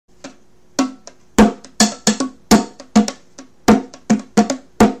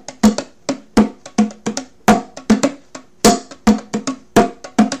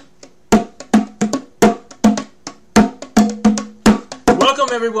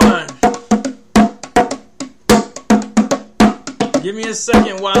everyone. Give me a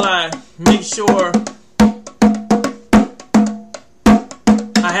second while I make sure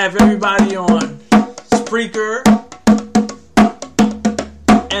I have everybody on Spreaker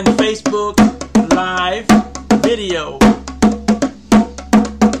and Facebook Live video.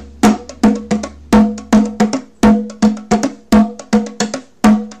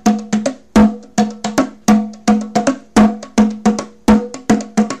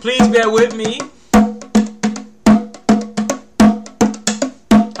 Please bear with me.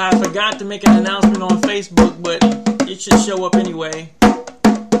 I forgot to make an announcement on Facebook, but it should show up anyway.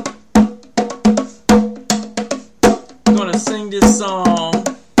 I'm gonna sing this song.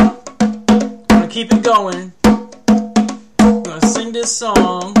 I'm gonna keep it going. I'm gonna sing this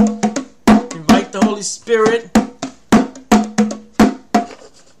song. Invite the Holy Spirit.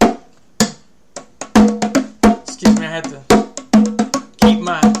 Excuse me, I had to keep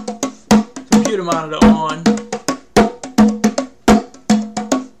my computer monitor on.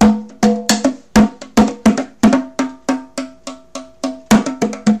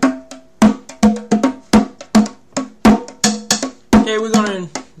 Okay, we're going to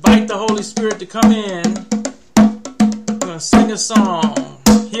invite the Holy Spirit to come in. We're going to sing a song.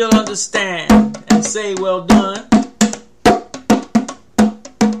 He'll understand and say, well done.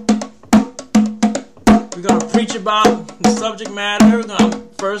 We're going to preach about the subject matter. We're going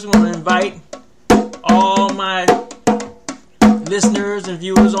to invite all my listeners and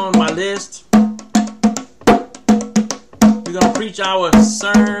viewers on my list. We're going to preach our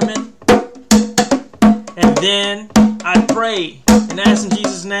sermon. And then I pray and ask in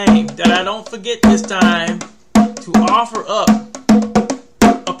Jesus' name that I don't forget this time to offer up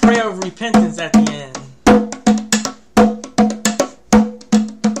a prayer of repentance at the end.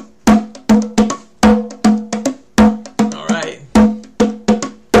 Alright.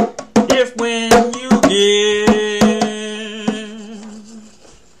 If when you give,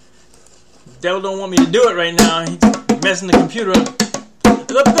 devil don't want me to do it right now. He's messing the computer up.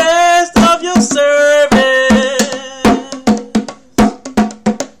 The best of your service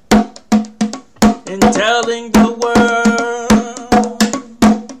in telling the world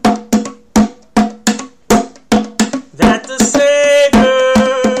that the Savior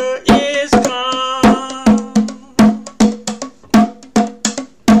is come.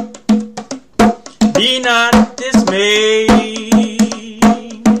 Be not dismayed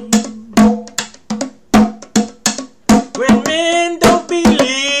when men don't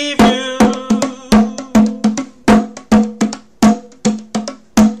believe you.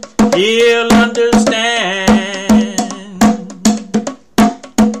 He'll understand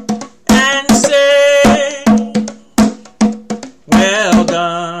and say, well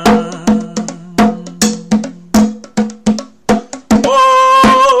done.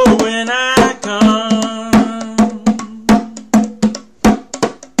 Oh, when I come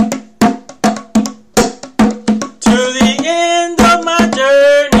to the end of my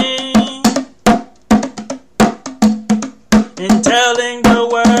journey in telling the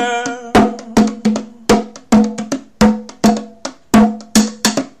world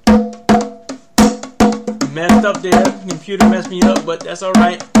messed up there. Computer messed me up, but that's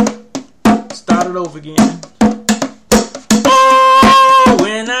alright. Start it over again. Oh,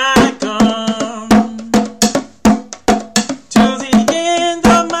 when I come to the end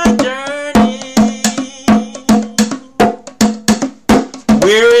of my journey,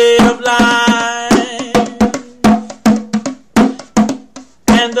 weary of life,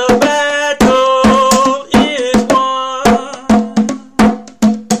 and the battle is won,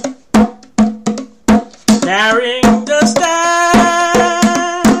 carrying the staff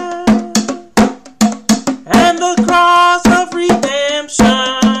and the cross of redemption.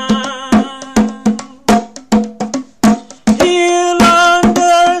 He'll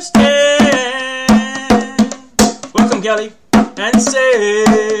understand. Welcome, Kelly. And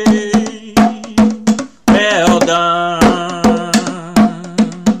say, well done.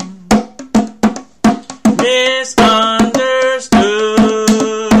 Misunderstood.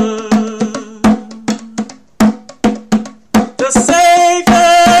 The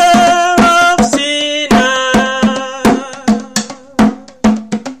Savior of sinners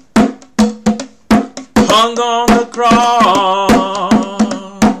hung on the cross.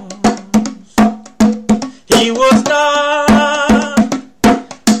 He was not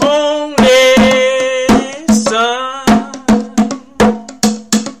only Son.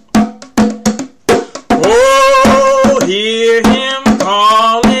 Oh, hear him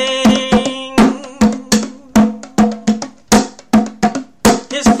calling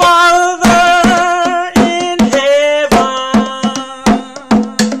his Father in heaven.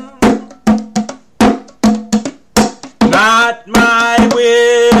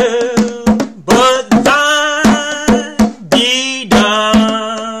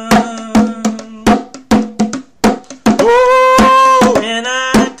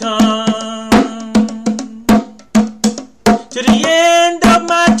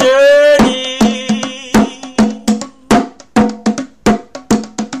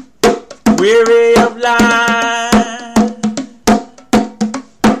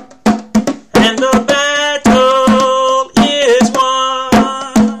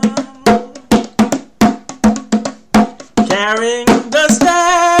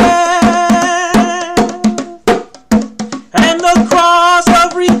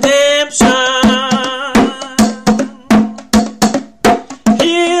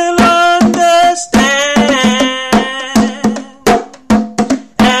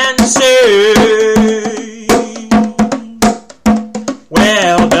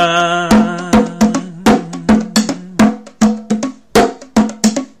 well done.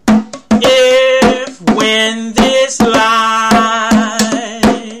 If when this life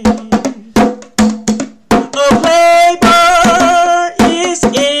of labor is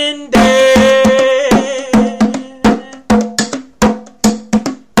ended,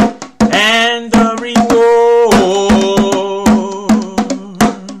 and the reward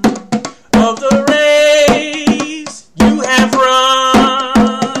of the race you have run,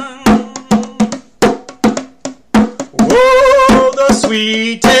 oh, the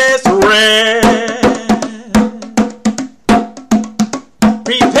sweetest rest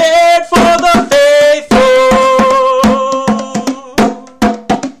prepared for the faithful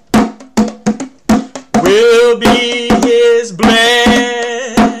will be his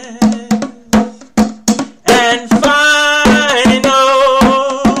blessed and final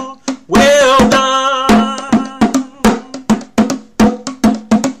well done.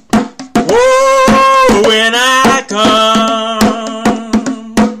 Oh, when I come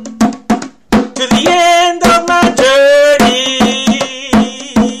to the end of my journey,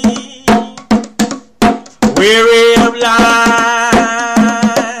 weary of life,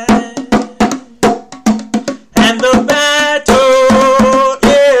 and the battle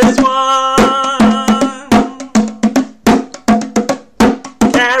is won,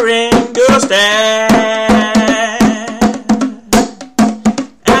 carrying the staff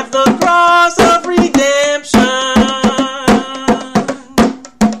at the cross of redemption,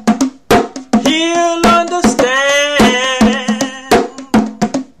 he'll understand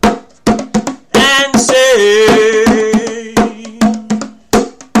and say,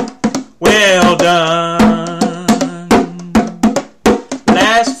 well done.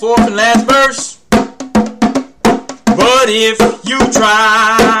 Fourth and last verse. But if you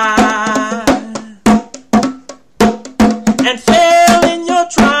try and fail in your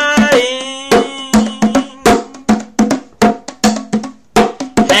trying,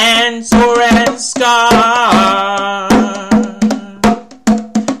 and sore and scarred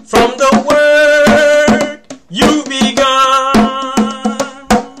from the work you begun,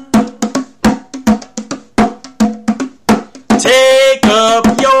 take up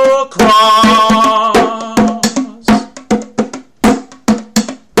your cross,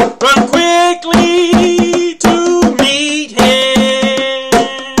 run quickly to meet him.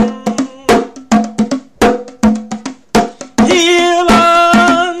 He'll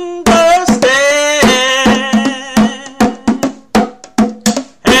understand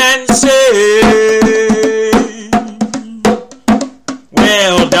and say,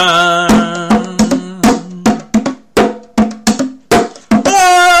 well done.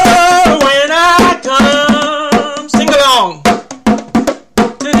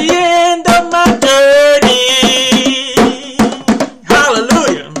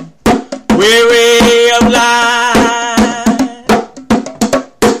 Weary of life,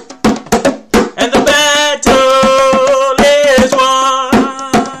 and the battle is won,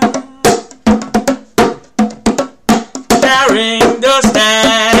 carrying the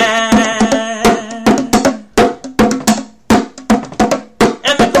stand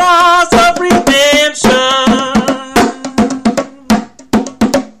and the cross of redemption,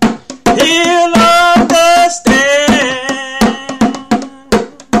 he'll understand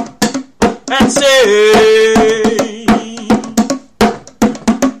and say,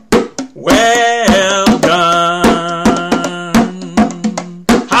 well done.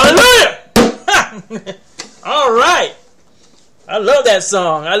 Hallelujah! All right. I love that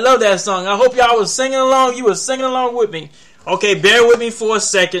song. I love that song. I hope y'all was singing along. You were singing along with me. Okay, bear with me for a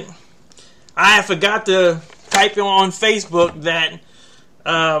second. I forgot to type on Facebook that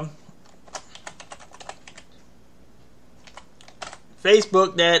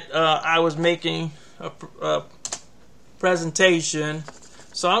I was making a presentation.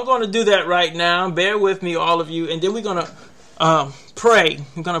 So I'm going to do that right now. Bear with me, all of you. And then we're going to pray.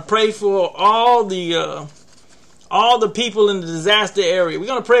 We're going to pray for all the people in the disaster area. We're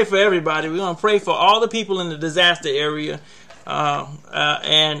going to pray for everybody. We're going to pray for all the people in the disaster area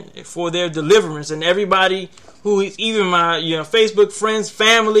and for their deliverance. And everybody who is even my Facebook friends,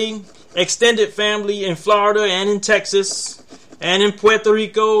 family, extended family in Florida and in Texas, and in Puerto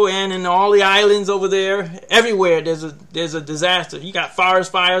Rico, and in all the islands over there. Everywhere there's a disaster. You got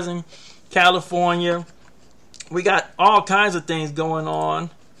forest fires in California. We got all kinds of things going on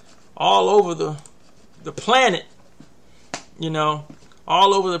all over the planet.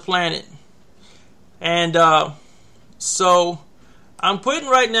 All over the planet. And so I'm putting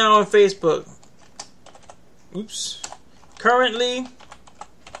right now on Facebook. Currently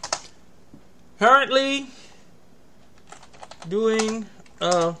doing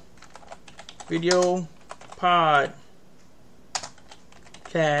a video podcast.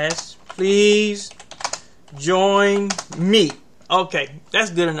 Please join me. Okay, that's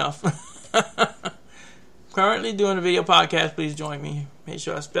good enough. Currently doing a video podcast. Please join me. Make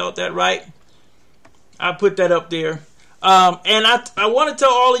sure I spelled that right. I put that up there. And I want to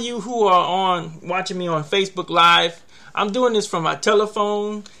tell all of you who are watching me on Facebook Live, I'm doing this from my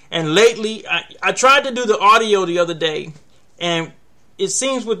telephone. And lately, I tried to do the audio the other day. And it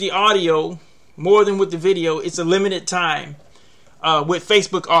seems with the audio, more than with the video, it's a limited time with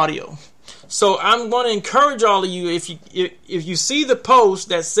Facebook audio. So I'm going to encourage all of you, if you see the post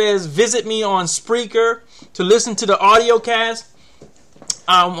that says visit me on Spreaker to listen to the audio cast,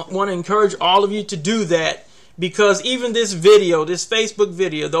 I want to encourage all of you to do that, because even this video, this Facebook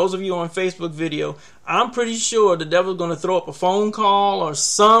video, those of you on Facebook video, I'm pretty sure the devil's going to throw up a phone call or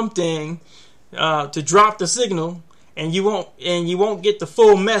something to drop the signal, and you won't get the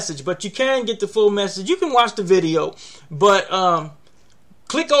full message. But you can get the full message. You can watch the video, but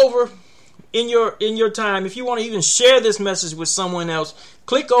click over in your time, if you want to even share this message with someone else,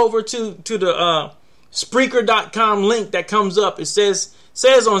 click over to the Spreaker.com link that comes up. It says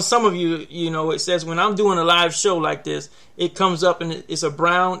on some of you, it says when I'm doing a live show like this, it comes up and it's a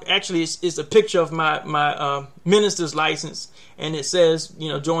brown, actually it's a picture of my minister's license, and it says,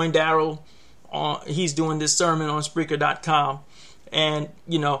 join Daryl, he's doing this sermon on Spreaker.com. And,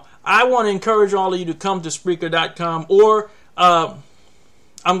 I want to encourage all of you to come to Spreaker.com, or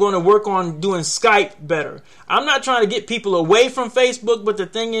I'm going to work on doing Skype better. I'm not trying to get people away from Facebook, but the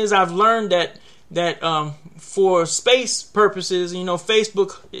thing is, I've learned that for space purposes,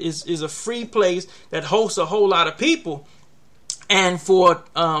 Facebook is a free place that hosts a whole lot of people. And for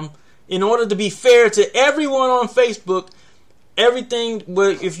in order to be fair to everyone on Facebook, everything,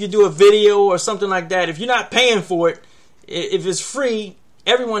 if you do a video or something like that, if you're not paying for it, if it's free,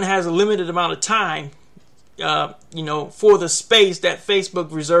 everyone has a limited amount of time. For the space that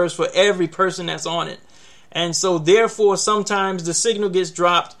Facebook reserves for every person that's on it. And so therefore, sometimes the signal gets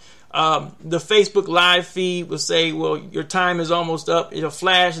dropped. The Facebook live feed will say, well, your time is almost up. It'll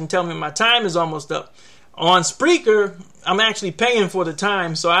flash and tell me my time is almost up. On Spreaker, I'm actually paying for the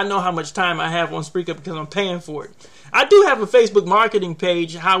time, so I know how much time I have on Spreaker because I'm paying for it. I do have a Facebook marketing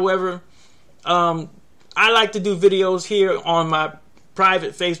page. However, I like to do videos here on my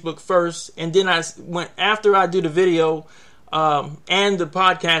private Facebook first, and then after I do the video and the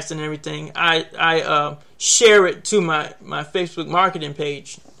podcast and everything, I share it to my Facebook marketing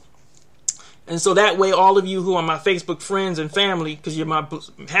page. And so that way, all of you who are my Facebook friends and family, because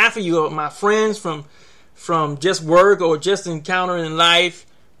half of you are my friends from just work or just encountering in life,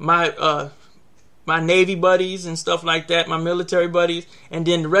 my Navy buddies and stuff like that, my military buddies, and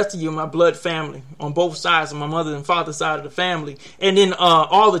then the rest of you are my blood family on both sides of my mother and father side of the family. And then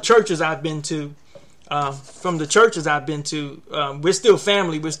all the churches I've been to, from the churches I've been to, we're still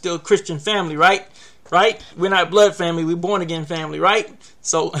family. We're still Christian family, right? Right? We're not blood family. We're born again family, right?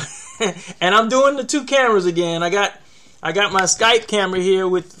 So, and I'm doing the 2 cameras again. I got my Skype camera here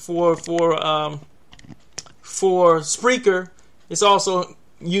for Spreaker. It's also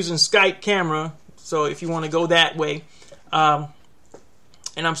using Skype camera. So if you want to go that way, and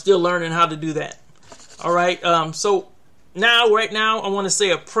I'm still learning how to do that. All right. So right now, I want to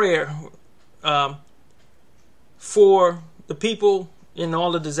say a prayer for the people in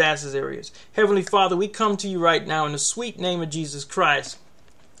all the disaster areas. Heavenly Father, we come to you right now in the sweet name of Jesus Christ,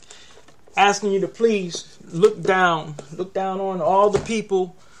 asking you to please look down on all the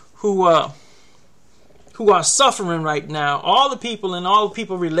people who are suffering right now, all the people and all the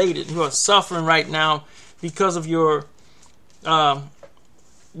people related who are suffering right now because of your the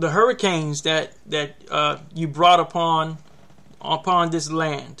hurricanes that you brought upon this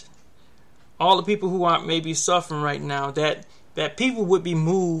land. All the people who are maybe suffering right now, that people would be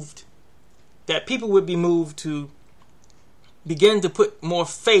moved, to begin to put more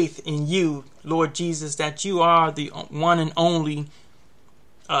faith in you, Lord Jesus, that you are the one and only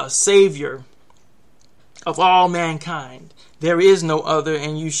Savior of all mankind. There is no other,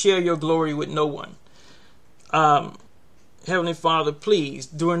 and you share your glory with no one. Heavenly Father, please,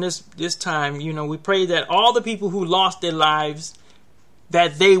 during this time, we pray that all the people who lost their lives,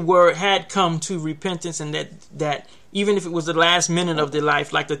 that they had come to repentance, and that even if it was the last minute of their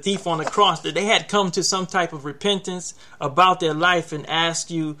life, like the thief on the cross, that they had come to some type of repentance about their life and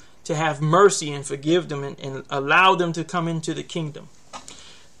ask you to have mercy and forgive them and allow them to come into the kingdom.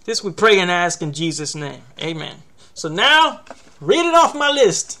 This we pray and ask in Jesus' name. Amen. So now, read it off my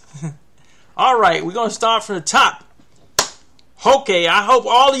list. All right, we're going to start from the top. Okay, I hope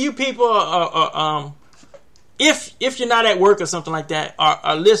all of you people are if you're not at work or something like that,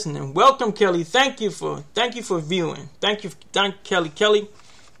 are listening, welcome, Kelly. Thank you for viewing. Thank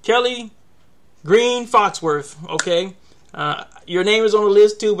Kelly Green Foxworth. Okay, your name is on the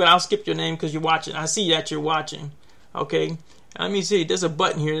list too, but I'll skip your name because you're watching. I see that you're watching. Okay, let me see. There's a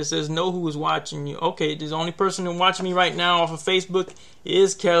button here that says know who is watching you. Okay, the only person who's watching me right now off of Facebook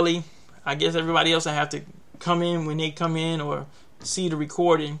is Kelly. I guess everybody else I have to come in when they come in or see the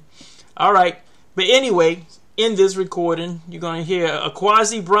recording. All right, but anyway, in this recording, you're going to hear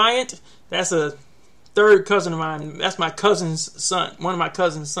Aquazi Bryant. That's a third cousin of mine. That's my cousin's son, one of my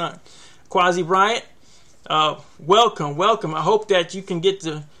cousin's son. Aquazi Bryant, welcome. I hope that you can get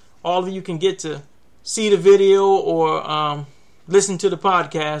to, all of you can get to see the video or listen to the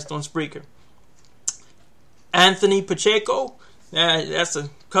podcast on Spreaker. Anthony Pacheco, that's a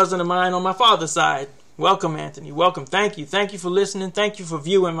cousin of mine on my father's side. Welcome, Anthony. Welcome. Thank you for listening. Thank you for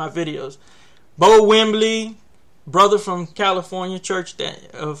viewing my videos. Bo Wembley, brother from California, Church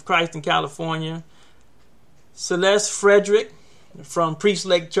of Christ in California. Celeste Frederick from Priest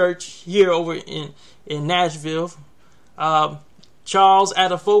Lake Church here over in Nashville. Charles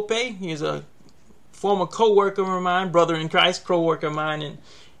Adafope, he's a former co-worker of mine, brother in Christ, co-worker of mine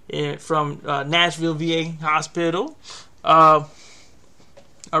from Nashville VA Hospital. All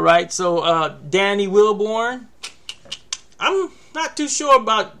right, so Danny Wilborn. I'm not too sure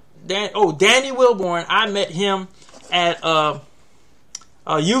about Danny Wilborn. I met him at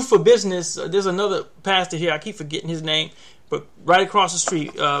Youth for Business. There's another pastor here. I keep forgetting his name, but right across the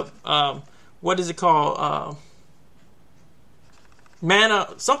street. What is it called? Manna,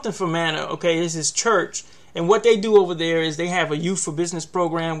 something for Manna. Okay, it's his church, and what they do over there is they have a Youth for Business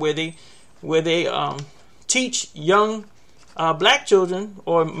program where they teach young black children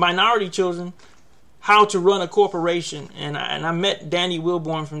or minority children how to run a corporation. And I met Danny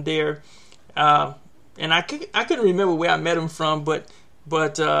Wilborn from there, and I couldn't remember where I met him from, but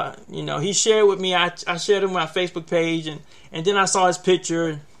he shared with me. I shared him on my Facebook page, and then I saw his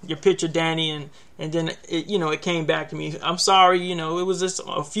picture, your picture, Danny, and then it came back to me. I'm sorry, it was just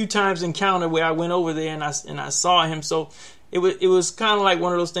a few times encounter where I went over there and I saw him. So it was kind of like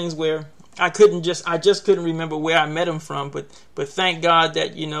one of those things where I just couldn't remember where I met him from, but thank God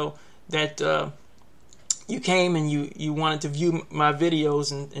that that you came and you wanted to view my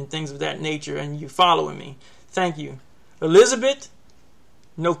videos and things of that nature, and you following me. Thank you. Elizabeth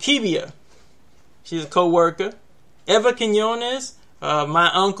Nokibia, she's a co-worker. Eva Quinones, my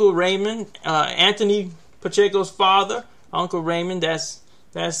uncle Raymond, Anthony Pacheco's father, Uncle Raymond. That's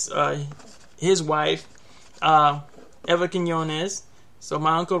his wife, Eva Quinones. So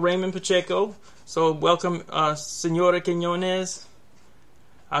my uncle Raymond Pacheco. So welcome, Senora Quinones.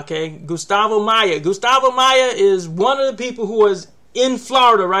 Okay, Gustavo Maya. Gustavo Maya is one of the people who is in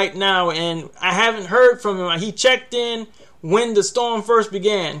Florida right now, and I haven't heard from him. He checked in when the storm first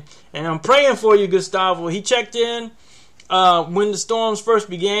began, and I'm praying for you, Gustavo. He checked in when the storms first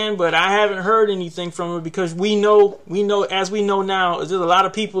began, but I haven't heard anything from him because we know as we know now, there's a lot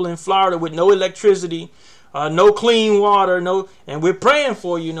of people in Florida with no electricity. No clean water, and we're praying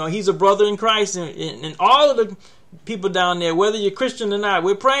for you. He's a brother in Christ, and all of the people down there, whether you're Christian or not,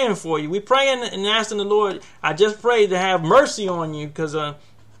 we're praying for you. We're praying and asking the Lord. I just pray to have mercy on you because,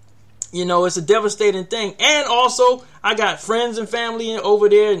 it's a devastating thing. And also, I got friends and family over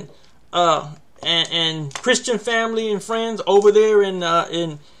there, and Christian family and friends over there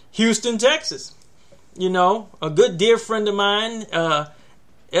in Houston, Texas. A good dear friend of mine.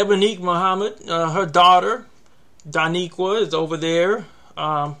 Ebonique Muhammad, her daughter, Daniqua, is over there,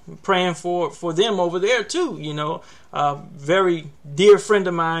 praying for them over there too, very dear friend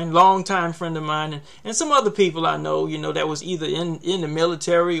of mine, longtime friend of mine, and some other people I know, that was either in the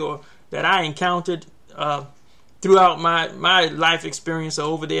military or that I encountered throughout my life experience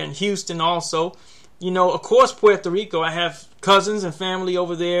over there in Houston also. Of course, Puerto Rico, I have cousins and family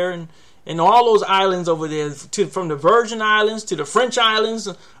over there, and all those islands over there, from the Virgin Islands to the French Islands,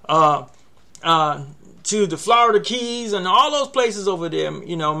 to the Florida Keys, and all those places over there.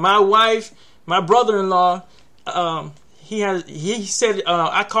 My wife, my brother-in-law, he said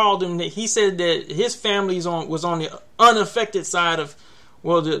I called him. He said that his family was on the unaffected side of,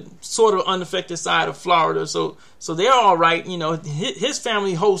 the sort of unaffected side of Florida. So they're all right. His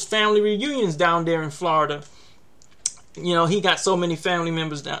family hosts family reunions down there in Florida. He got so many family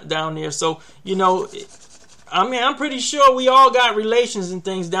members down there. So, I'm pretty sure we all got relations and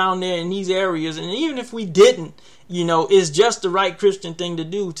things down there in these areas. And even if we didn't, it's just the right Christian thing to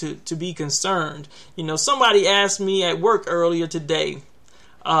do to be concerned. Somebody asked me at work earlier today.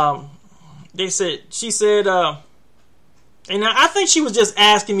 She said, And I think she was just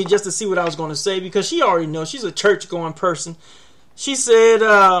asking me just to see what I was going to say, because she already knows. She's a church-going person. She said,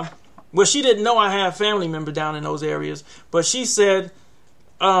 well, she didn't know I have family members down in those areas, but she said,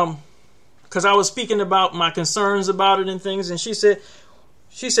 because I was speaking about my concerns about it and things, and she said,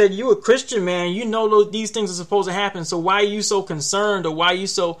 you a Christian, man. You know these things are supposed to happen, so why are you so concerned, or why are you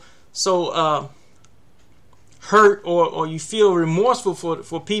so hurt, or you feel remorseful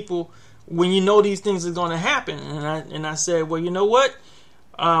for people when you know these things are going to happen? And I said, well, you know what?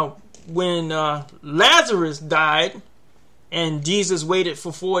 When Lazarus died, and Jesus waited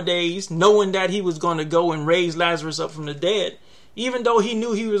for 4 days, knowing that he was going to go and raise Lazarus up from the dead, even though he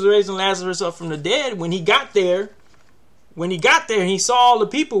knew he was raising Lazarus up from the dead, when he got there and he saw all the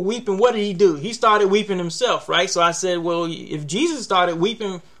people weeping, what did he do? He started weeping himself, right? So I said, well, if Jesus started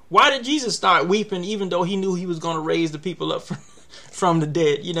weeping, why did Jesus start weeping, even though he knew he was going to raise the people up from the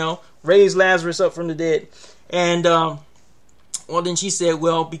dead, raise Lazarus up from the dead? And, well, then she said,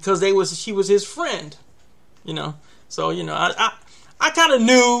 well, because she was his friend, So, I kind of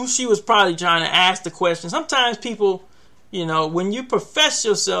knew she was probably trying to ask the question. Sometimes people, when you profess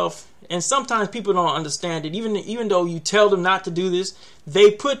yourself, and sometimes people don't understand it, even though you tell them not to do this,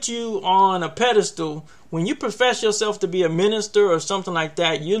 they put you on a pedestal. When you profess yourself to be a minister or something like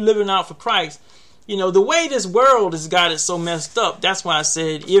that, you're living out for Christ. The way this world has got it so messed up, that's why I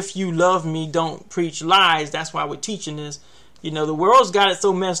said, if you love me, don't preach lies. That's why we're teaching this. The world's got it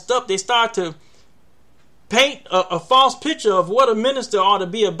so messed up, they start to paint a false picture of what a minister ought to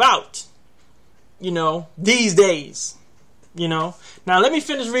be about, these days, Now, let me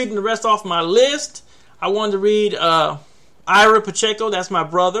finish reading the rest off my list. I wanted to read Ira Pacheco. That's my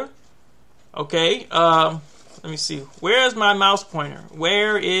brother. Okay. Let me see. Where is my mouse pointer?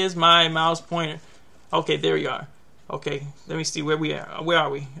 Okay, there you are. Okay, let me see where we are. Where are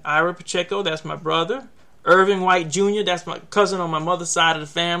we? Ira Pacheco. That's my brother. Irving White Jr. That's my cousin on my mother's side of the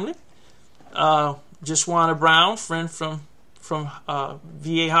family. Jashwana Brown, friend from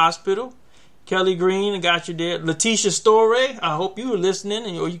VA Hospital. Kelly Green, I got you there. Letitia Story, I hope you were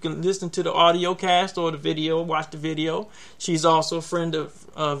listening, or you can listen to the audio cast or the video, watch the video. She's also a friend of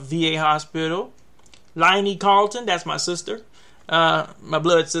VA Hospital. Lainey Carlton, that's my sister, my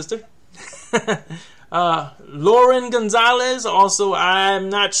blood sister. Lauren Gonzalez, also, I'm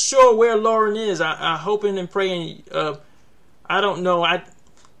not sure where Lauren is. I'm hoping and praying. I don't know. I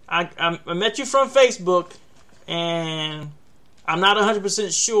met you from Facebook, and I'm not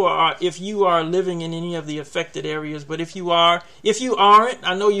 100% sure if you are living in any of the affected areas, but if you aren't,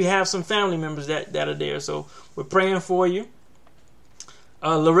 I know you have some family members that are there, so we're praying for you.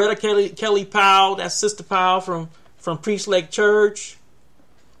 Loretta Kelly Powell, that's Sister Powell from Priest Lake Church.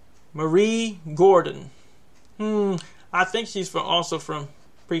 Marie Gordon, I think she's also from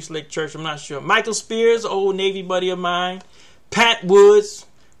Priest Lake Church, I'm not sure. Michael Spears, old Navy buddy of mine. Pat Woods,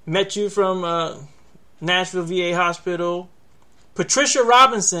 met you from Nashville VA Hospital. Patricia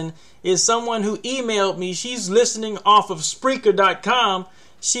Robinson is someone who emailed me. She's listening off of Spreaker.com.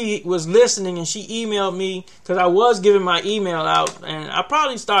 She was listening and she emailed me because I was giving my email out, and I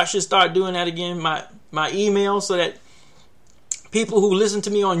probably should start doing that again. My email, so that people who listen to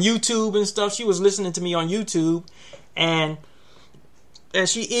me on YouTube and stuff. She was listening to me on YouTube, and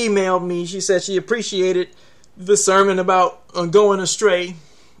she emailed me. She said she appreciated the sermon about going astray,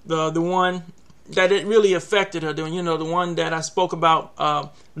 the one that it really affected her. The one that I spoke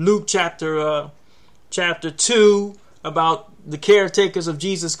about, Luke chapter 2, about the caretakers of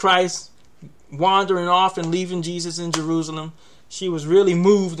Jesus Christ wandering off and leaving Jesus in Jerusalem. She was really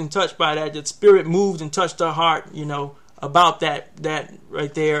moved and touched by that. The Spirit moved and touched her heart, about that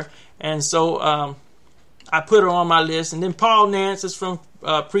right there. And so I put her on my list. And then Paul Nance is from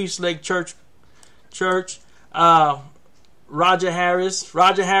Priest Lake Church. Roger Harris.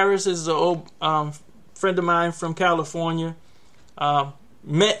 Roger Harris is an old friend of mine from California.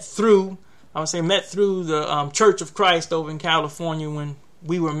 Met through the Church of Christ over in California when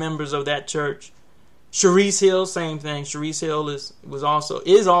we were members of that church. Sharice Hill, same thing. Sharice Hill is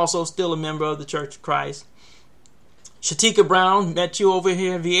also still a member of the Church of Christ. Shatika Brown, met you over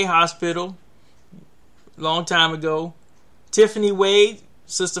here at VA Hospital long time ago. Tiffany Wade,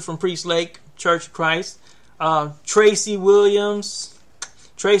 sister from Priest Lake Church of Christ. Tracy Williams.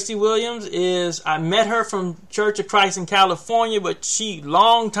 Tracy Williams I met her from Church of Christ in California, but she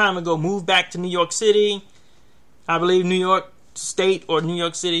long time ago moved back to New York City. I believe New York State or New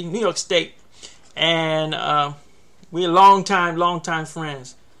York City, New York State. And we're long time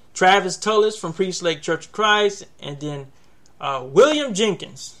friends. Travis Tullis from Priest Lake Church of Christ, and then William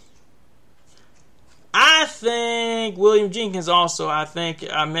Jenkins. I think William Jenkins also, I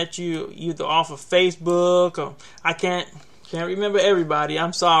met you either off of Facebook, or I can't Can't remember everybody.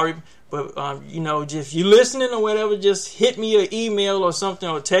 I'm sorry. But, if you're listening or whatever, just hit me an email or something,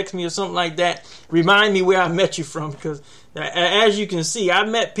 or text me or something like that. Remind me where I met you from, because as you can see, I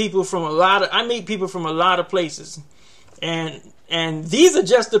meet people from a lot of places. And these are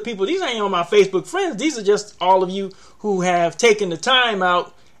just the people. These ain't on my Facebook friends. These are just all of you who have taken the time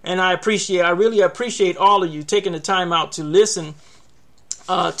out. And I really appreciate all of you taking the time out to listen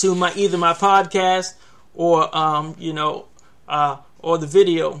to either my podcast or or the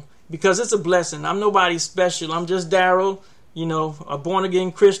video, because it's a blessing. I'm nobody special. I'm just Daryl, a born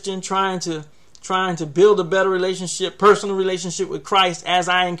again Christian trying to build a better personal relationship with Christ, as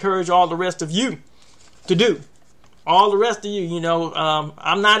I encourage all the rest of you to do. All the rest of you,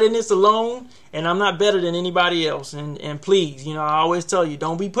 I'm not in this alone, and I'm not better than anybody else. And please, I always tell you,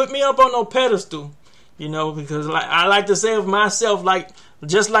 don't be putting me up on no pedestal, because I like to say of myself,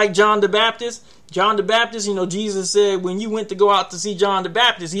 just like John the Baptist. John the Baptist, Jesus said when you went to go out to see John the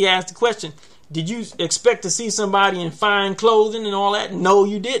Baptist, he asked the question, did you expect to see somebody in fine clothing and all that? No,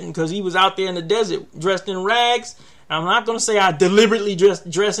 you didn't, because he was out there in the desert dressed in rags. I'm not going to say I deliberately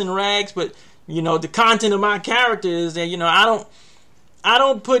dress in rags, but the content of my character is that, I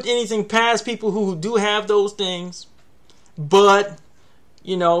don't put anything past people who do have those things. But,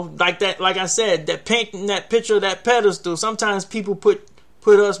 like I said, that painting that picture of that pedestal, sometimes people put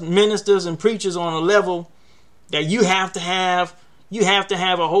us ministers and preachers on a level that you have to have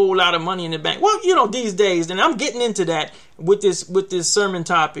a whole lot of money in the bank. Well, these days, and I'm getting into that with this sermon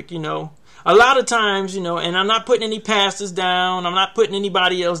topic, a lot of times, and I'm not putting any pastors down. I'm not putting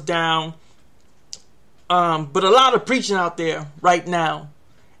anybody else down. But a lot of preaching out there right now,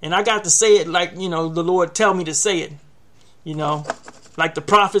 and I got to say it like, the Lord tell me to say it, like the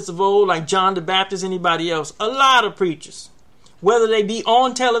prophets of old, like John the Baptist, anybody else, a lot of preachers, whether they be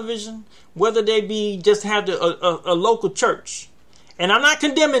on television, whether they be just have a local church. And I'm not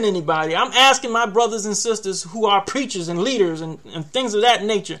condemning anybody. I'm asking my brothers and sisters who are preachers and leaders and things of that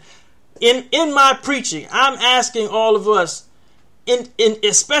nature. In my preaching, I'm asking all of us,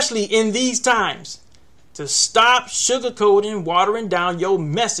 especially in these times, to stop sugarcoating, watering down your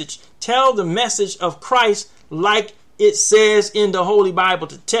message. Tell the message of Christ like it says in the Holy Bible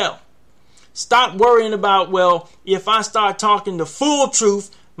to tell. Stop worrying about, if I start talking the full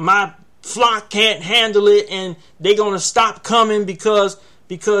truth, my flock can't handle it and they're going to stop coming because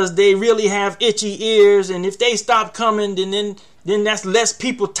they really have itchy ears. And if they stop coming, then that's less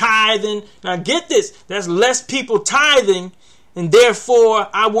people tithing. Now get this, that's less people tithing. And therefore,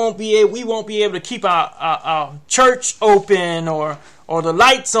 we won't be able to keep our church open or the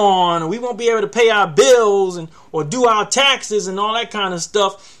lights on, or we won't be able to pay our bills or do our taxes and all that kind of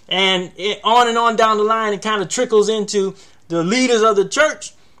stuff. And on down the line, it kind of trickles into the leaders of the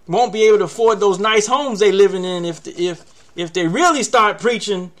church won't be able to afford those nice homes they living in if they really start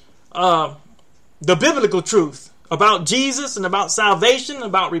preaching the biblical truth about Jesus and about salvation,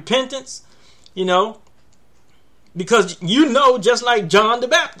 about repentance, Because just like John the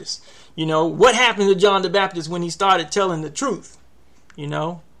Baptist, what happened to John the Baptist when he started telling the truth?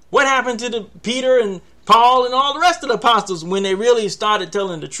 What happened to Peter and Paul and all the rest of the apostles when they really started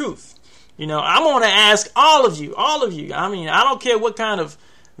telling the truth? I'm going to ask all of you. I mean, I don't care what kind of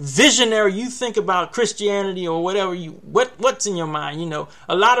visionary you think about Christianity or whatever what's in your mind.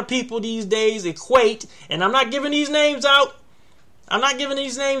 A lot of people these days equate, and I'm not giving these names out. I'm not giving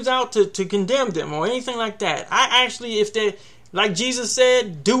these names out to condemn them or anything like that. I actually, if they, like Jesus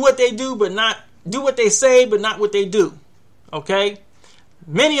said, do what they do, but not do what they say, but not what they do. Okay?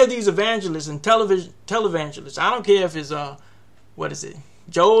 Many of these evangelists and televangelists, I don't care if it's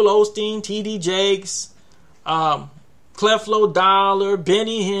Joel Osteen, T.D. Jakes, Creflo Dollar,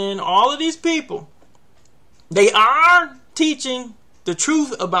 Benny Hinn, all of these people, they are teaching the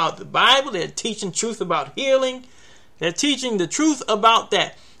truth about the Bible. They're teaching truth about healing. They're teaching the truth about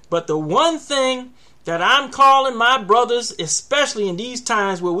that. But the one thing that I'm calling my brothers, especially in these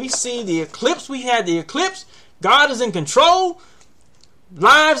times where we see the eclipse, God is in control.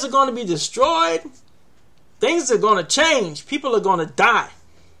 Lives are going to be destroyed. Things are going to change. People are going to die.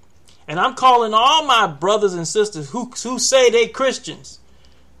 And I'm calling all my brothers and sisters who say they Christians,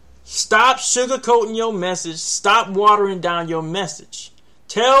 stop sugarcoating your message. Stop watering down your message.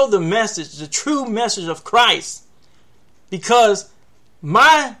 Tell the message, the true message of Christ. Because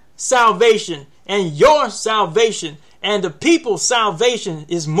my salvation and your salvation and the people's salvation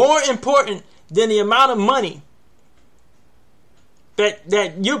is more important than the amount of money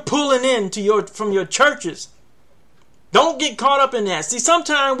that you're pulling in from your churches. Don't get caught up in that. See,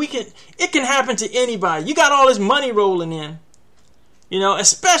 sometimes it can happen to anybody. You got all this money rolling in. You know,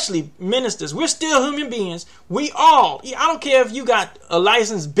 especially ministers. We're still human beings. We all, I don't care if you got a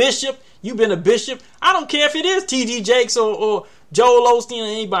licensed bishop, you've been a bishop. I don't care if it is T.D. Jakes or Joel Osteen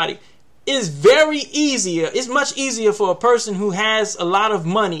or anybody. It's very easier. It's much easier for a person who has a lot of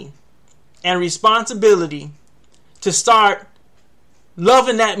money and responsibility to start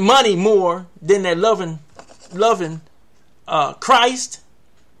loving that money more than they're loving Christ,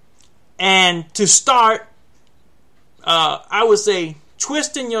 and to start, I would say,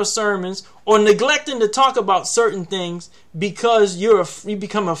 twisting your sermons or neglecting to talk about certain things because you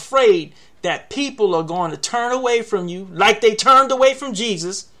become afraid that people are going to turn away from you like they turned away from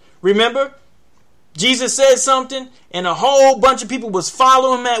Jesus. Remember, Jesus said something and a whole bunch of people was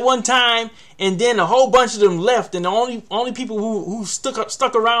following him at one time, and then a whole bunch of them left, and the only people who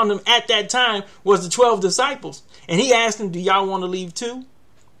stuck around him at that time was the 12 disciples. And he asked them, do y'all want to leave too?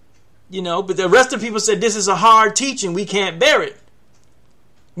 You know, but the rest of the people said, this is a hard teaching, we can't bear it.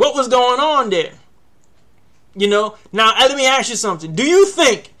 What was going on there? You know, now let me ask you something. Do you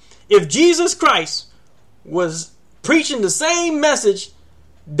think if Jesus Christ was preaching the same message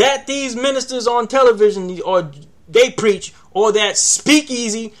that these ministers on television or they preach, or that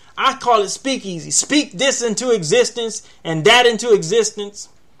speakeasy, I call it speakeasy, speak this into existence and that into existence?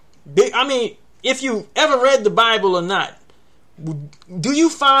 I mean, if you ever read the Bible or not, do you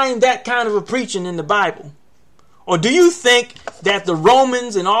find that kind of a preaching in the Bible? Or do you think that the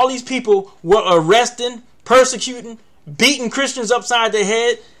Romans and all these people were arresting, persecuting, beating Christians upside their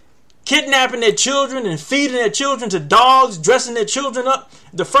head, kidnapping their children and feeding their children to dogs, dressing their children up?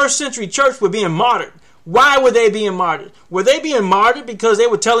 The first century church were being martyred. Why were they being martyred? Were they being martyred because they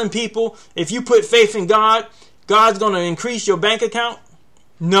were telling people, if you put faith in God, God's going to increase your bank account?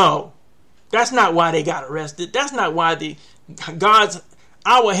 No. That's not why they got arrested. That's not why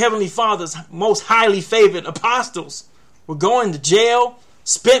our Heavenly Father's most highly favored apostles were going to jail,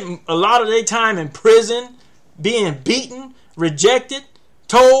 spent a lot of their time in prison, being beaten, rejected,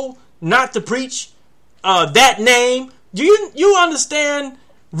 told not to preach that name. Do you understand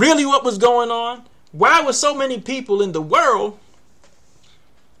really what was going on? Why were so many people in the world,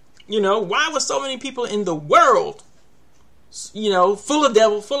 why were so many people in the world, full of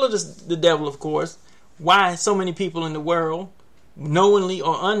the devil, of course? Why so many people in the world, knowingly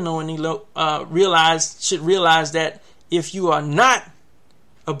or unknowingly, should realize that if you are not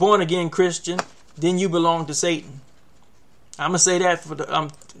a born-again Christian, then you belong to Satan. I'm going to say that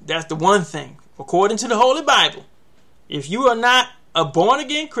that's the one thing. According to the Holy Bible, if you are not a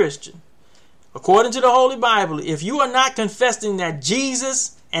born-again Christian, according to the Holy Bible, if you are not confessing that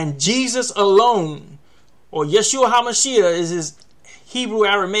Jesus and Jesus alone, or Yeshua HaMashiach is his Hebrew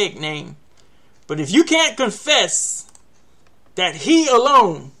Aramaic name, but if you can't confess that he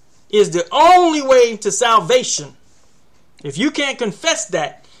alone is the only way to salvation, if you can't confess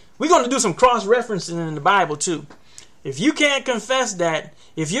that, we're going to do some cross-referencing in the Bible too. If you can't confess that,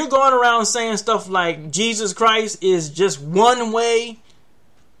 if you're going around saying stuff like Jesus Christ is just one way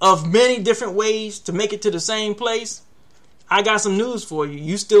of many different ways to make it to the same place, I got some news for you.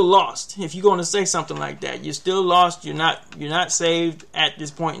 You still lost. If you're going to say something like that, you're still lost. You're not saved at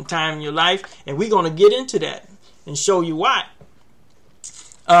this point in time in your life, and we're going to get into that and show you why.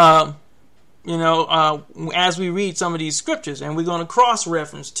 As we read some of these scriptures, and we're going to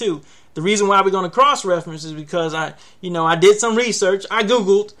cross-reference too. The reason why we're going to cross-reference is because I did some research. I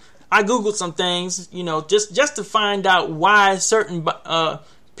googled some things, just to find out why certain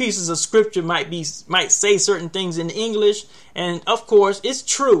pieces of scripture might say certain things in English, and of course it's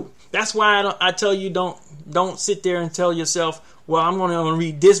true. That's why I tell you don't sit there and tell yourself, well, I'm going to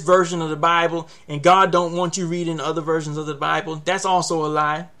read this version of the Bible, and God don't want you reading other versions of the Bible. That's also a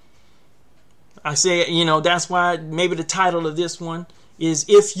lie. I say, that's why maybe the title of this one is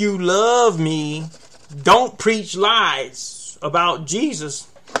 "If You Love Me, Don't Preach Lies About Jesus."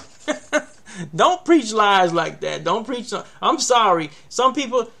 Don't preach lies like that. Don't preach. I'm sorry. Some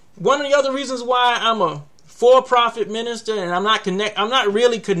people, one of the other reasons why I'm a for-profit minister and I'm not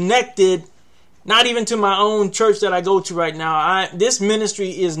really connected, not even to my own church that I go to right now. This ministry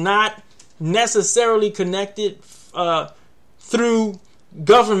is not necessarily connected through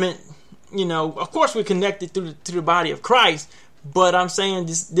government. Of course we're connected to the body of Christ, but I'm saying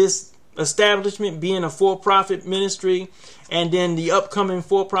this establishment being a for-profit ministry, and then the upcoming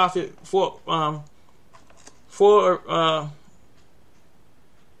for-profit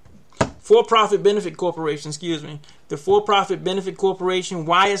benefit corporation, the for-profit benefit corporation,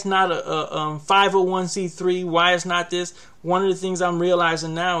 why it's not a 501c3, why it's not this. One of the things I'm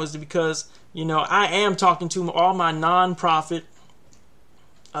realizing now is because I am talking to all my non-profit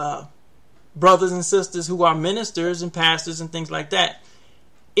brothers and sisters who are ministers and pastors and things like that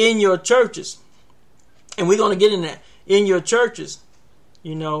in your churches. And we're going to get in that. In your churches,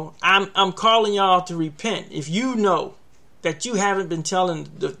 you know, I'm calling y'all to repent. If you know that you haven't been telling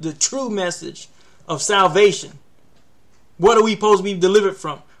the true message of salvation, what are we supposed to be delivered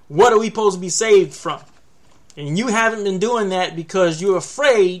from? What are we supposed to be saved from? And you haven't been doing that because you're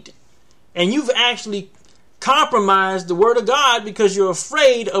afraid, and you've actually compromised the word of God because you're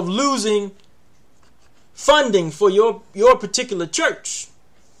afraid of losing funding for your particular church.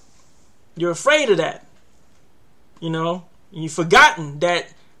 You're afraid of that. You know, you've forgotten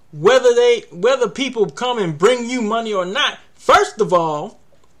that whether people come and bring you money or not, first of all,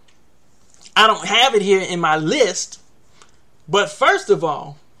 I don't have it here in my list, but first of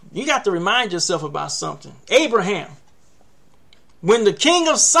all, you got to remind yourself about something. Abraham, when the king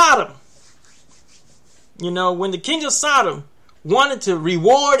of Sodom, when the king of Sodom wanted to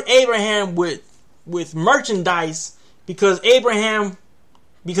reward Abraham with merchandise because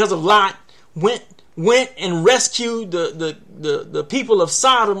of Lot, went and rescued the people of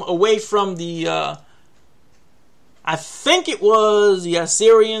Sodom away from the I think it was the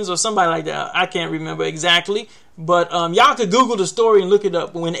Assyrians or somebody like that. I can't remember exactly. But y'all could Google the story and look it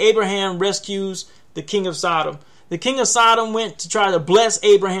up. When Abraham rescues the king of Sodom. The king of Sodom went to try to bless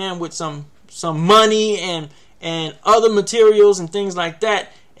Abraham with some money and other materials and things like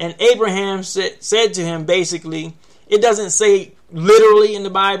that. And Abraham said to him, basically, it doesn't say literally in the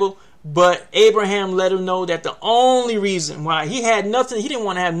Bible, but Abraham let him know that the only reason why he didn't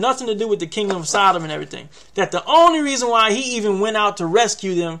want to have nothing to do with the kingdom of Sodom and everything, that the only reason why he even went out to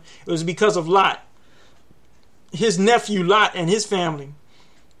rescue them was because of Lot, his nephew Lot and his family.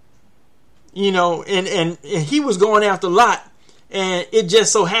 And he was going after Lot, and it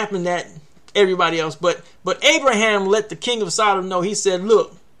just so happened that everybody else, but Abraham let the king of Sodom know. He said,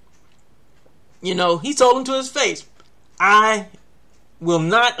 look, he told him to his face, I will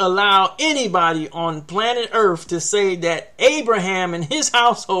not allow anybody on planet Earth to say that Abraham and his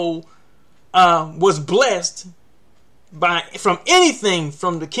household was blessed from anything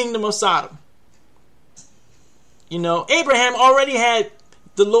from the kingdom of Sodom.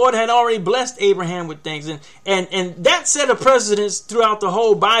 The Lord had already blessed Abraham with things, and that set a precedence throughout the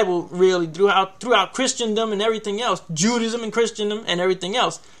whole Bible, really, throughout Christendom and everything else, Judaism and Christendom and everything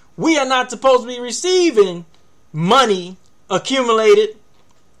else. We are not supposed to be receiving money accumulated.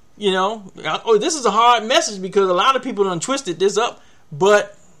 This is a hard message because a lot of people done twisted this up,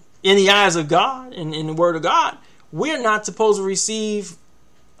 but in the eyes of God and in the Word of God, we're not supposed to receive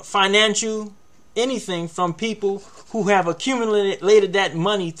financial anything from people who have accumulated that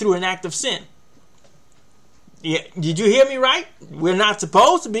money through an act of sin. Yeah, did you hear me right? We're not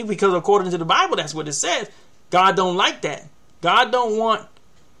supposed to be, because according to the Bible, that's what it says. God don't like that. God don't want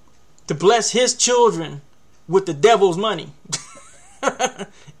to bless his children with the devil's money.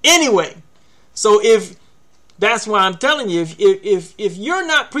 Anyway, so if that's why I'm telling you, if you're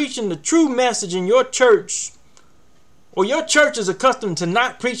not preaching the true message in your church, or your church is accustomed to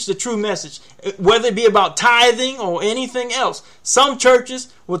not preach the true message, whether it be about tithing or anything else, some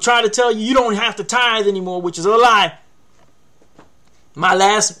churches will try to tell you you don't have to tithe anymore, which is a lie. My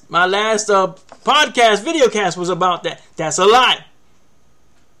last podcast, videocast, was about that. That's a lie.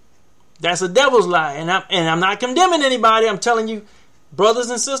 That's a devil's lie, and I'm not condemning anybody. I'm telling you, brothers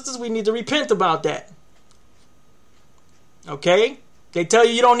and sisters, we need to repent about that. Okay? They tell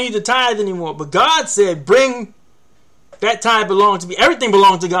you don't need to tithe anymore, but God said, bring that tithe belongs to me. Everything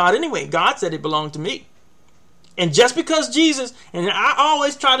belongs to God anyway. God said it belonged to me. And just because Jesus, and I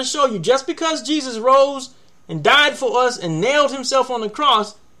always try to show you, just because Jesus rose and died for us and nailed himself on the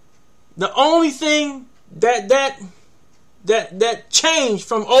cross, the only thing that changed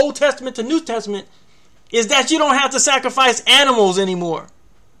from Old Testament to New Testament is that you don't have to sacrifice animals anymore.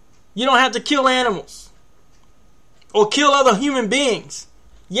 You don't have to kill animals or kill other human beings.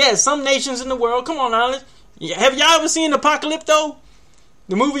 Yes, some nations in the world, come on now, have y'all ever seen Apocalypto?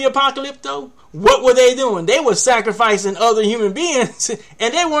 The movie Apocalypto? What were they doing? They were sacrificing other human beings.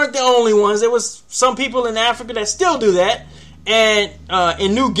 And they weren't the only ones. There was some people in Africa that still do that. And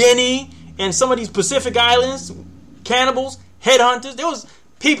in New Guinea and some of these Pacific islands, cannibals, headhunters. There was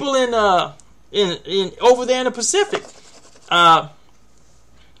people in over there in the Pacific.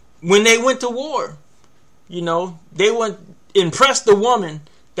 When they went to war, they went impress the woman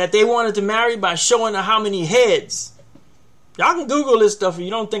that they wanted to marry by showing her how many heads. Y'all can Google this stuff if you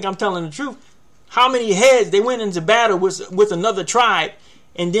don't think I'm telling the truth. How many heads they went into battle with another tribe,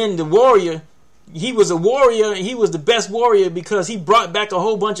 and then the warrior, he was a warrior, and he was the best warrior because he brought back a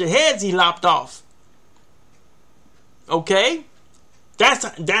whole bunch of heads he lopped off. Okay? That's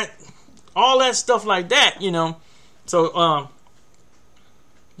that. all that stuff like that, So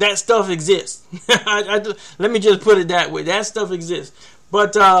that stuff exists. Let me just put it that way. That stuff exists.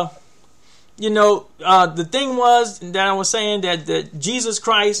 But the thing was that I was saying that Jesus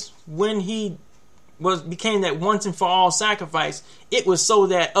Christ, when he became that once and for all sacrifice, it was so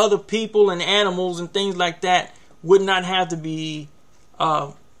that other people and animals and things like that would not have to be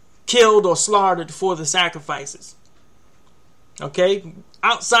killed or slaughtered for the sacrifices. Okay?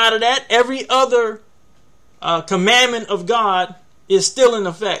 Outside of that, every other commandment of God is still in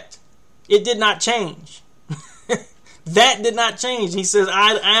effect. It did not change. That did not change. He says,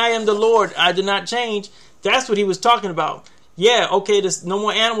 I am the Lord. I did not change. That's what he was talking about. Yeah, okay, there's no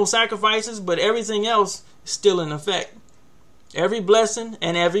more animal sacrifices, but everything else is still in effect. Every blessing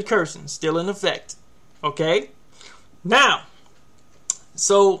and every cursing still in effect. Okay? Now,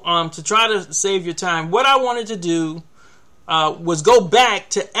 so to try to save your time, what I wanted to do was go back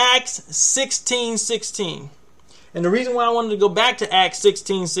to Acts 16:16. And the reason why I wanted to go back to Acts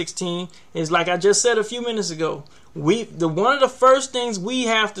 16:16 is, like I just said a few minutes ago, one of the first things we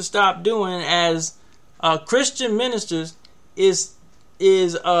have to stop doing as Christian ministers is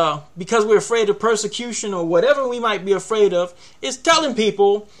because we're afraid of persecution or whatever we might be afraid of, is telling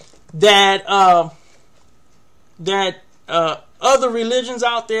people that other religions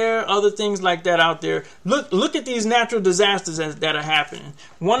out there, other things like that out there. Look at these natural disasters that are happening.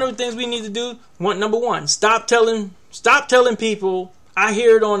 One of the things we need to do, number one, stop telling people. I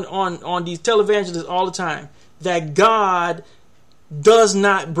hear it on these televangelists all the time, that God does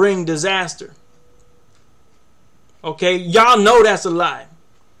not bring disaster. Okay, y'all know that's a lie.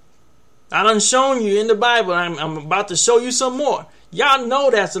 I done shown you in the Bible. I'm about to show you some more. Y'all know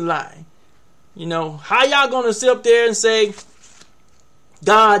that's a lie. How y'all gonna sit up there and say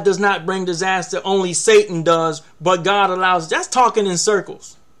God does not bring disaster, only Satan does, but God allows? That's talking in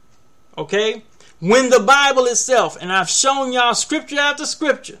circles. Okay? When the Bible itself, and I've shown y'all scripture after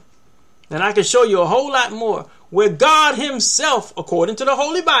scripture, and I can show you a whole lot more, where God himself, according to the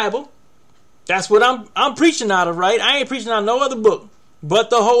Holy Bible, that's what I'm preaching out of, right? I ain't preaching out of no other book but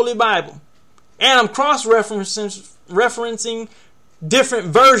the Holy Bible. And I'm cross-referencing different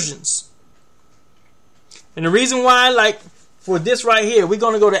versions. And the reason why, like for this right here, we're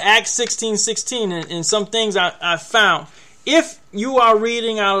going to go to Acts 16:16 and some things I found. If you are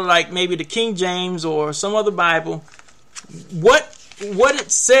reading out of like maybe the King James or some other Bible, what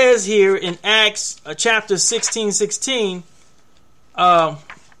it says here in Acts chapter 16:16,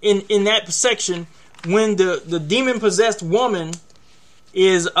 in that section, when the demon-possessed woman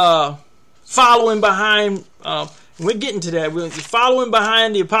is following behind, we're getting to that. We're following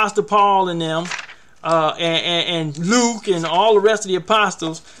behind the Apostle Paul and them, and Luke and all the rest of the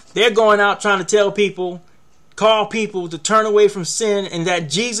apostles. They're going out trying to call people to turn away from sin, and that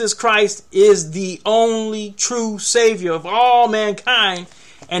Jesus Christ is the only true Savior of all mankind.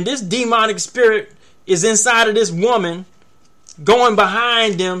 And this demonic spirit is inside of this woman, going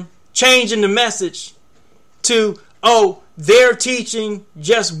behind them, changing the message to, they're teaching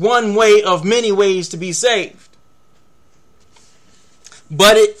just one way of many ways to be saved.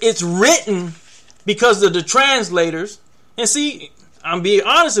 But it's written because of the translators. And see, I'm being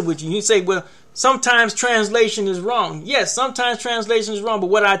honest with you. You say, well, sometimes translation is wrong. Yes, sometimes translation is wrong, but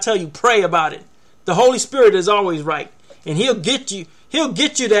what I tell you, pray about it. The Holy Spirit is always right. And he'll get you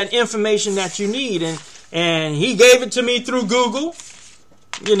that information that you need. And he gave it to me through Google.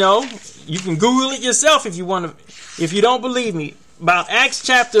 You can Google it yourself if you want to, if you don't believe me. About Acts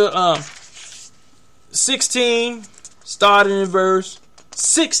chapter 16, starting in verse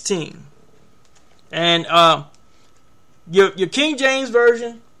 16. And your King James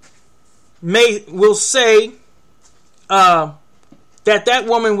version will say that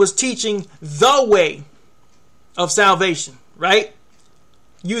woman was teaching the way of salvation, right?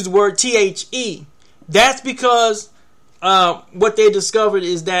 Use the word THE. That's because what they discovered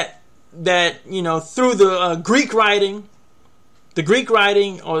is that through the Greek writing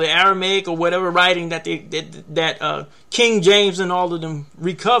or the Aramaic or whatever writing that King James and all of them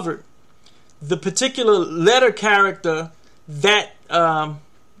recovered, the particular letter character that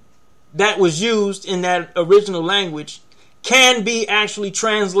was used in that original language can be actually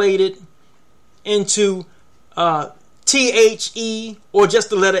translated into THE or just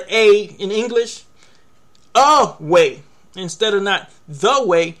the letter A in English, a way, instead of not the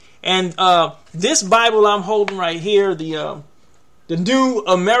way. And this Bible I'm holding right here, the New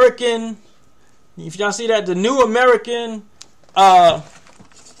American, if y'all see that, the New American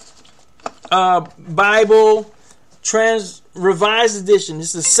Bible Revised Edition.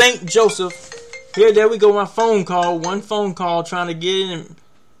 This is St. Joseph. There we go. My phone call. One phone call trying to get in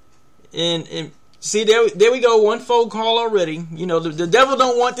And see, there we go. One phone call already. You know, the devil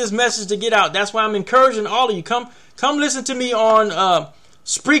don't want this message to get out. That's why I'm encouraging all of you. Come listen to me on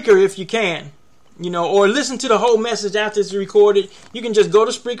Spreaker if you can. You know, or listen to the whole message after it's recorded. You can just go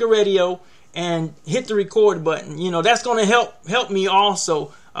to Spreaker Radio and hit the record button. You know, that's going to help me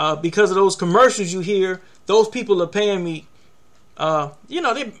also because of those commercials you hear. Those people are paying me. You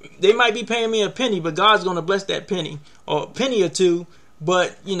know, they might be paying me a penny, but God's going to bless that penny or a penny or two.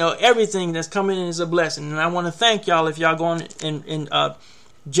 But, you know, everything that's coming in is a blessing. And I want to thank y'all if y'all go on and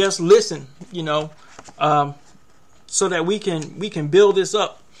just listen, you know, so that we can build this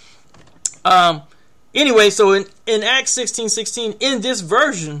up. Anyway, so in Acts 16:16, in this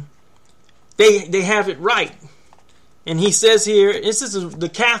version, they have it right. And he says here, this is the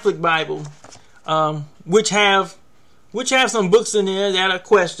Catholic Bible, which have some books in there that are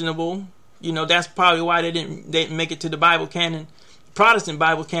questionable. You know, that's probably why they didn't make it to the Bible canon, Protestant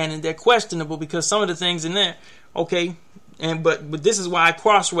Bible canon. They're questionable because some of the things in there, okay, but this is why I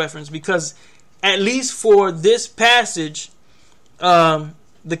cross-reference, because at least for this passage,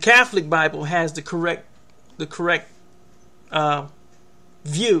 the Catholic Bible has the correct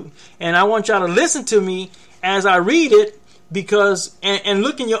view, and I want y'all to listen to me as I read it, because and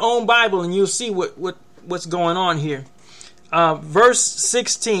look in your own Bible and you'll see what's going on here. Verse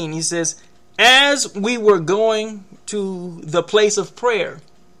 16, he says, "As we were going to the place of prayer,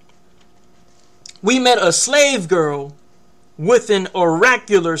 we met a slave girl with an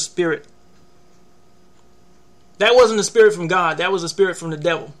oracular spirit." That wasn't a spirit from God. That was a spirit from the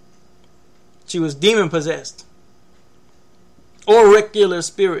devil. She was demon possessed. Oracular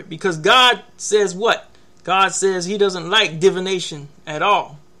spirit. Because God says what? God says he doesn't like divination at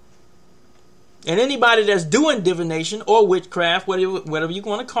all. And anybody that's doing divination or witchcraft, whatever you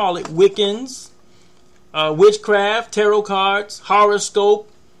want to call it, Wiccans, witchcraft, tarot cards,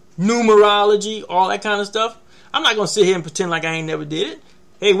 horoscope, numerology, all that kind of stuff, I'm not going to sit here and pretend like I ain't never did it.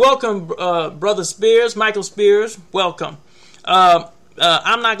 Hey, welcome, Brother Spears, Michael Spears. Welcome. I'm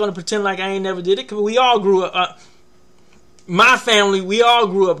not going to pretend like I ain't never did it, because we all grew up. My family, we all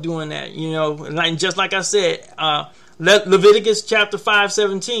grew up doing that. You know, and just like I said, Leviticus chapter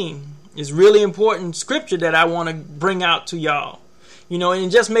 5:17 is really important scripture that I want to bring out to y'all. You know, and it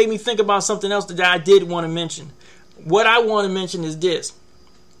just made me think about something else that I did want to mention. What I want to mention is this: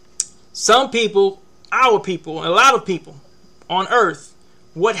 some people, our people, a lot of people on earth,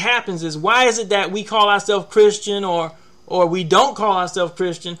 what happens is, why is it that we call ourselves Christian or we don't call ourselves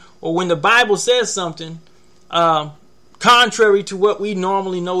Christian, or when the Bible says something contrary to what we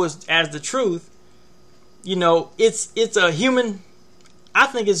normally know as the truth, you know, it's a human, I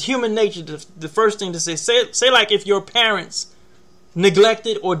think it's human nature the first thing to say like if your parents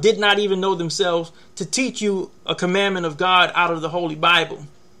neglected or did not even know themselves to teach you a commandment of God out of the Holy Bible.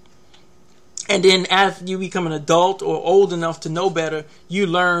 And then after you become an adult or old enough to know better, you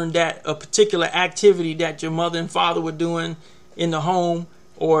learn that a particular activity that your mother and father were doing in the home,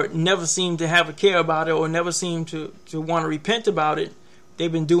 or never seemed to have a care about it, or never seemed to want to repent about it.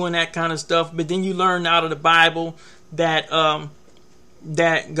 They've been doing that kind of stuff. But then you learn out of the Bible that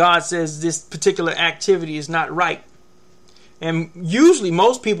that God says this particular activity is not right. And usually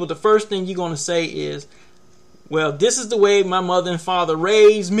most people, the first thing you're going to say is, well, this is the way my mother and father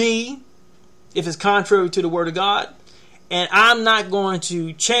raised me, if it's contrary to the word of God, and I'm not going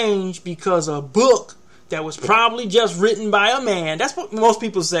to change because a book that was probably just written by a man, that's what most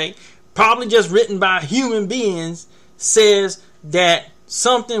people say, probably just written by human beings, says that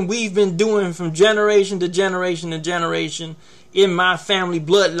something we've been doing from generation to generation to generation in my family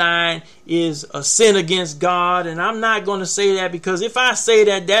bloodline is a sin against God. And I'm not going to say that, because if I say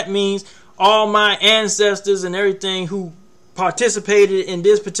that, that means all my ancestors and everything who participated in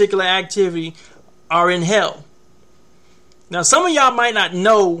this particular activity are in hell. Now, some of y'all might not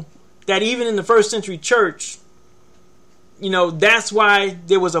know that even in the first century church, you know, that's why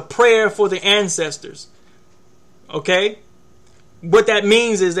there was a prayer for the ancestors. Okay? What that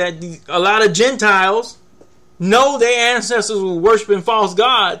means is that a lot of Gentiles know their ancestors were worshiping false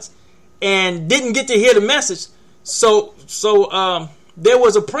gods and didn't get to hear the message. So there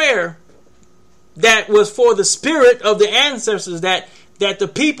was a prayer that was for the spirit of the ancestors, that the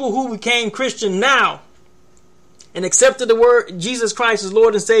people who became Christian now and accepted the word Jesus Christ as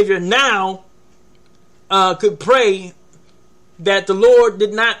Lord and Savior now could pray that the Lord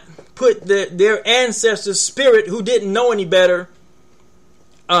did not put their ancestors' spirit, who didn't know any better,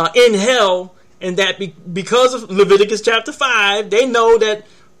 in hell, and that because of Leviticus chapter 5, they know that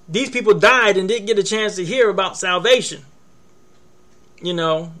these people died and didn't get a chance to hear about salvation. You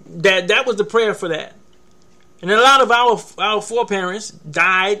know, that was the prayer for that. And a lot of our foreparents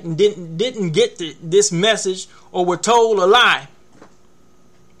died and didn't get this message, or were told a lie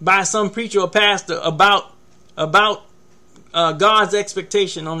by some preacher or pastor about God's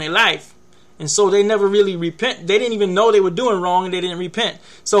expectation on their life. And so they never really repent. They didn't even know they were doing wrong, and they didn't repent.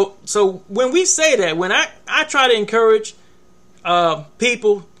 So when we say that, when I try to encourage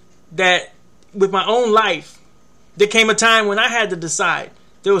people that with my own life, there came a time when I had to decide.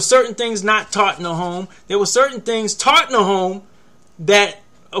 There were certain things not taught in the home. There were certain things taught in the home that,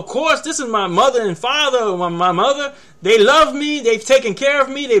 of course, this is my mother and father, or my mother. They love me. They've taken care of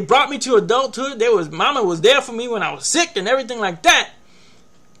me. They brought me to adulthood. Mama was there for me when I was sick and everything like that.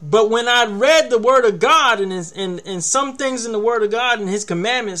 But when I read the Word of God, and some things in the Word of God and His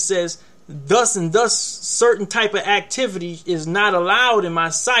commandments says, thus and thus certain type of activity is not allowed in my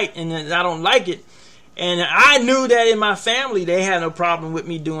sight, and I don't like it. And I knew that in my family they had no problem with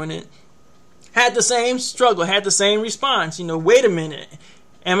me doing it. Had the same struggle, had the same response. Wait a minute.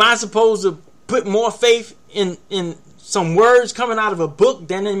 Am I supposed to put more faith in some words coming out of a book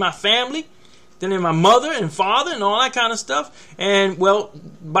than in my family? Than in my mother and father and all that kind of stuff? And, well,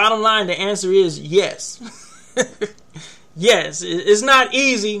 bottom line, the answer is yes. Yes, it's not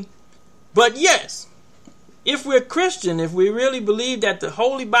easy, but yes. If we're Christian, if we really believe that the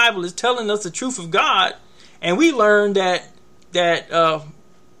Holy Bible is telling us the truth of God, and we learn that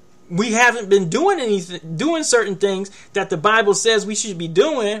we haven't been doing certain things that the Bible says we should be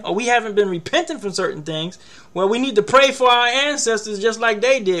doing, or we haven't been repenting from certain things, well, we need to pray for our ancestors just like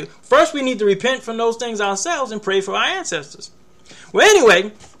they did. First, we need to repent from those things ourselves and pray for our ancestors. Well,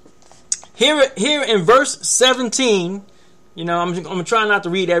 anyway, here in verse 17, I'm going to try not to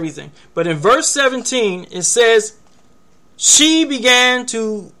read everything. But in verse 17, it says, she began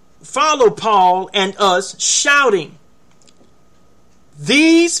to follow Paul and us, shouting,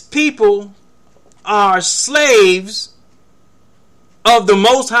 these people are slaves of the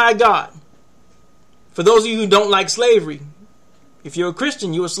Most High God. For those of you who don't like slavery, if you're a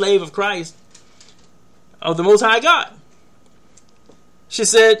Christian, you're a slave of Christ, of the Most High God. She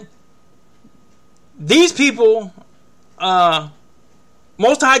said, these people,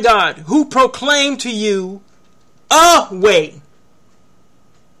 Most High God, who proclaim to you a way.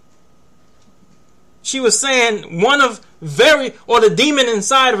 She was saying the demon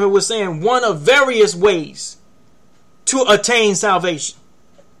inside of her was saying one of various ways to attain salvation.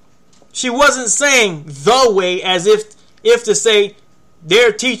 She wasn't saying the way as if to say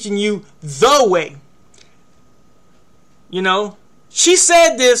they're teaching you the way. She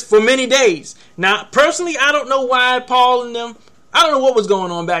said this for many days. Now, personally, I don't know why Paul and them, I don't know what was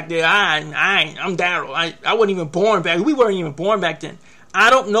going on back there. I'm Daryl. I wasn't even born back. We weren't even born back then. I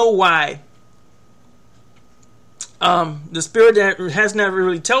don't know why. The Spirit that has never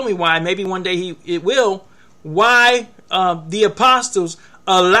really told me why. Maybe one day it will. Why the apostles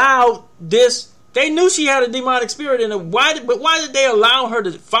allowed this? They knew she had a demonic spirit in her. Why did they allow her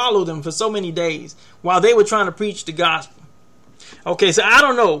to follow them for so many days while they were trying to preach the gospel? Okay, so I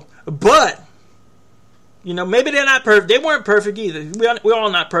don't know, but maybe they're not perfect. They weren't perfect either. We're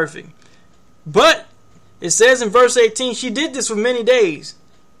all not perfect. But it says in verse 18, she did this for many days.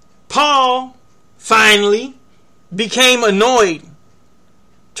 Paul finally became annoyed,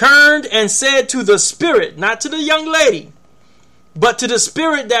 turned and said to the spirit, not to the young lady, but to the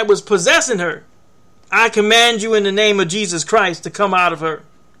spirit that was possessing her, I command you in the name of Jesus Christ to come out of her.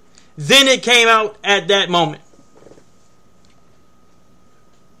 Then it came out at that moment.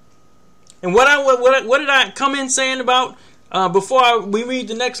 And what did I come in saying about before we read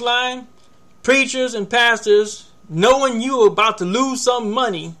the next line? Preachers and pastors, knowing you're about to lose some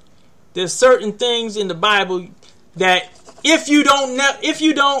money, there's certain things in the Bible that if you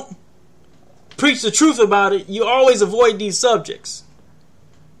don't preach the truth about it, you always avoid these subjects.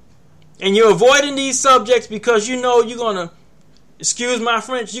 And you're avoiding these subjects because you're going to, excuse my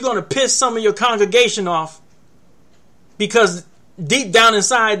French, you're going to piss some of your congregation off because deep down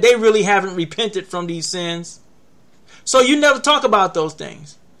inside, they really haven't repented from these sins. So you never talk about those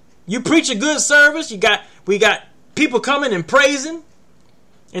things. You preach a good service. We got people coming and praising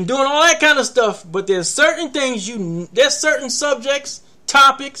and doing all that kind of stuff. But there's certain things there's certain subjects,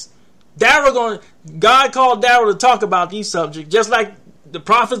 topics. God called Daryl to talk about these subjects, just like the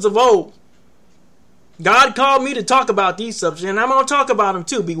prophets of old. God called me to talk about these subjects, and I'm going to talk about them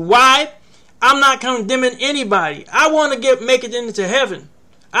too. Why? I'm not condemning anybody. I want to make it into heaven.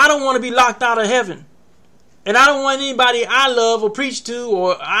 I don't want to be locked out of heaven. And I don't want anybody I love or preach to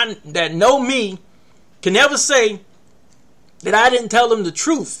or that know me can ever say that I didn't tell them the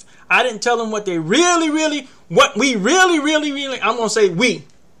truth. I didn't tell them what we really, I'm going to say we.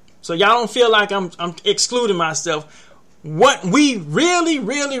 So y'all don't feel like I'm excluding myself. What we really,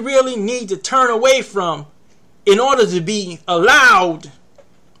 really, really need to turn away from in order to be allowed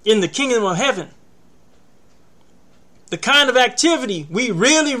in the kingdom of heaven. The kind of activity we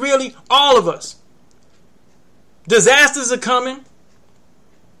really, really, all of us. Disasters are coming.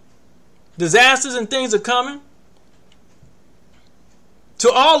 Disasters and things are coming.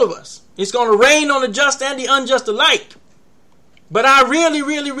 To all of us. It's going to rain on the just and the unjust alike. But I really,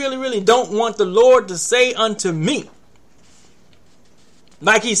 really, really, really don't want the Lord to say unto me,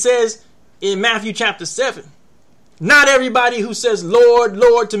 like he says in Matthew chapter 7, not everybody who says, Lord,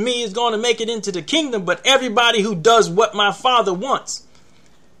 Lord, to me is going to make it into the kingdom, but everybody who does what my Father wants.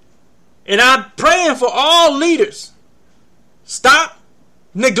 And I'm praying for all leaders. Stop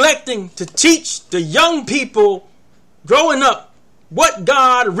neglecting to teach the young people growing up what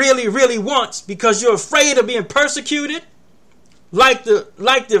God really, really wants, because you're afraid of being persecuted like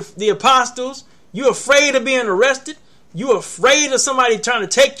the apostles. You're afraid of being arrested. You're afraid of somebody trying to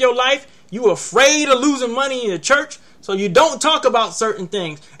take your life. You're afraid of losing money in the church. So you don't talk about certain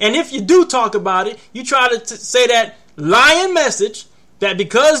things. And if you do talk about it, you try to say that lying message that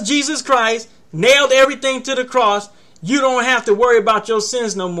because Jesus Christ nailed everything to the cross, you don't have to worry about your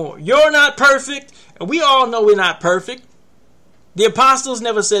sins no more. You're not perfect. And we all know we're not perfect. The apostles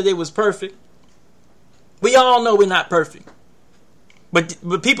never said they was perfect. We all know we're not perfect. But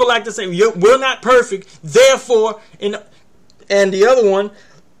people like to say, we're not perfect, therefore, and the other one,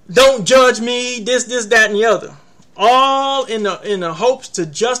 don't judge me, this, that, and the other. All in the hopes to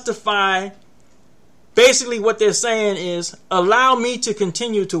justify, basically what they're saying is, allow me to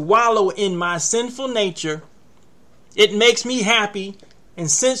continue to wallow in my sinful nature. It makes me happy,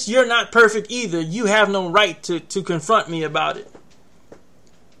 and since you're not perfect either, you have no right to confront me about it.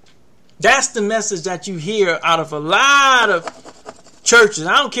 That's the message that you hear out of a lot of churches.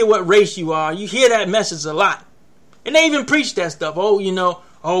 I don't care what race you are. You hear that message a lot. And they even preach that stuff. What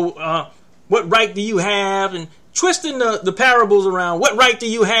right do you have? And twisting the parables around. What right do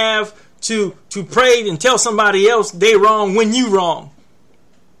you have to pray and tell somebody else they wrong when you wrong?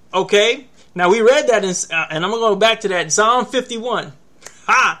 Okay? Now we read that and I'm going to go back to that in Psalm 51.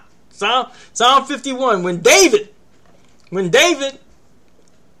 Psalm 51. When David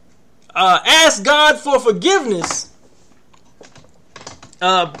asked God for forgiveness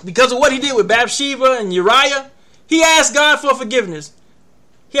because of what he did with Bathsheba and Uriah, he asked God for forgiveness.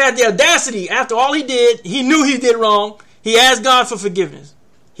 He had the audacity, after all he did, he knew he did wrong. He asked God for forgiveness.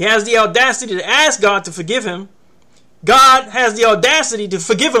 He has the audacity to ask God to forgive him. God has the audacity to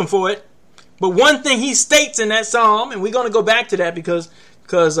forgive him for it. But one thing he states in that psalm, and we're going to go back to that because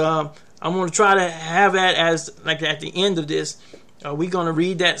I'm going to try to have that as like at the end of this. We're going to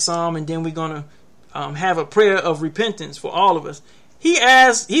read that psalm, and then we're going to have a prayer of repentance for all of us. He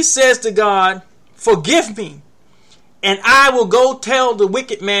says to God, forgive me, and I will go tell the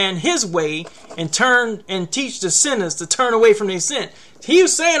wicked man his way and turn and teach the sinners to turn away from their sin. He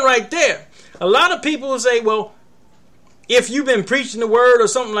was saying right there, a lot of people will say, well, if you've been preaching the word or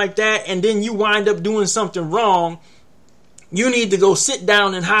something like that, and then you wind up doing something wrong, you need to go sit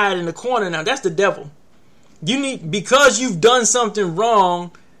down and hide in the corner. Now, that's the devil. Because you've done something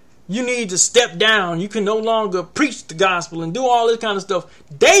wrong, you need to step down. You can no longer preach the gospel and do all this kind of stuff.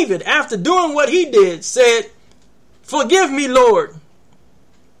 David, after doing what he did, said, forgive me, Lord.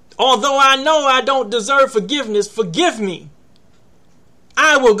 Although I know I don't deserve forgiveness, forgive me.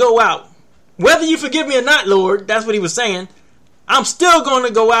 I will go out. Whether you forgive me or not, Lord, that's what he was saying. I'm still going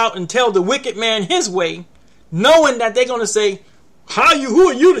to go out and tell the wicked man his way, knowing that they're going to say, who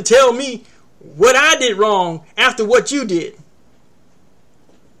are you to tell me what I did wrong after what you did?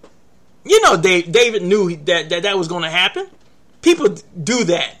 You know, David knew that was going to happen. People do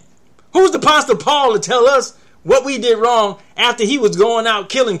that. Who's the Apostle Paul to tell us what we did wrong after he was going out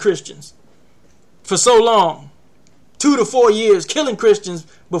killing Christians for so long? 2 to 4 years killing Christians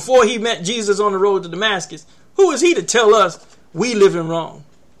before he met Jesus on the road to Damascus. Who is he to tell us we living wrong?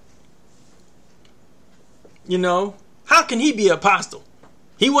 You know, how can he be an apostle?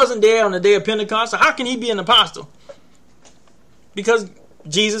 He wasn't there on the day of Pentecost, so how can he be an apostle? Because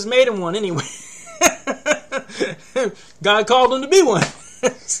Jesus made him one anyway. God called him to be one.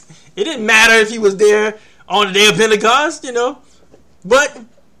 It didn't matter if he was there on the day of Pentecost, you know. But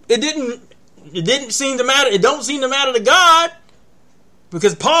it didn't seem to matter. It don't seem to matter to God,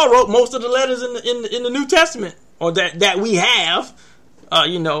 because Paul wrote most of the letters in the New Testament, or that we have.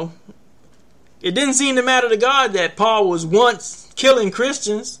 You know, it didn't seem to matter to God that Paul was once killing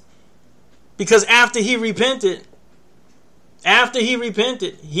Christians, because after he repented,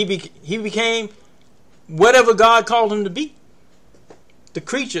 he became whatever God called him to be. the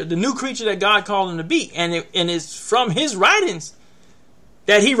creature, the new creature that God called him to be. And it's from his writings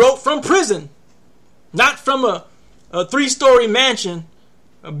that he wrote from prison, not from a 3-story mansion,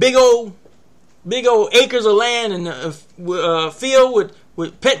 a big old acres of land and a field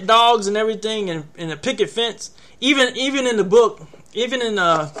with pet dogs and everything, and a picket fence. Even in the book, even in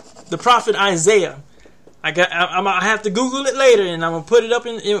the prophet Isaiah, I have to Google it later, and I'm gonna put it up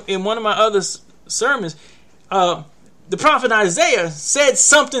in one of my other sermons. The prophet Isaiah said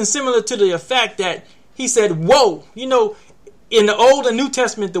something similar to the effect that he said, "Woe." You know, in the Old and New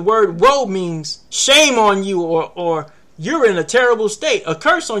Testament, the word "woe" means shame on you, or you're in a terrible state, a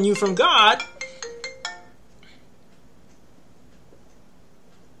curse on you from God.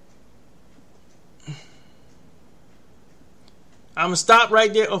 I'm going to stop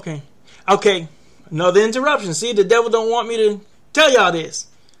right there. Okay. Another interruption. See, the devil don't want me to tell y'all this.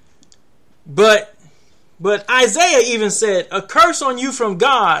 But Isaiah even said, a curse on you from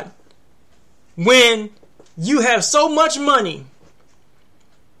God when you have so much money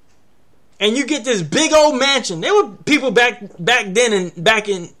and you get this big old mansion. There were people back then and back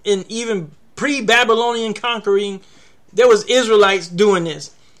in even pre-Babylonian conquering, there was Israelites doing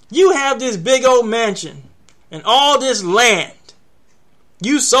this. You have this big old mansion and all this land.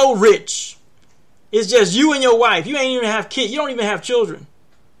 You so rich. It's just you and your wife. You ain't even have kids. You don't even have children.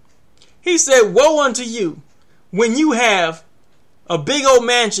 He said, woe unto you when you have a big old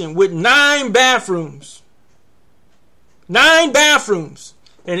mansion with 9 bathrooms. 9 bathrooms.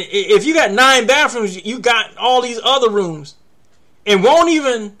 And if you got 9 bathrooms, you got all these other rooms. It won't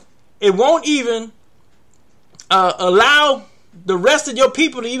even allow the rest of your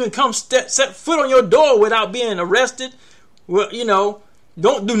people to even come set foot on your door without being arrested. Well, you know,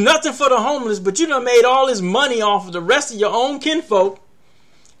 don't do nothing for the homeless, but you done made all this money off of the rest of your own kinfolk,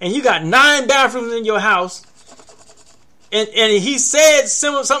 and you got 9 bathrooms in your house. And he said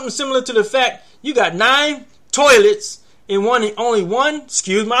something similar to the fact you got 9 toilets and only one,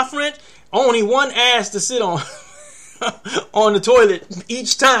 excuse my French, only one ass to sit on on the toilet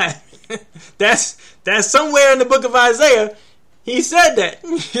each time. That's somewhere in the book of Isaiah. He said that,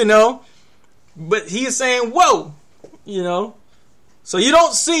 you know, but he is saying, whoa, you know. So you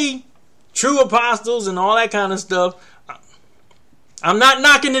don't see true apostles and all that kind of stuff. I'm not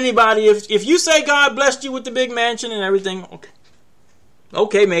knocking anybody. If you say God blessed you with the big mansion and everything,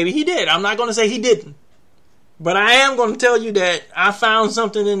 okay, maybe he did. I'm not going to say he didn't. But I am going to tell you that I found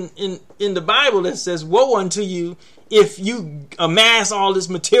something in the Bible that says, woe unto you if you amass all this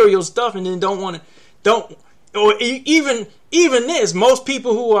material stuff and then or even this, most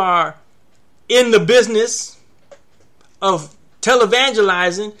people who are in the business of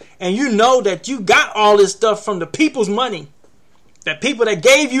televangelizing, and you know that you got all this stuff from the people's money, that people that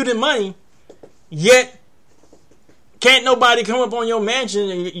gave you the money, yet can't nobody come up on your mansion,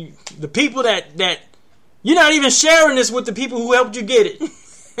 and the people that you're not even sharing this with the people who helped you get it.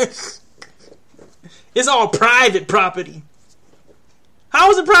 It's all private property. How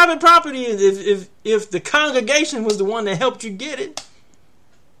is it private property if the congregation was the one that helped you get it?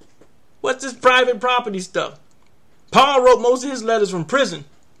 What's this private property stuff? Paul wrote most of his letters from prison.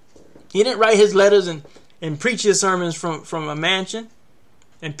 He didn't write his letters and preach his sermons from a mansion.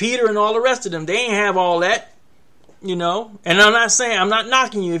 And Peter and all the rest of them, they ain't have all that, you know. And I'm not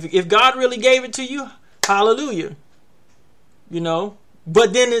knocking you. If God really gave it to you, hallelujah, you know.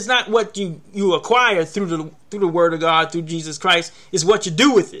 But then it's not what you acquire through the word of God, through Jesus Christ. It's what you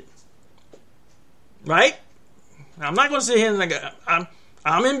do with it, right? I'm not going to sit here and like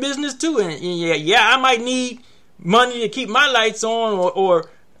I'm in business too, and yeah, I might need money to keep my lights on, or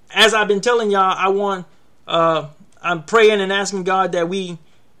as I've been telling y'all, I'm praying and asking God that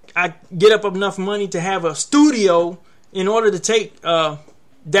I get up enough money to have a studio in order to take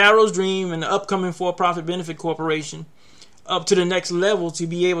Daryl's Dream and the upcoming for-profit benefit corporation up to the next level to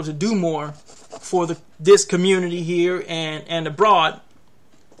be able to do more for this community here and abroad.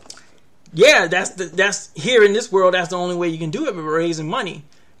 Yeah, that's here in this world. That's the only way you can do it, by raising money.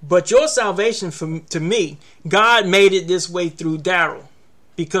 But your salvation, to me, God made it this way through Daryl,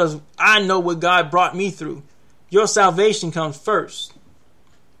 because I know what God brought me through. Your salvation comes first,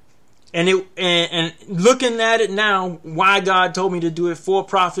 and looking at it now, why God told me to do it for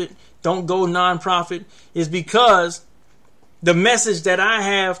profit, don't go non-profit, is because the message that I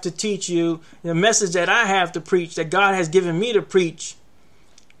have to teach you, the message that I have to preach, that God has given me to preach,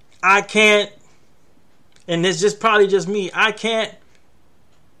 I can't, and it's probably just me, I can't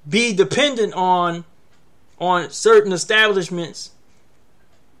be dependent on certain establishments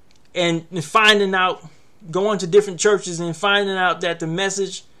and finding out, going to different churches and finding out that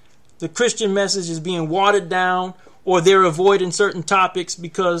the Christian message is being watered down, or they're avoiding certain topics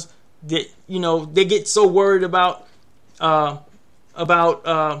because they get so worried about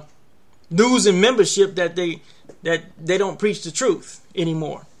losing membership that they don't preach the truth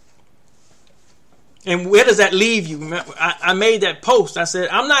anymore. And where does that leave you? I made that post. I said,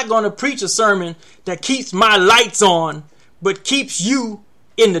 I'm not going to preach a sermon that keeps my lights on, but keeps you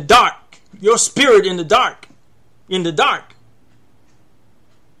in the dark, your spirit in the dark.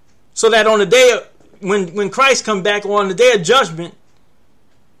 So that on the day of, when Christ come back, or on the day of judgment,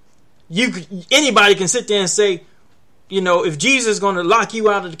 anybody can sit there and say, if Jesus is going to lock you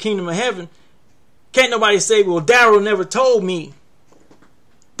out of the kingdom of heaven, can't nobody say, well, Daryl never told me.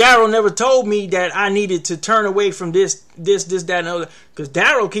 Daryl never told me that I needed to turn away from this, that, and other. Because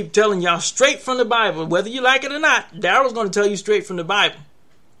Daryl keep telling y'all straight from the Bible. Whether you like it or not, Daryl's going to tell you straight from the Bible.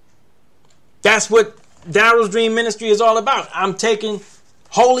 That's what Daryl's Dream Ministry is all about. I'm taking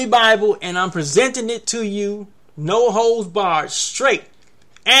Holy Bible and I'm presenting it to you, no holds barred, straight.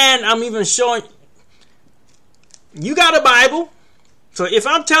 And I'm even showing you got a Bible. So if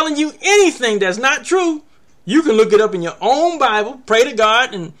I'm telling you anything that's not true, you can look it up in your own Bible, pray to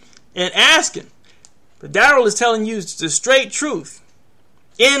God, and ask Him. But Daryl is telling you the straight truth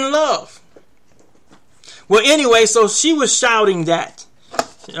in love. Well, anyway, so she was shouting that.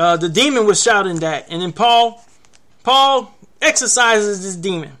 The demon was shouting that. And then Paul exorcises this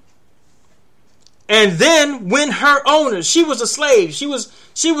demon. And then when her owners, she was a slave. She was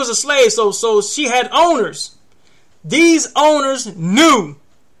a slave, so she had owners. These owners knew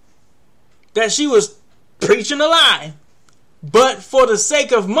that she was preaching a lie, but for the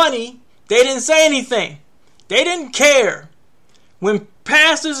sake of money, they didn't say anything. They didn't care. When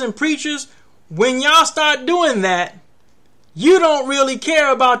pastors and preachers, when y'all start doing that, you don't really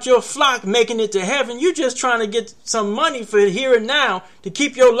care about your flock making it to heaven. You're just trying to get some money for here and now to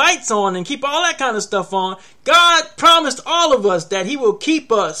keep your lights on and keep all that kind of stuff on. God promised all of us that He will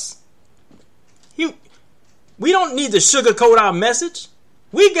keep us. We don't need to sugarcoat our message.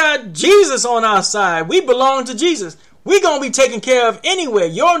 We got Jesus on our side. We belong to Jesus. We're going to be taken care of anyway.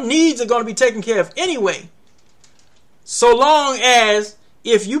 Your needs are going to be taken care of anyway. So long as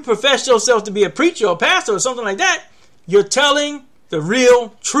if you profess yourself to be a preacher or pastor or something like that, you're telling the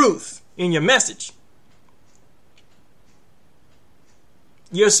real truth in your message.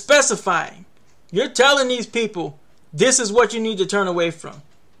 You're specifying. You're telling these people this is what you need to turn away from.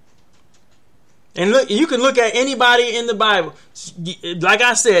 And look, you can look at anybody in the Bible. Like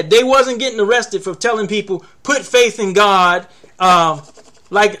I said, they wasn't getting arrested for telling people, put faith in God.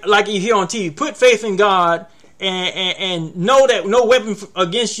 Like you hear on TV, put faith in God and know that no weapon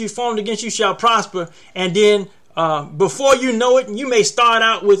formed against you shall prosper. And then before you know it, you may start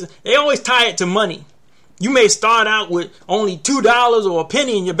out with, they always tie it to money. You may start out with only $2 or a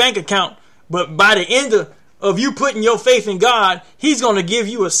penny in your bank account. But by the end of you putting your faith in God, He's going to give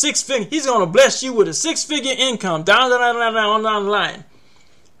you a six-figure. He's going to bless you with a six-figure income down the line.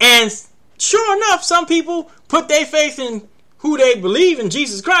 And sure enough, some people put their faith in who they believe in,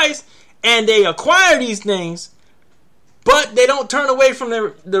 Jesus Christ, and they acquire these things, but they don't turn away from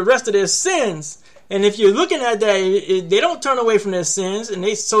the rest of their sins. And if you're looking at that, they don't turn away from their sins, and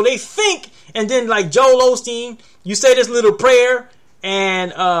they think. And then, like Joel Osteen, you say this little prayer,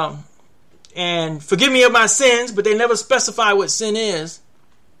 and forgive me of my sins, but they never specify what sin is.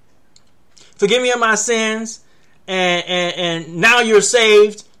 Forgive me of my sins, and now you're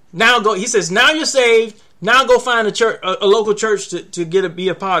saved. Now go. He says, now you're saved. Now go find a church, a local church to be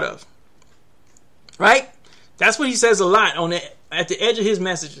a part of. Right? That's what he says a lot at the edge of his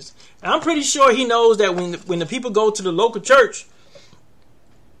messages. And I'm pretty sure he knows that when the people go to the local church,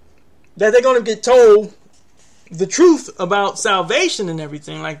 that they're going to get told the truth about salvation and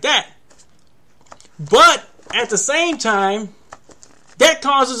everything like that. But at the same time, that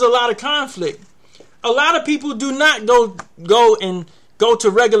causes a lot of conflict. A lot of people do not go to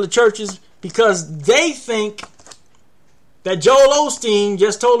regular churches because they think that Joel Osteen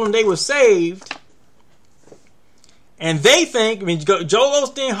just told them they were saved. And they think, Joel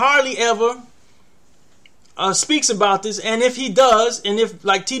Osteen hardly ever speaks about this. And if he does, and if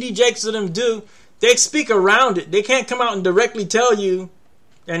like T.D. Jakes and them do, they speak around it. They can't come out and directly tell you.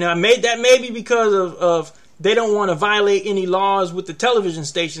 And that may be because of they don't want to violate any laws with the television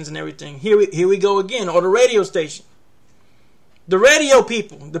stations and everything. Here we go again, or the radio station. The radio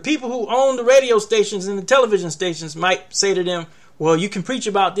people, the people who own the radio stations and the television stations might say to them, well, you can preach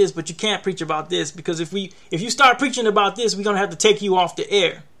about this, but you can't preach about this, because if you start preaching about this, we're going to have to take you off the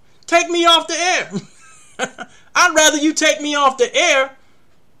air. Take me off the air. I'd rather you take me off the air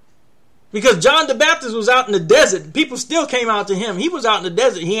Because John the Baptist was out in the desert. People still came out to him. He was out in the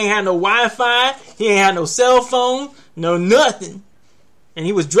desert. He ain't had no Wi-Fi. He ain't had no cell phone. No nothing. And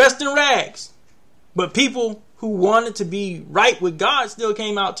he was dressed in rags. But people who wanted to be right with God still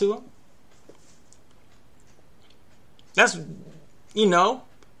came out to him. That's,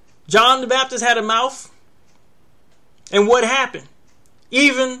 John the Baptist had a mouth. And what happened?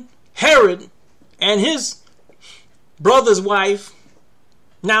 Even Herod and his brother's wife,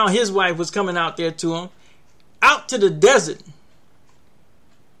 now his wife was coming out there to him, out to the desert.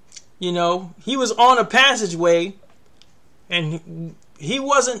 He was on a passageway, and he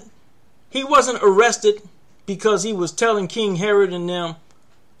wasn't arrested because he was telling King Herod and them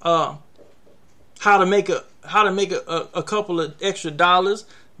how to make a couple of extra dollars.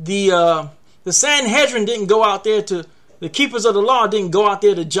 The Sanhedrin didn't go out there to, the keepers of the law didn't go out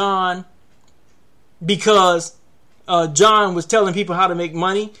there to John because John was telling people how to make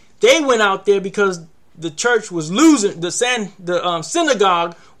money. They went out there because the church was losing, the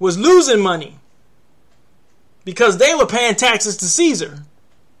synagogue was losing money because they were paying taxes to Caesar.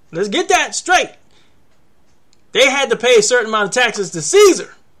 Let's get that straight. They had to pay a certain amount of taxes to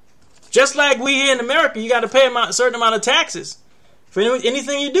Caesar. Just like we here in America, you got to pay a certain amount of taxes for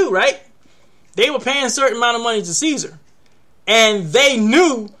anything you do, right? They were paying a certain amount of money to Caesar. And they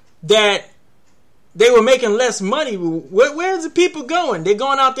knew that they were making less money. Where's the people going? They're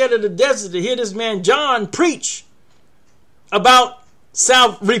going out there to the desert to hear this man John preach about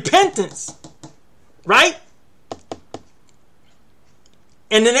repentance, right?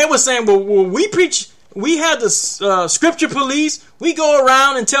 And then they were saying, well, we preach, we have the scripture police. We go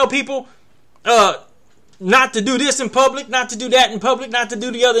around and tell people not to do this in public, not to do that in public, not to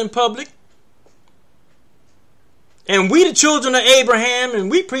do the other in public. And we the children of Abraham, and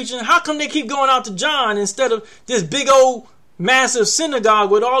we preaching. How come they keep going out to John instead of this big old massive synagogue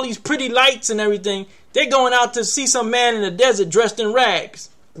with all these pretty lights and everything? They're going out to see some man in the desert dressed in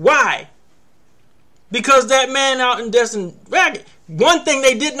rags. Why? Because that man out in dressed in rags, one thing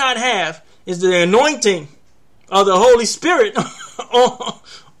they did not have is the anointing of the Holy Spirit on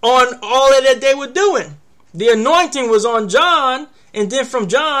all of that they were doing. The anointing was on John, and then from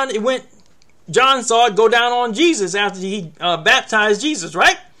John, John saw it go down on Jesus after he baptized Jesus,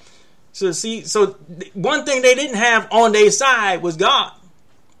 right? So one thing they didn't have on their side was God.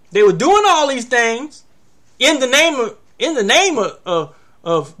 They were doing all these things in the name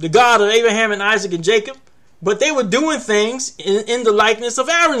of the God of Abraham and Isaac and Jacob, but they were doing things in the likeness of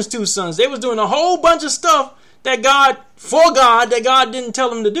Aaron's two sons. They was doing a whole bunch of stuff that God didn't tell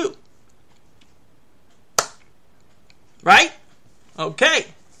them to do. Right? Okay.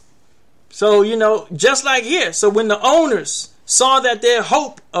 So, just like here. So when the owners saw that their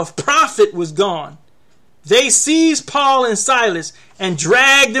hope of profit was gone, they seized Paul and Silas and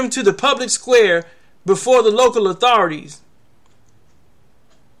dragged them to the public square before the local authorities.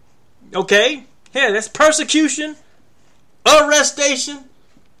 Okay? Yeah, that's persecution, arrestation.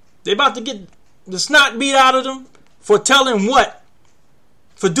 They about to get the snot beat out of them for telling what?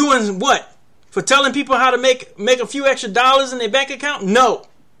 For doing what? For telling people how to make a few extra dollars in their bank account? No.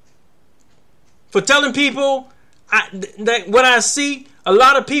 For telling people that what I see, a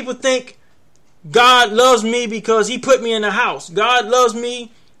lot of people think God loves me because he put me in the house. God loves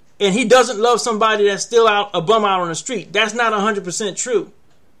me and he doesn't love somebody that's still a bum out on the street. That's not 100% true.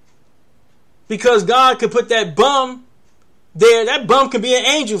 Because God could put that bum there. That bum could be an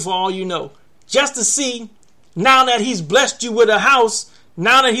angel for all you know. Just to see, now that he's blessed you with a house,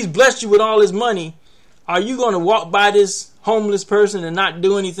 now that he's blessed you with all his money, are you going to walk by this homeless person and not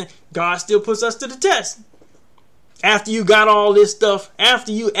do anything? God still puts us to the test. After you got all this stuff,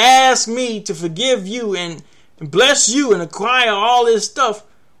 after you ask me to forgive you and bless you and acquire all this stuff,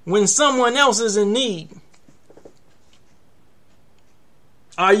 when someone else is in need,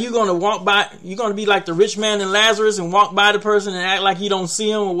 are you going to walk by? You're going to be like the rich man and Lazarus and walk by the person and act like you don't see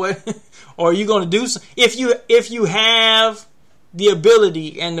him, or what? Or are you going to do so? If you have the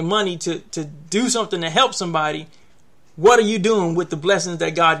ability and the money to do something to help somebody, what are you doing with the blessings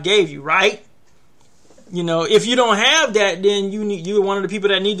that God gave you, right? If you don't have that, then you're one of the people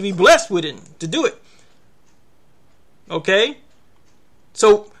that need to be blessed with it to do it. Okay?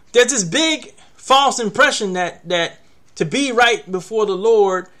 So there's this big false impression that to be right before the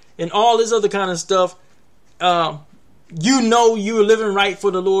Lord and all this other kind of stuff, you're living right for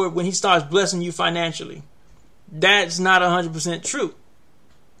the Lord when he starts blessing you financially. That's not 100% true.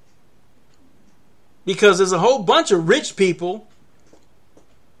 Because there's a whole bunch of rich people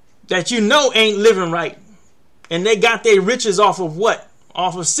that ain't living right. And they got their riches off of what?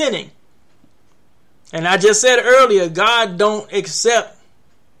 Off of sinning. And I just said earlier, God don't accept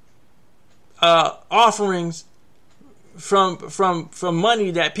offerings from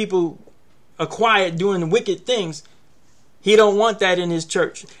money that people acquired doing wicked things. He don't want that in his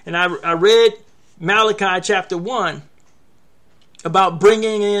church. And I read Malachi chapter 1 about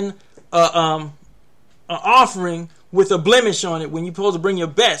bringing in an offering with a blemish on it when you're supposed to bring your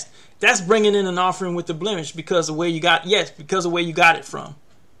best. That's bringing in an offering with a blemish because of where you got it from.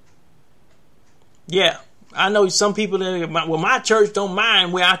 Yeah, I know some people that, well, my church don't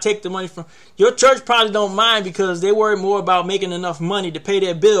mind where I take the money from. Your church probably don't mind because they worry more about making enough money to pay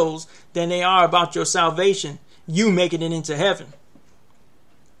their bills than they are about your salvation, you making it into heaven.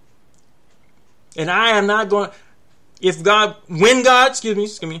 And I am not going to, when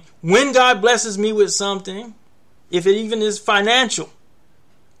God blesses me with something, if it even is financial,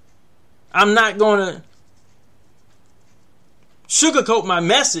 I'm not going to sugarcoat my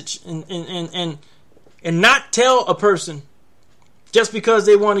message and not tell a person just because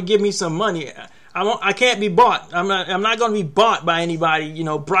they want to give me some money. I can't be bought. I'm not going to be bought by anybody.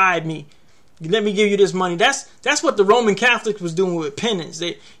 Bribe me. Let me give you this money. That's what the Roman Catholics was doing with penance.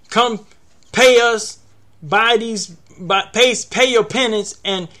 They come pay us, pay your penance,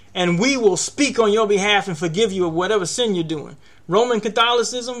 and we will speak on your behalf and forgive you of whatever sin you're doing. Roman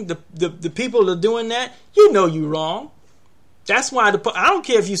Catholicism, the people that are doing that, you're wrong. That's why I don't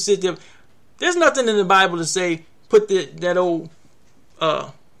care if you sit there. There's nothing in the Bible to say put that old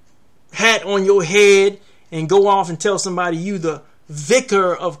hat on your head and go off and tell somebody you the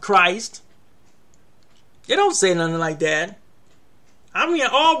vicar of Christ. They don't say nothing like that. I mean,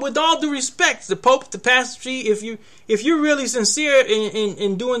 with all due respect, the Pope, the pastory, if you're really sincere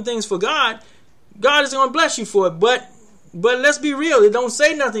in doing things for God, God is going to bless you for it. But let's be real. It don't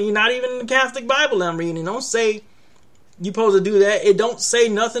say nothing. You're not even in the Catholic Bible I'm reading. It don't say you're supposed to do that. It don't say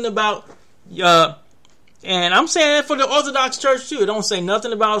nothing about, and I'm saying that for the Orthodox Church too. It don't say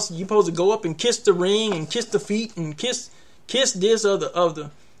nothing about you're supposed to go up and kiss the ring and kiss the feet and kiss this of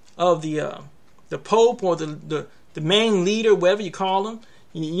the Pope or the main leader, whatever you call them.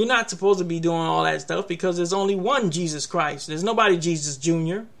 You're not supposed to be doing all that stuff because there's only one Jesus Christ. There's nobody Jesus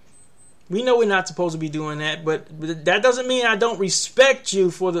Jr. We know we're not supposed to be doing that, but that doesn't mean I don't respect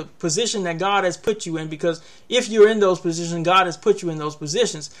you for the position that God has put you in, because if you're in those positions, God has put you in those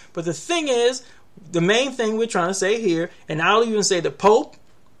positions. But the thing is, the main thing we're trying to say here, and I'll even say the Pope,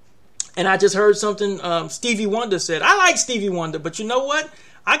 and I just heard something Stevie Wonder said. I like Stevie Wonder, but you know what?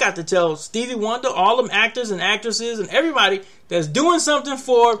 I got to tell Stevie Wonder, all them actors and actresses and everybody that's doing something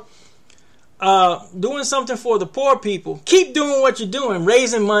for the poor people, keep doing what you're doing,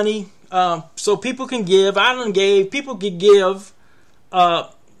 raising money, so people can give. I done gave. People can give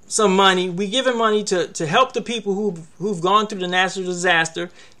some money. We giving money to help the people who've gone through the natural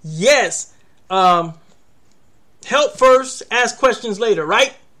disaster. Yes. Help first, ask questions later,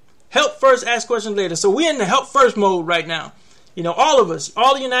 right? Help first, ask questions later. So we're in the help first mode right now. All of us,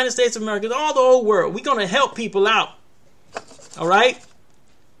 all the United States of America, all the whole world, we're going to help people out. All right?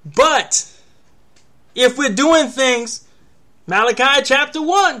 But if we're doing things, Malachi chapter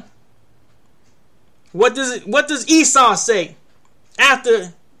 1, what does Esau say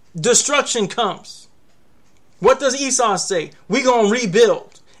after destruction comes? What does Esau say? We're going to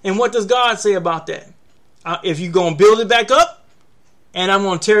rebuild. And what does God say about that? If you're going to build it back up, and I'm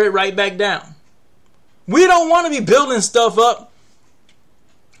going to tear it right back down. We don't want to be building stuff up,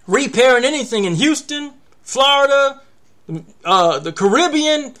 repairing anything in Houston, Florida, the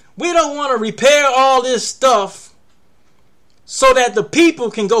Caribbean. We don't want to repair all this stuff so that the people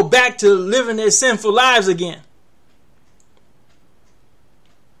can go back to living their sinful lives again.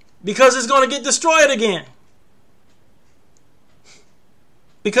 Because it's going to get destroyed again.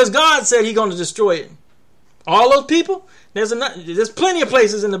 Because God said He's going to destroy it. All those people, there's plenty of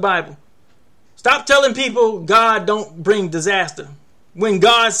places in the Bible. Stop telling people God don't bring disaster. When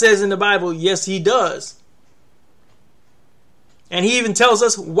God says in the Bible, yes, He does. And He even tells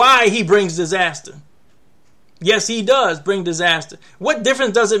us why He brings disaster. Yes, He does bring disaster. What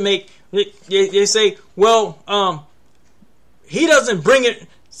difference does it make? They say, well, He doesn't bring it.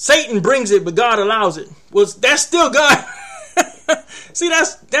 Satan brings it, but God allows it. Well, that's still God. See,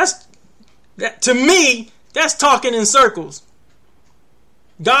 that to me, that's talking in circles.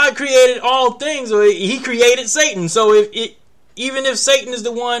 God created all things, or He created Satan. So even if Satan is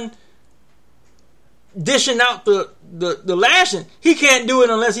the one dishing out the lashing, he can't do it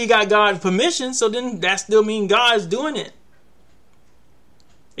unless he got God's permission. So then that still means God's doing it.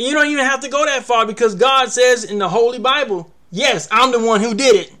 And you don't even have to go that far, because God says in the Holy Bible, yes, I'm the one who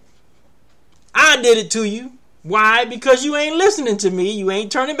did it. I did it to you. Why? Because you ain't listening to me. You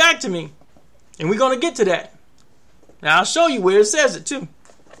ain't turning back to me. And we're going to get to that. Now I'll show you where it says it too.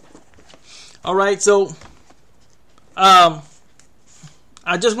 All right, so I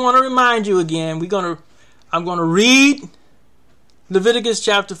just want to remind you again. I'm going to read Leviticus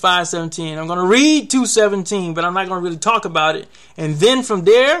chapter 5:17. I'm going to read 2:17, but I'm not going to really talk about it. And then from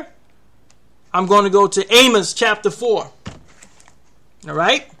there, I'm going to go to Amos chapter 4. All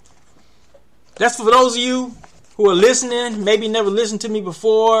right? That's for those of you who are listening, maybe never listened to me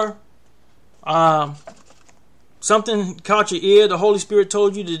before. Something caught your ear. The Holy Spirit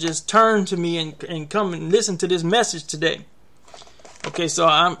told you to just turn to me and come and listen to this message today. Okay, so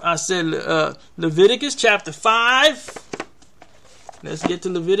I said Leviticus chapter 5. Let's get to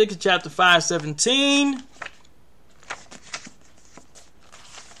Leviticus chapter 5:17.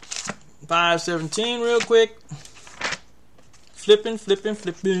 5:17 real quick. Flipping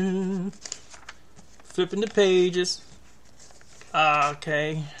the pages.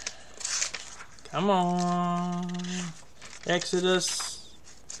 Okay. Come on. Exodus.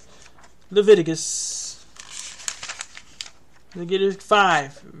 Leviticus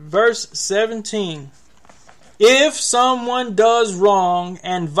 5, verse 17. If someone does wrong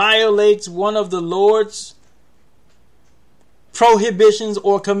and violates one of the Lord's prohibitions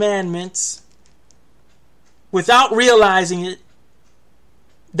or commandments without realizing it,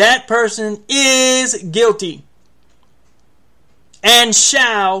 that person is guilty and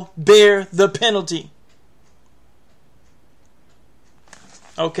shall bear the penalty.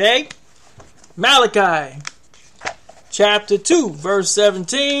 Okay? Malachi chapter 2, verse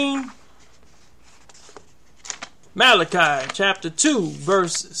 17. Malachi chapter 2,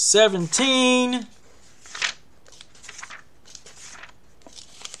 verse 17.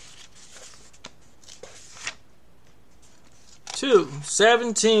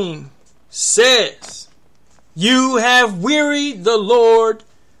 Says, you have wearied the Lord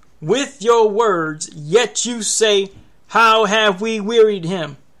with your words, yet you say, how have we wearied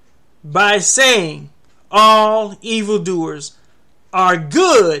him? By saying, all evildoers are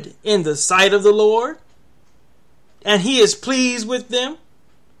good in the sight of the Lord, and he is pleased with them.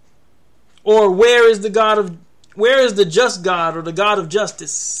 Or where is the just God, or the God of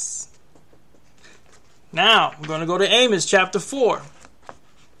justice? Now, we're going to go to Amos chapter 4.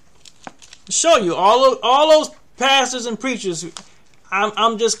 Show you all those pastors and preachers.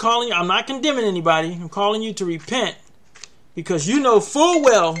 I'm just calling you. I'm not condemning anybody. I'm calling you to repent, because you know full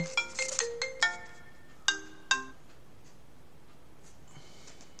well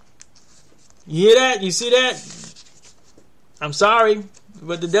you hear that? You see that? I'm sorry,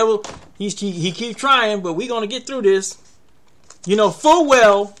 but the devil, he keeps trying, but we're going to get through this. You know full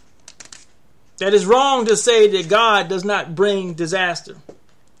well that it's wrong to say that God does not bring disaster,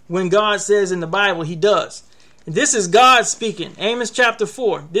 when God says in the Bible he does. And this is God speaking. Amos chapter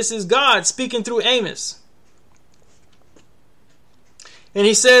 4. This is God speaking through Amos. And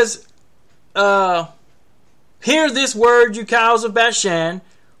he says, hear this word, you cows of Bashan,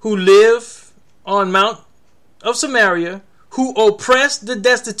 who live on Mount of Samaria, who oppress the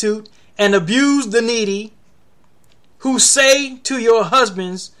destitute and abuse the needy, who say to your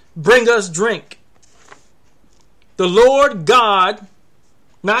husbands, bring us drink. The Lord God,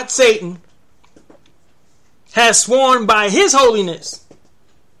 not Satan, has sworn by his holiness.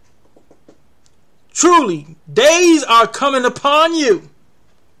 Truly, days are coming upon you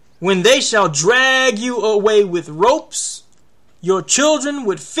when they shall drag you away with ropes, your children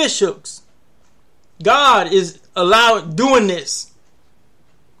with fish hooks. God is doing this.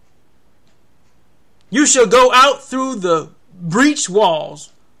 You shall go out through the breached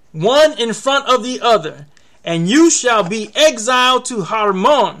walls, one in front of the other, and you shall be exiled to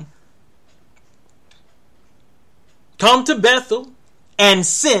Harmon. Come to Bethel and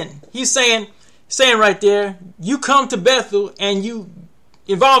sin. He's saying right there, you come to Bethel and you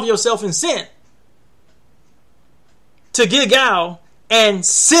involve yourself in sin. To Gilgal and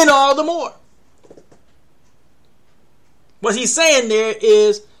sin all the more. What he's saying there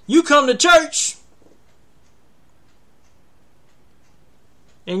is, you come to church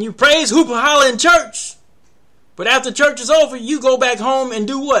and you praise, hoop and holler in church, but after church is over, you go back home and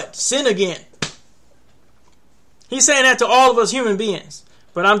do what? Sin again. He's saying that to all of us human beings,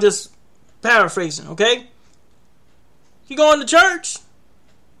 but I'm just paraphrasing, okay? You go into church,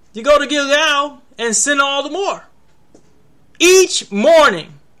 you go to Gilgal and sin all the more. Each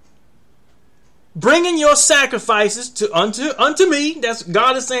morning, bringing your sacrifices unto me. That's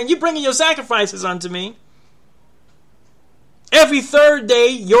God is saying, you bringing your sacrifices unto me. Every third day,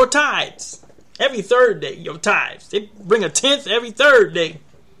 your tithes. Every third day, your tithes. They bring a tenth every third day.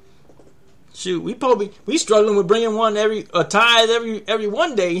 Shoot, we struggling with bringing a tithe every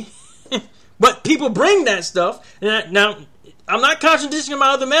one day. But people bring that stuff. Now, I'm not contradicting my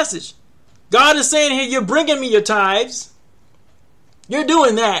other message. God is saying here, you're bringing me your tithes. You're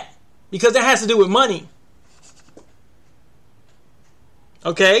doing that because that has to do with money.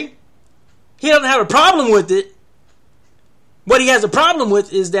 Okay? He doesn't have a problem with it. What he has a problem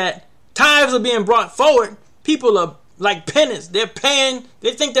with is that tithes are being brought forward. People are like penance. They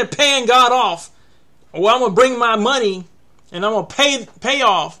think they're paying God off. Well, I'm going to bring my money and I'm going to pay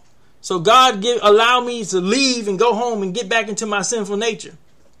off. So God allow me to leave and go home and get back into my sinful nature.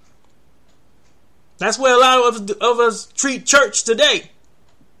 That's where a lot of us treat church today.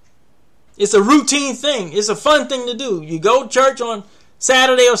 It's a routine thing. It's a fun thing to do. You go to church on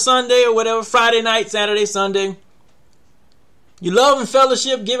Saturday or Sunday or whatever, Friday night, Saturday, Sunday. You love and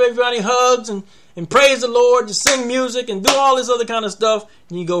fellowship, give everybody hugs and praise the Lord, to sing music and do all this other kind of stuff.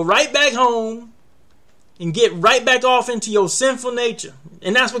 And you go right back home and get right back off into your sinful nature.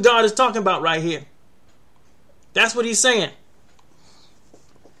 And that's what God is talking about right here. That's what he's saying.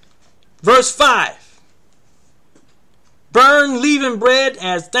 Verse 5. Burn leavened bread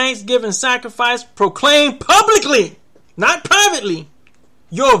as thanksgiving sacrifice. Proclaim publicly, not privately,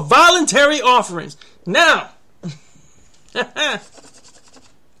 your voluntary offerings. Now, come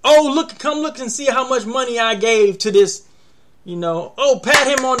look and see how much money I gave to this, pat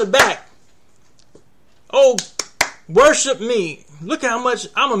him on the back. Oh, worship me. Look how much,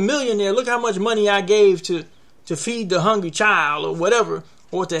 I'm a millionaire. Look how much money I gave to feed the hungry child or whatever,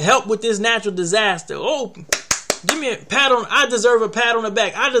 or to help with this natural disaster. Oh, give me a pat on, I deserve a pat on the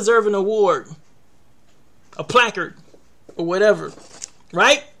back. I deserve an award, a placard, or whatever,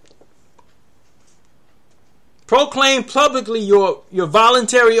 right? Proclaim publicly your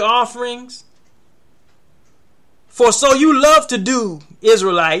voluntary offerings. For so you love to do,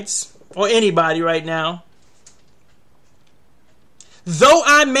 Israelites, or anybody right now. Though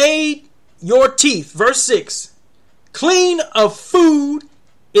I made your teeth, verse 6, clean of food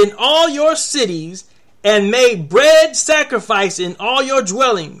in all your cities, and made bread sacrifice in all your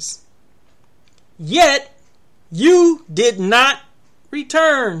dwellings, yet you did not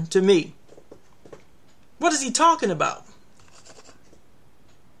return to me. What is he talking about?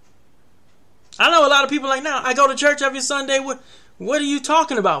 I know a lot of people like, now I go to church every Sunday. What are you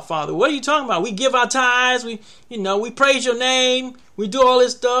talking about, Father? What are you talking about? We give our tithes. We praise your name. We do all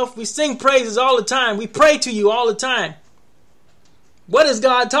this stuff. We sing praises all the time. We pray to you all the time. What is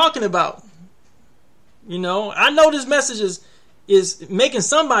God talking about? I know this message is making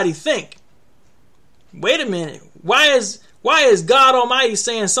somebody think. Wait a minute. Why is God Almighty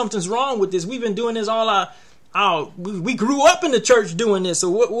saying something's wrong with this? We've been doing this we grew up in the church doing this. So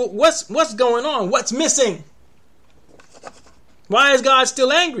what's going on? What's missing? Why is God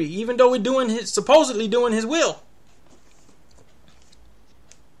still angry, even though we're supposedly doing his will?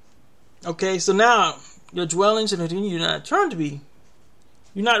 Okay, so now your dwellings and you do not turn to me.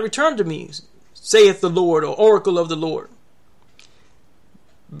 You not return to me, saith the Lord, or oracle of the Lord.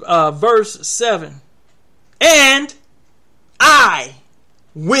 Verse 7. And I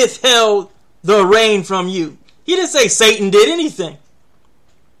withheld the rain from you. He didn't say Satan did anything.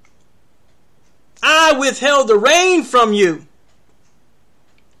 I withheld the rain from you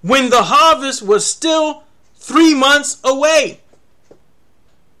when the harvest was still 3 months away.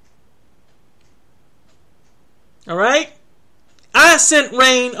 All right? I sent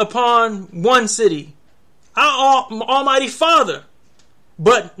rain upon one city, our Almighty Father,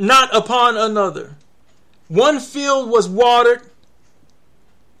 but not upon another. One field was watered.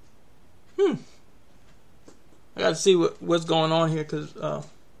 I got to see what's going on here, because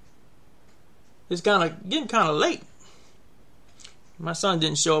it's getting kind of late. My son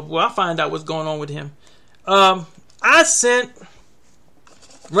didn't show up. Well, I'll find out what's going on with him. I sent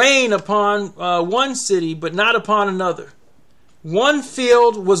rain upon one city, but not upon another. One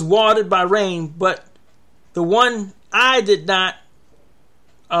field was watered by rain, but the one I did not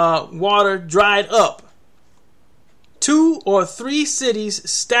water dried up. 2 or 3 cities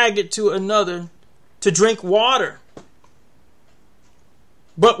staggered to another to drink water,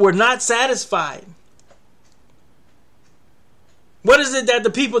 but were not satisfied. What is it that the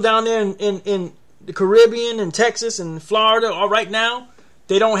people down there in the Caribbean and Texas and Florida are right now?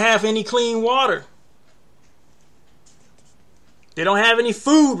 They don't have any clean water. They don't have any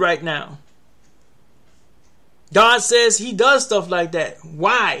food right now. God says he does stuff like that.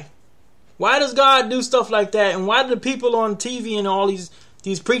 Why? Why does God do stuff like that? And why do the people on TV and all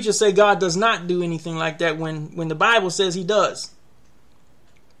these preachers say God does not do anything like that when the Bible says he does?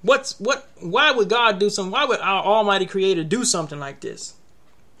 Why would God do something? Why would our Almighty Creator do something like this?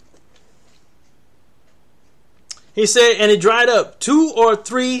 He said, and it dried up 2 or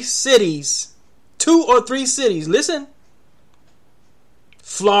 3 cities. 2 or 3 cities. Listen.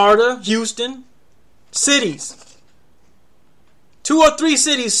 Florida, Houston, cities. 2 or 3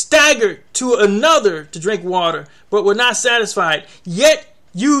 cities staggered to another to drink water, but were not satisfied. Yet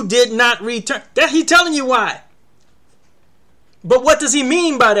you did not return. That he's telling you why. But what does he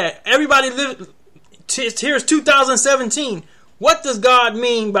mean by that? Everybody live. Here's 2017. What does God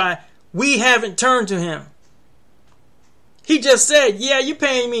mean by we haven't turned to him? He just said, yeah, you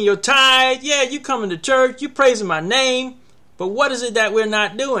paying me your tithe. Yeah, you coming to church. You praising my name. But what is it that we're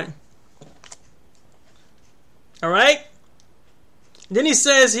not doing? All right. Then he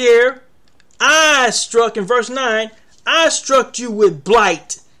says here, I struck, in verse 9, I struck you with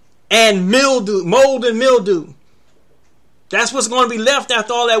blight and mildew, mold and mildew. That's what's going to be left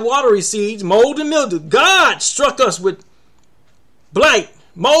after all that water recedes, mold and mildew. God struck us with blight,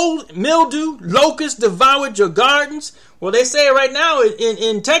 mold, mildew, locusts devoured your gardens. Well, they say right now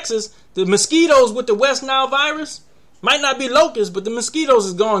in Texas, the mosquitoes with the West Nile virus might not be locusts, but the mosquitoes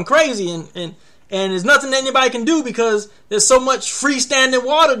is going crazy, and there's nothing anybody can do because there's so much freestanding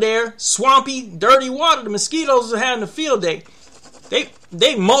water there, swampy, dirty water. The mosquitoes are having a field day.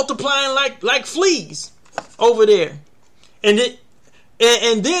 They multiplying like fleas over there. And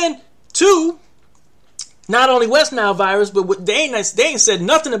then too, not only West Nile virus, but they ain't said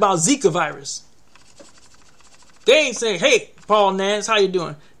nothing about Zika virus. They ain't saying, hey, Paul Nance, how you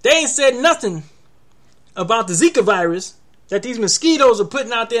doing? They ain't said nothing about the Zika virus that these mosquitoes are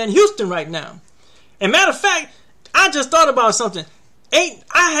putting out there in Houston right now. And matter of fact, I just thought about something. I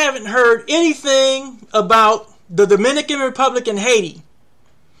haven't heard anything about the Dominican Republic and Haiti.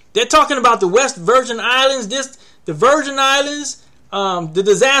 They're talking about the West Virgin Islands, the Virgin Islands, the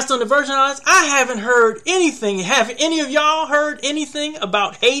disaster on the Virgin Islands. I haven't heard anything. Have any of y'all heard anything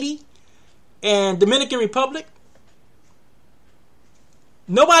about Haiti and Dominican Republic?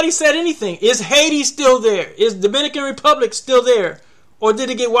 Nobody said anything. Is Haiti still there? Is Dominican Republic still there? Or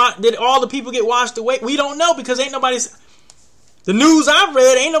did all the people get washed away? We don't know because ain't nobody. The news I've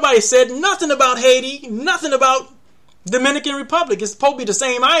read, ain't nobody said nothing about Haiti, nothing about Dominican Republic. It's supposed to be the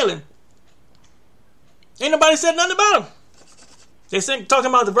same island. Ain't nobody said nothing about them. They said talking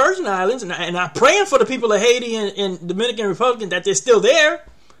about the Virgin Islands, and I'm praying for the people of Haiti and Dominican Republic that they're still there.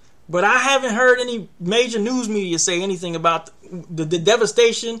 But I haven't heard any major news media say anything about the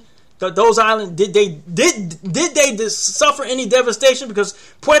devastation. Those islands, did they suffer any devastation? Because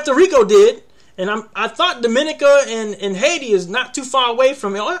Puerto Rico did, and I thought Dominica and Haiti is not too far away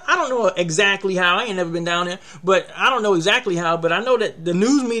from it. I don't know exactly how. I ain't never been down there, but I don't know exactly how. But I know that the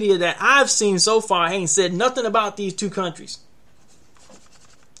news media that I've seen so far ain't said nothing about these two countries.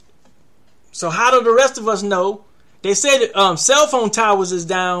 So how do the rest of us know? They say that cell phone towers is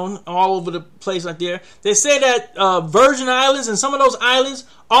down all over the place right there. They say that Virgin Islands and some of those islands,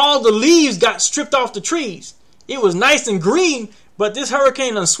 all the leaves got stripped off the trees. It was nice and green, but this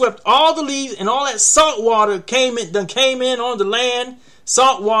hurricane done swept all the leaves, and all that salt water came in on the land,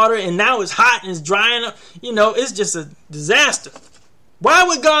 salt water, and now it's hot and it's drying up. You know, it's just a disaster. Why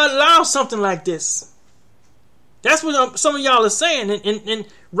would God allow something like this? That's what some of y'all are saying. And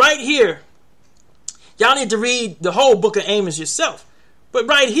right here, y'all need to read the whole book of Amos yourself. But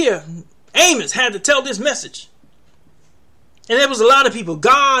right here, Amos had to tell this message. And there was a lot of people.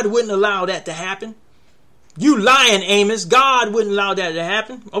 God wouldn't allow that to happen. You lying, Amos. God wouldn't allow that to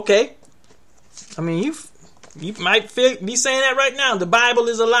happen. Okay. I mean, you might be saying that right now. The Bible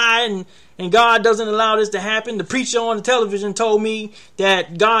is a lie and God doesn't allow this to happen. The preacher on the television told me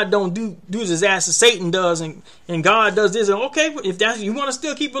that God don't do disaster. Satan does and God does this. And okay, if you want to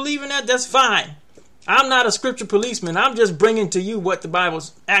still keep believing that, that's fine. I'm not a scripture policeman. I'm just bringing to you what the Bible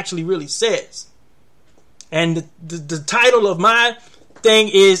actually really says. And the title of my thing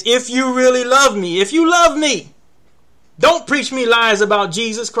is, If You Really Love Me. If you love me, don't preach me lies about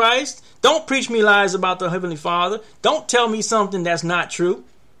Jesus Christ. Don't preach me lies about the Heavenly Father. Don't tell me something that's not true.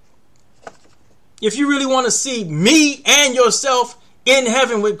 If you really want to see me and yourself in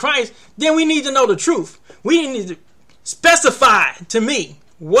heaven with Christ, then we need to know the truth. We need to specify to me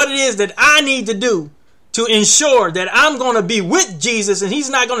what it is that I need to do to ensure that I'm going to be with Jesus, and he's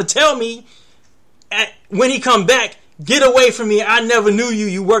not going to tell me when he come back, get away from me, I never knew you,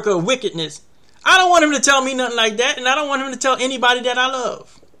 you worker of wickedness. I don't want him to tell me nothing like that, and I don't want him to tell anybody that I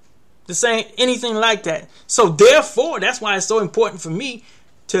love to say anything like that. So therefore, that's why it's so important for me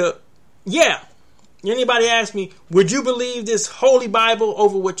to, anybody ask me, would you believe this Holy Bible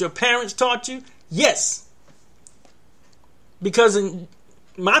over what your parents taught you? Yes. Because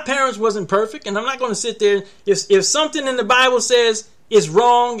my parents wasn't perfect, and I'm not going to sit there. If something in the Bible says it's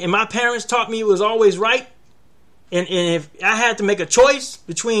wrong, and my parents taught me it was always right, and if I had to make a choice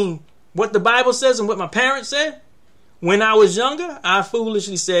between what the Bible says and what my parents said, When I was younger, I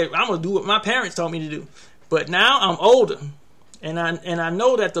foolishly said, I'm going to do what my parents told me to do. But now I'm older, and I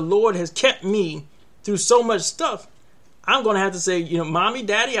know that the Lord has kept me through so much stuff. I'm going to have to say, Mommy,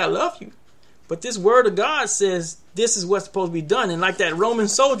 Daddy, I love you. But this word of God says this is what's supposed to be done. And like that Roman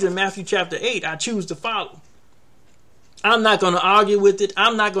soldier in Matthew chapter 8, I choose to follow. I'm not going to argue with it.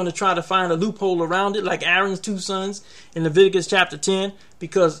 I'm not going to try to find a loophole around it like Aaron's 2 sons in Leviticus chapter 10.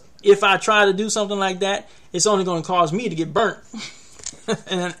 Because if I try to do something like that, it's only going to cause me to get burnt.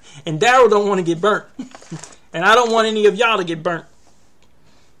 and Daryl don't want to get burnt. And I don't want any of y'all to get burnt.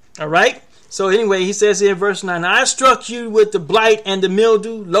 All right? So anyway, he says here in verse 9, I struck you with the blight and the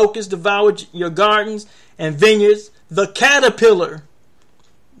mildew. Locusts devoured your gardens and vineyards. The caterpillar,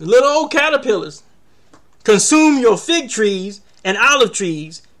 the little old caterpillars, consume your fig trees and olive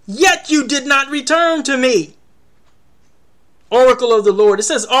trees, yet you did not return to me. Oracle of the Lord. It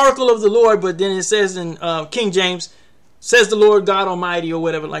says oracle of the Lord, but then it says in King James, says the Lord God Almighty or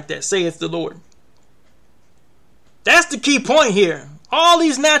whatever like that, saith the Lord. That's the key point here. All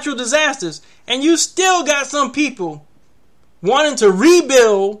these natural disasters, and you still got some people wanting to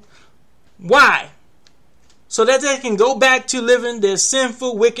rebuild. Why? So that they can go back to living their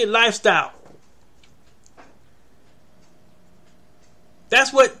sinful, wicked lifestyle.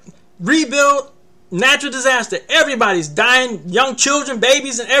 That's what rebuild, natural disaster. Everybody's dying, young children,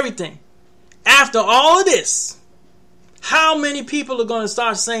 babies, and everything. After all of this, how many people are going to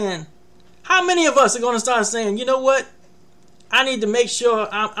start saying, how many of us are going to start saying, you know what? I need to make sure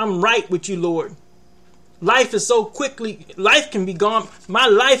I'm right with you, Lord. Life is so quickly, life can be gone. My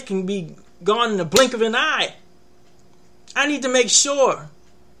life can be gone in the blink of an eye. I need to make sure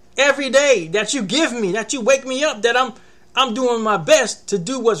every day that you give me, that you wake me up, that I'm doing my best to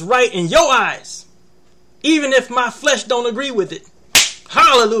do what's right in your eyes. Even if my flesh don't agree with it.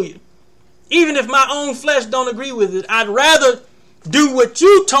 Hallelujah. Even if my own flesh don't agree with it, I'd rather do what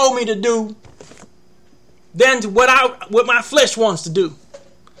you told me to do than what my flesh wants to do.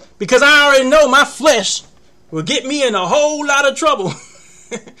 Because I already know my flesh will get me in a whole lot of trouble.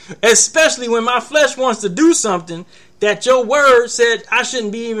 Especially when my flesh wants to do something that your word said I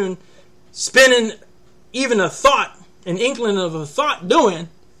shouldn't be even spending even a thought, an inkling of a thought doing.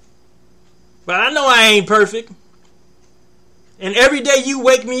 But I know I ain't perfect. And every day you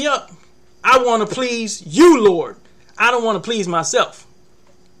wake me up, I want to please you, Lord. I don't want to please myself.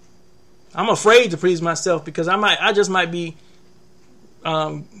 I'm afraid to please myself because I just might be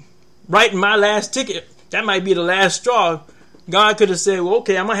writing my last ticket. That might be the last straw. God could have said, well,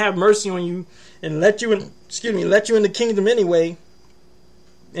 okay, I'm going to have mercy on you and let you in the kingdom anyway.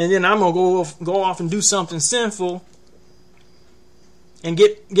 And then I'm going to go off and do something sinful and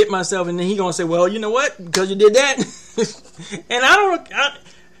get myself. And then he's going to say, well, you know what? Because you did that. And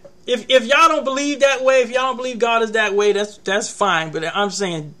if y'all don't believe that way, if y'all don't believe God is that way, that's fine. But I'm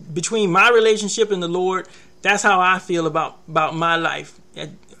saying between my relationship and the Lord, that's how I feel about my life.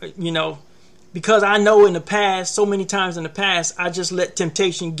 Because I know in the past, so many times in the past, I just let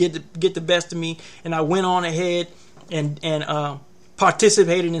temptation get the best of me, and I went on ahead and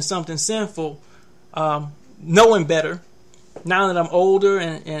participated in something sinful, knowing better. Now that I'm older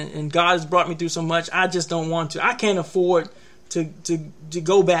and God has brought me through so much, I just don't want to. I can't afford to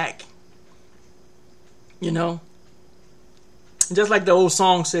go back. Just like the old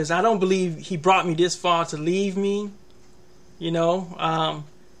song says, I don't believe he brought me this far to leave me. And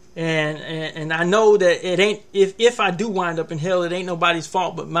I know that it ain't, if I do wind up in hell, it ain't nobody's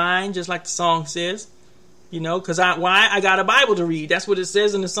fault but mine, just like the song says. Because I got a Bible to read. That's what it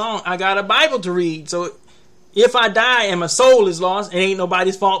says in the song. I got a Bible to read. So if I die and my soul is lost, it ain't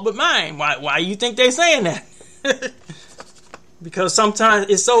nobody's fault but mine. Why you think they saying that? Because sometimes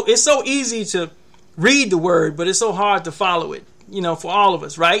it's so easy to read the word, but it's so hard to follow it. For all of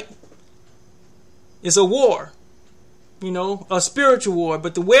us, right? It's a war. A spiritual war.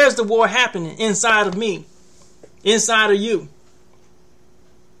 But where's the war happening? Inside of me. Inside of you.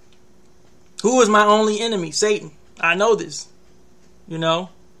 Who is my only enemy? Satan. I know this.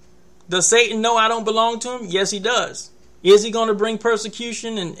 Does Satan know I don't belong to him? Yes, he does. Is he going to bring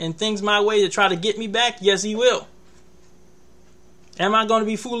persecution and things my way to try to get me back? Yes, he will. Am I going to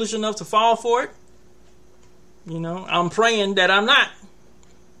be foolish enough to fall for it? I'm praying that I'm not.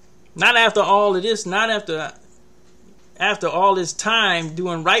 Not after all of this. Not after all this time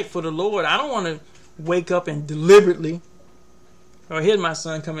doing right for the Lord. I don't want to wake up and deliberately. Oh, here's my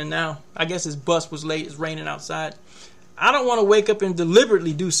son coming now. I guess his bus was late. It's raining outside. I don't want to wake up and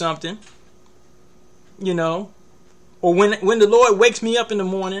deliberately do something. Or when the Lord wakes me up in the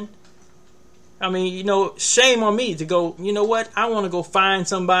morning. Shame on me to go, you know what? I want to go find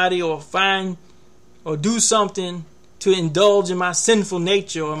somebody or do something to indulge in my sinful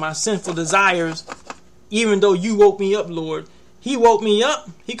nature or my sinful desires, even though you woke me up, Lord. He woke me up.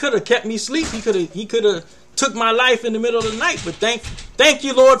 He could have kept me asleep. He could have took my life in the middle of the night. But thank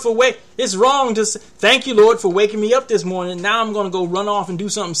you, Lord, for it's wrong to say, thank you, Lord, for waking me up this morning. Now I'm going to go run off and do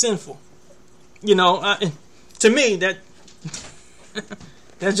something sinful. You know, to me, that's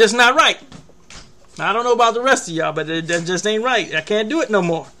just not right. I don't know about the rest of y'all, but that just ain't right. I can't do it no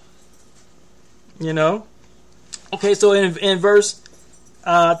more. You know? Okay, so in verse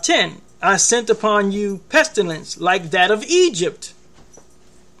 10, I sent upon you pestilence like that of Egypt.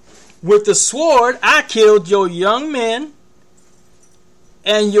 With the sword I killed your young men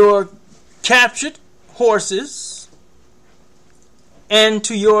and your captured horses, and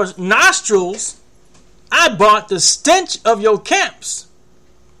to your nostrils I brought the stench of your camps.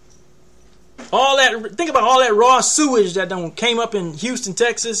 Think about all that raw sewage that came up in Houston,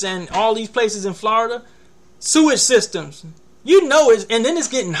 Texas, and all these places in Florida. Sewage systems. You know it, and then it's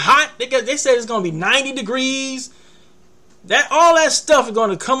getting hot. They said it's going to be 90 degrees. All that stuff is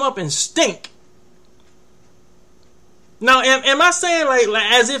going to come up and stink. Now, am I saying like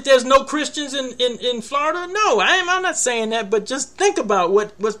as if there's no Christians in Florida? No, I'm not saying that. But just think about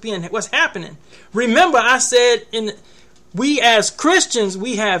what's happening. Remember, I said we as Christians,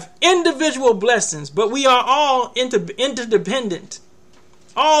 we have individual blessings, but we are all interdependent.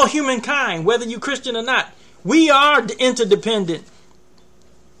 All humankind, whether you're Christian or not, we are interdependent.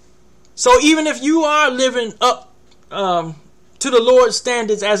 So even if you are living up to the Lord's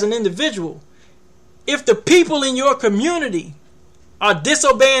standards as an individual, if the people in your community are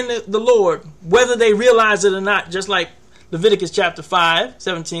disobeying the Lord, whether they realize it or not, just like Leviticus chapter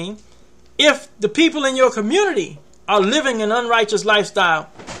 5:17, if the people in your community are living an unrighteous lifestyle,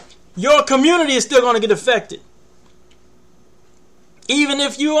 your community is still going to get affected. Even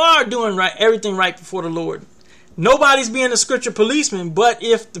if you are doing everything right before the Lord. Nobody's being a scripture policeman, but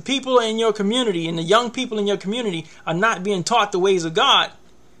if the people in your community and the young people in your community are not being taught the ways of God,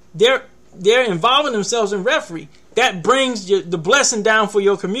 they're involving themselves in referee. That brings the blessing down for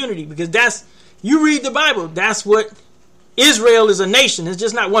your community, because you read the Bible, that's what Israel is, a nation. It's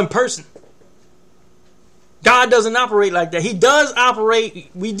just not one person. God doesn't operate like that. He does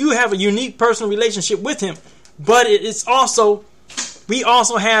operate. We do have a unique personal relationship with him, but we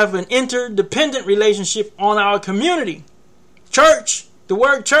also have an interdependent relationship on our community. Church, the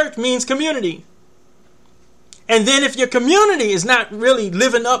word church means community. And then if your community is not really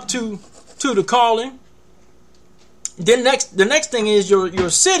living up to the calling, then the next thing is your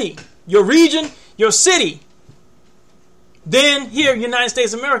city, your region, your city. Then here, United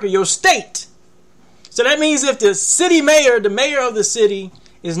States of America, your state. So that means if the city mayor, the mayor of the city,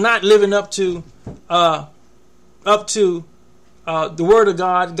 is not living up to the word of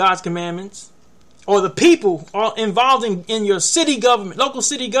God, God's commandments, or the people involved in your city government, local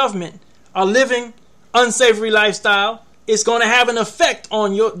city government, are living unsavory lifestyle, it's going to have an effect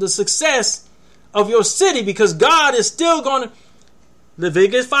on the success of your city, because God is still going to,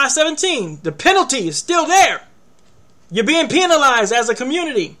 Leviticus 5:17, the penalty is still there. You're being penalized as a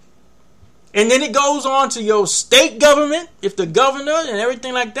community. And then it goes on to your state government, if the governor and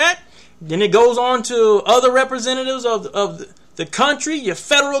everything like that. Then it goes on to other representatives of the country, your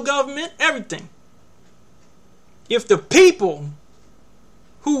federal government, everything. If the people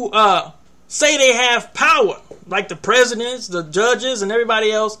who say they have power, like the presidents, the judges, and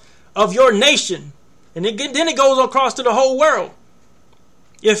everybody else of your nation, and then it goes across to the whole world.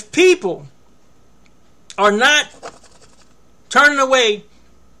 If people are not turning away,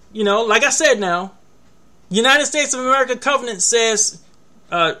 like I said now, United States of America covenant says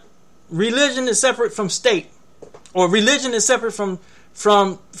religion is separate from state, or religion is separate from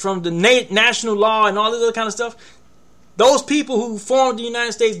the national law and all this other kind of stuff. Those people who formed the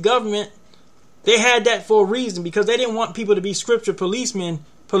United States government, they had that for a reason, because they didn't want people to be scripture policemen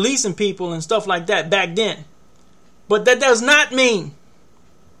policing people and stuff like that back then. But that does not mean,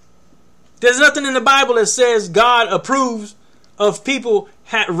 there's nothing in the Bible that says God approves of people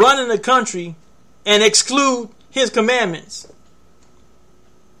running the country and exclude his commandments.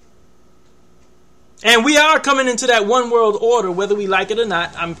 And we are coming into that one world order, whether we like it or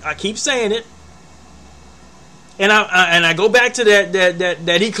not. I keep saying it, and I go back to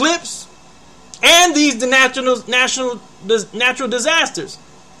that eclipse and these natural disasters.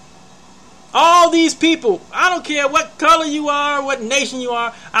 All these people, I don't care what color you are, what nation you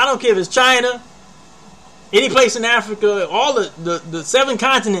are. I don't care if it's China, any place in Africa, all the 7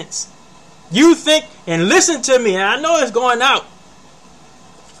 continents. You think, and listen to me, and I know it's going out.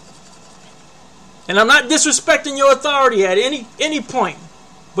 And I'm not disrespecting your authority at any point.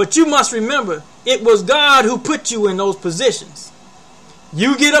 But you must remember, it was God who put you in those positions.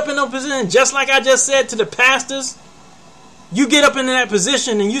 You get up in those positions, just like I just said to the pastors. You get up in that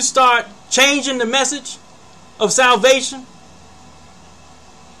position and you start changing the message of salvation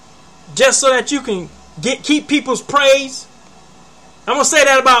just so that you can keep people's praise. I'm gonna say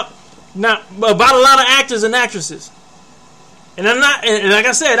that about a lot of actors and actresses. And and like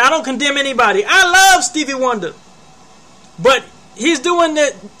I said, I don't condemn anybody. I love Stevie Wonder, but he's doing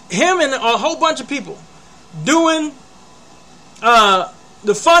that. Him and a whole bunch of people doing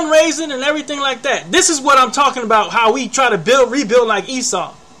the fundraising and everything like that. This is what I'm talking about, how we try to rebuild like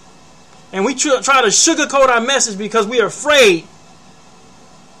Esau. And we try to sugarcoat our message because we are afraid.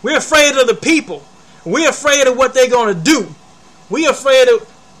 We're afraid of the people. We're afraid of what they're going to do. We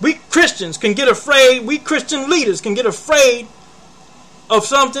Christians can get afraid. We Christian leaders can get afraid of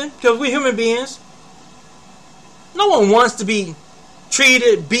something because we're human beings. No one wants to be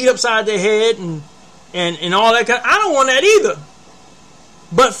treated, beat upside their head and all that kind. I don't want that either.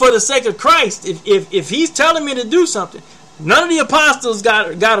 But for the sake of Christ, if he's telling me to do something, none of the apostles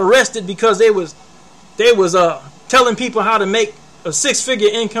got arrested because they was telling people how to make a 6-figure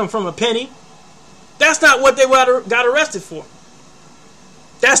income from a penny. That's not what they got arrested for.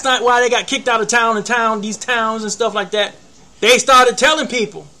 That's not why they got kicked out of these towns and stuff like that. They started telling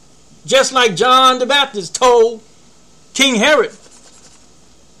people, just like John the Baptist told King Herod.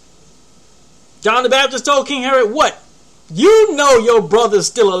 John the Baptist told King Herod what? You know your brother's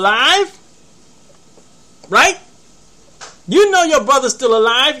still alive. Right? You know your brother's still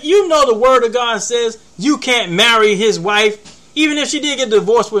alive. You know the word of God says you can't marry his wife. Even if she did get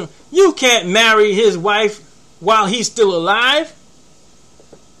divorced with him, you can't marry his wife while he's still alive.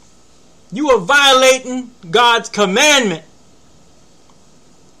 You are violating God's commandment.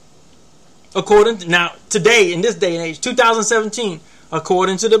 According to, now, today, in this day and age, 2017,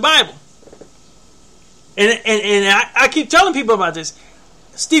 according to the Bible. And I keep telling people about this.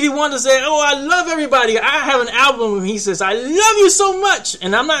 Stevie Wonder said, oh, I love everybody. I have an album and he says, I love you so much.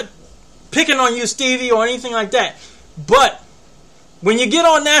 And I'm not picking on you, Stevie, or anything like that. But when you get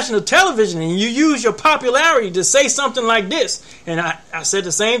on national television and you use your popularity to say something like this, and I said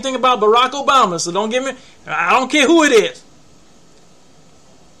the same thing about Barack Obama, so don't get me, I don't care who it is.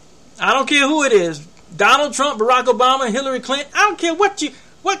 I don't care who it is. Donald Trump, Barack Obama, Hillary Clinton, I don't care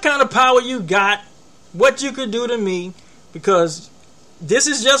what kind of power you got, what you could do to me, because this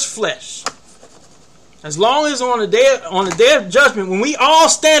is just flesh. As long as on the day of judgment, when we all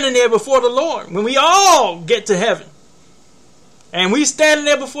standing there before the Lord, when we all get to heaven, and we standing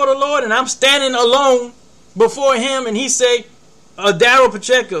there before the Lord, and I'm standing alone before him, and he say, Daryl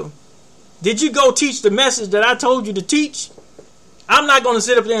Pacheco, did you go teach the message that I told you to teach? I'm not going to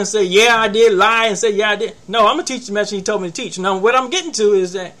sit up there and say, yeah, I did, lie and say, yeah, I did. No, I'm going to teach the message he told me to teach. Now, what I'm getting to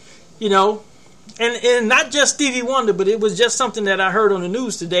is that, and not just Stevie Wonder, but it was just something that I heard on the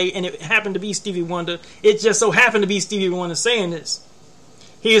news today, and it happened to be Stevie Wonder. It just so happened to be Stevie Wonder saying this.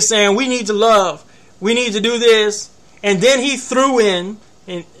 He is saying, we need to love. We need to do this. And then he threw in,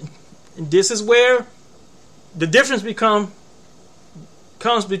 and this is where the difference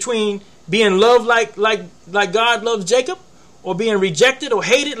comes between being loved like God loves Jacob, or being rejected or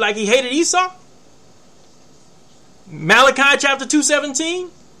hated like he hated Esau. Malachi chapter 2:17,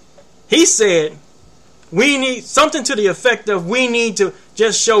 he said, we need something to the effect of we need to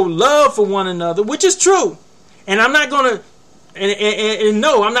just show love for one another, which is true. And I'm not going to, and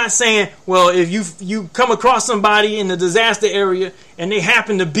no, I'm not saying, well, if you come across somebody in the disaster area and they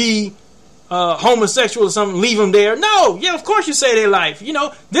happen to be homosexual or something, leave them there. No, yeah, of course you save their life.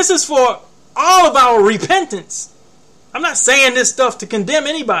 This is for all of our repentance. I'm not saying this stuff to condemn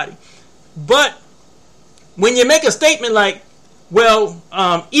anybody. But when you make a statement like, well,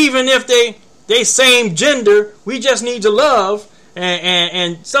 even if they same gender, we just need to love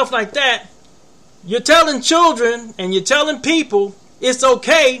and stuff like that, you're telling children and you're telling people it's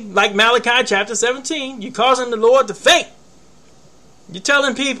okay, like Malachi chapter 17, you're causing the Lord to faint. You're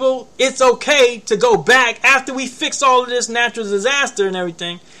telling people it's okay to go back after we fix all of this natural disaster and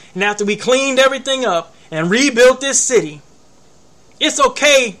everything, and after we cleaned everything up and rebuilt this city. It's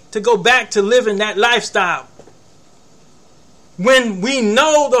okay to go back to living that lifestyle. When we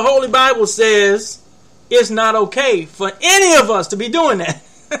know the Holy Bible says it's not okay for any of us to be doing that.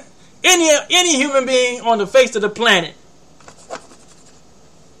 Any human being on the face of the planet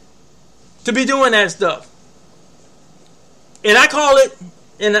to be doing that stuff. And I call it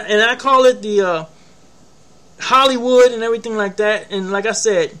the Hollywood and everything like that. And like I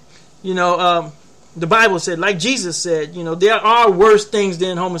said, the Bible said, like Jesus said, there are worse things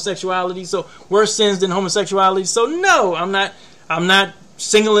than homosexuality, so worse sins than homosexuality. So no, I'm not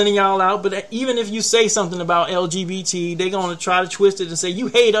singling y'all out, but even if you say something about LGBT, they're going to try to twist it and say, you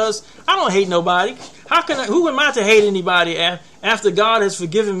hate us. I don't hate nobody. Who am I to hate anybody after God has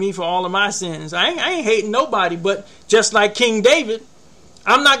forgiven me for all of my sins? I ain't hating nobody, but just like King David,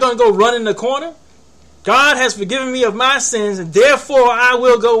 I'm not going to go run in the corner. God has forgiven me of my sins, and therefore I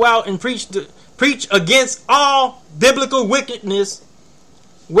will go out and preach against all biblical wickedness,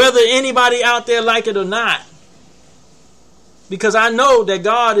 whether anybody out there like it or not. Because I know that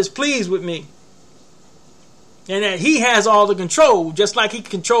God is pleased with me. And that he has all the control. Just like he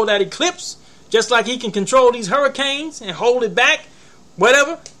can control that eclipse. Just like he can control these hurricanes and hold it back.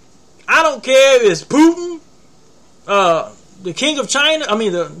 Whatever. I don't care if it's Putin. The king of China. I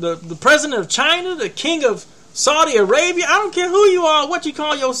mean the president of China. The king of Saudi Arabia. I don't care who you are. What you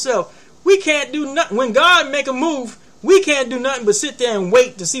call yourself. We can't do nothing. When God make a move, we can't do nothing but sit there and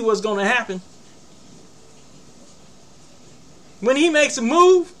wait to see what's going to happen. When he makes a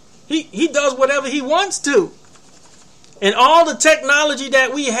move, he does whatever he wants to. And all the technology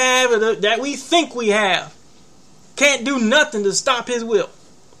that we have, that we think we have, can't do nothing to stop his will.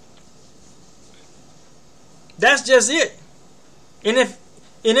 That's just it. And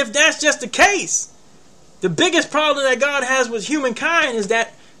if that's just the case, the biggest problem that God has with humankind is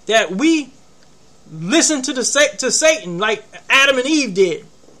that we listen to Satan like Adam and Eve did.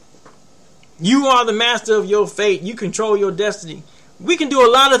 You are the master of your fate. You control your destiny. We can do a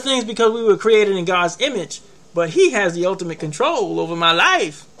lot of things because we were created in God's image, but he has the ultimate control over my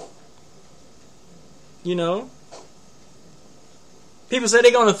life. You know? People say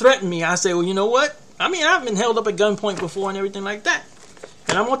they're going to threaten me. I say, well, you know what? I mean, I've been held up at gunpoint before and everything like that.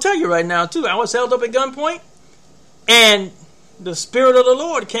 And I'm going to tell you right now, too. I was held up at gunpoint, and the Spirit of the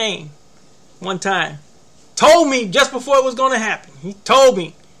Lord came one time. Told me just before it was going to happen. He told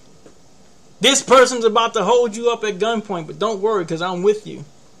me, this person's about to hold you up at gunpoint, but don't worry because I'm with you.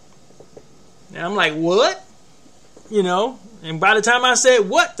 And I'm like, what? You know, and by the time I said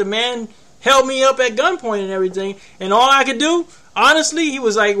what, the man held me up at gunpoint and everything. And all I could do, honestly, he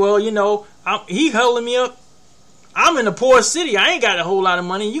was like, well, you know, he holding me up. I'm in a poor city. I ain't got a whole lot of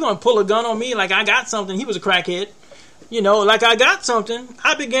money. You going to pull a gun on me like I got something? He was a crackhead. You know, like I got something.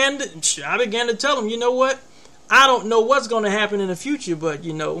 I began to tell him, you know what? I don't know what's going to happen in the future, but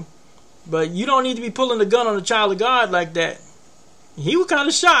you know, but you don't need to be pulling a gun on a child of God like that. He was kind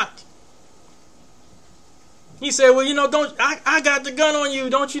of shocked. He said, well, you know, I got the gun on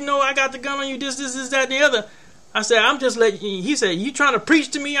you. Don't you know I got the gun on you? This, that, and the other. I said, I'm just letting you. He said, you trying to preach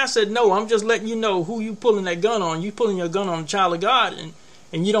to me? I said, no, I'm just letting you know who you pulling that gun on. You pulling your gun on a child of God,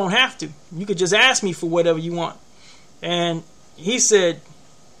 and you don't have to. You could just ask me for whatever you want. And he said,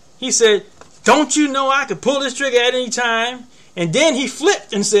 don't you know I could pull this trigger at any time? And then he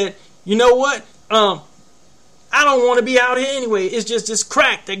flipped and said, you know what? I don't want to be out here anyway. It's just this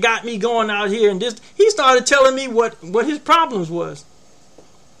crack that got me going out here. And this, he started telling me what his problems was.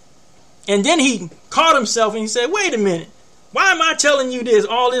 And then he caught himself and he said, wait a minute. Why am I telling you this?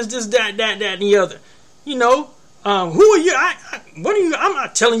 All this, that, and the other. You know, who are you? What are you? I'm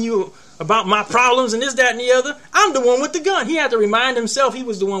not telling you about my problems and this, that, and the other. I'm the one with the gun. He had to remind himself he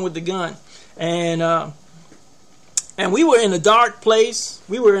was the one with the gun. And we were in a dark place.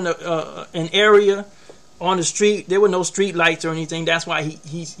 We were in an area on the street. There were no street lights or anything. That's why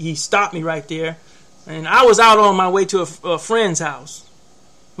he stopped me right there. And I was out on my way to a friend's house.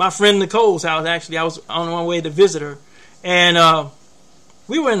 My friend Nicole's house, actually. I was on my way to visit her. And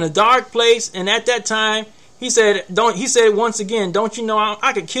we were in a dark place. And at that time, he said once again, don't you know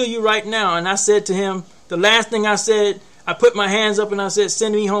I could kill you right now? And I said to him, the last thing I said, I put my hands up and I said,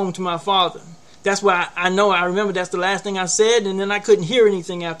 send me home to my father. That's why I remember that's the last thing I said. And then I couldn't hear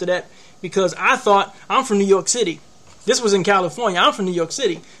anything after that because I thought, I'm from New York City. This was in California. I'm from New York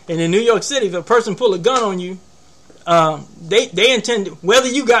City. And in New York City, if a person pull a gun on you, they intend to, whether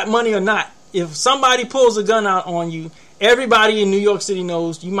you got money or not, if somebody pulls a gun out on you, everybody in New York City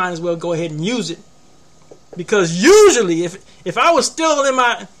knows you might as well go ahead and use it. Because usually, if I was still in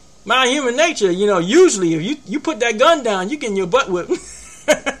my human nature, you know, usually if you put that gun down, you getting your butt whipped.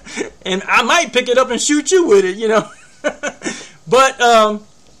 And I might pick it up and shoot you with it, you know. But,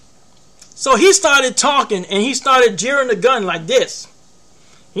 so he started talking and he started jeering the gun like this.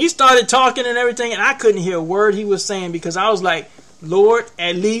 He started talking and everything, and I couldn't hear a word he was saying because I was like, Lord,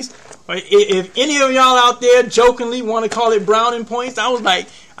 at least, if any of y'all out there jokingly want to call it browning points, I was like,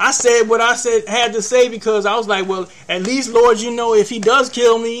 I said what I had to say because I was like, well, at least, Lord, you know, if he does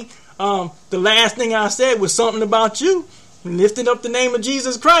kill me, the last thing I said was something about you, lifting up the name of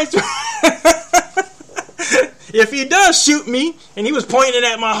Jesus Christ. If he does shoot me, and he was pointing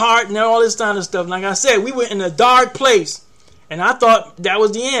at my heart and all this kind of stuff, like I said, we were in a dark place. And I thought that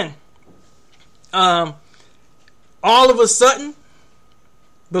was the end. All of a sudden,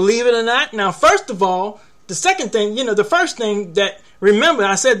 believe it or not. Now, first of all, the second thing, the first thing that, remember,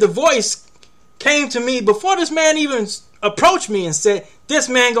 I said the voice came to me before this man even approached me and said, this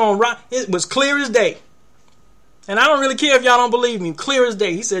man gonna rob. It was clear as day. And I don't really care if y'all don't believe me. Clear as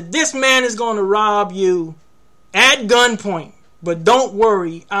day. He said, this man is going to rob you at gunpoint. But don't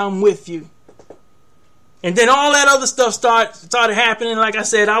worry, I'm with you. And then all that other stuff started happening. Like I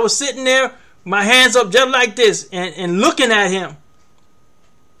said, I was sitting there, my hands up just like this, and looking at him.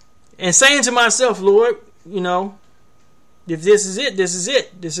 And saying to myself, Lord, if this is it, this is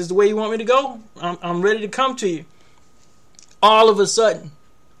it. This is the way you want me to go. I'm ready to come to you. All of a sudden,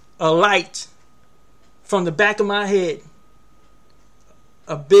 a light from the back of my head,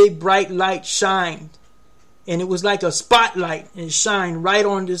 a big bright light shined, and it was like a spotlight, and it shined right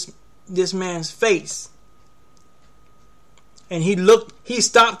on this man's face. And he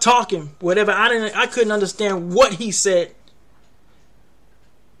stopped talking, whatever. I couldn't understand what he said.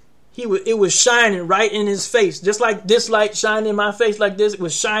 It was shining right in his face, just like this light shined in my face like this. It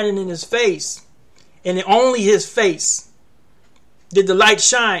was shining in his face, and only his face did the light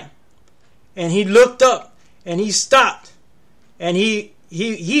shine. And he looked up, and he stopped, and he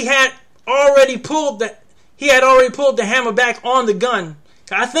had already pulled the hammer back on the gun.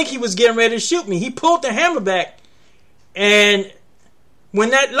 I think he was getting ready to shoot me. He pulled the hammer back, and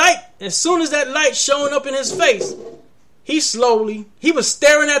as soon as that light shone up in his face, he was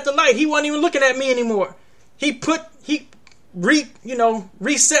staring at the light. He wasn't even looking at me anymore. He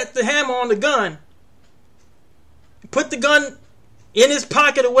reset the hammer on the gun, put the gun in his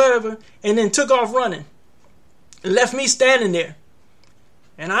pocket or wherever, and then took off running. Left me standing there.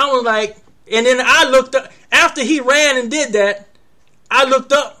 And I was like, and then I looked up, after he ran and did that, I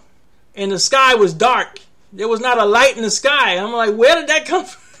looked up, and the sky was dark. There was not a light in the sky. I'm like, where did that come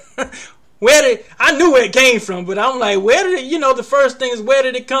from? I knew where it came from, but I'm like, where did it, the first thing is, where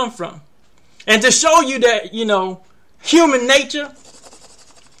did it come from? And to show you that, human nature,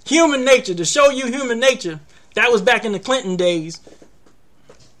 to show you human nature, that was back in the Clinton days.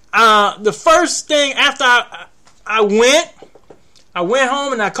 The first thing after I went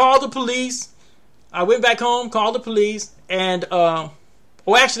home and I called the police. I went back home, called the police, and I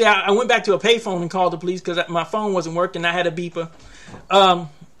went back to a payphone and called the police because my phone wasn't working. I had a beeper.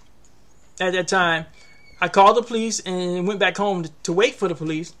 At that time, I called the police and went back home to wait for the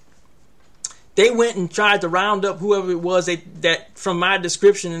police. They went and tried to round up whoever it was that from my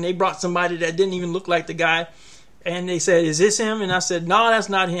description, and they brought somebody that didn't even look like the guy. And they said, is this him? And I said, no, that's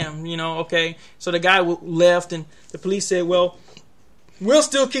not him. Okay. So the guy left, and the police said, well, we'll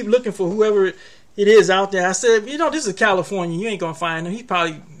still keep looking for whoever it is out there. I said, this is California. You ain't going to find him. He's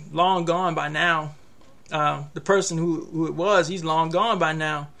probably long gone by now. The person who it was, he's long gone by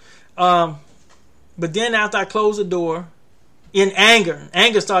now. But then after I closed the door, in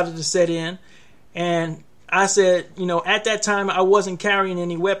anger started to set in. And I said, at that time I wasn't carrying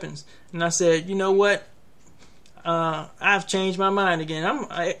any weapons. And I said, you know what? I've changed my mind again. I'm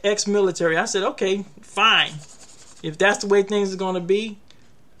ex-military. I said, okay, fine. If that's the way things are going to be,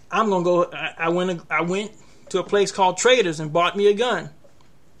 I'm going to go. I went to a place called Traders and bought me a gun.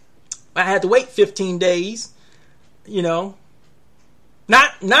 I had to wait 15 days, Not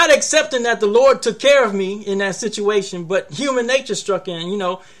accepting that the Lord took care of me in that situation, but human nature struck in.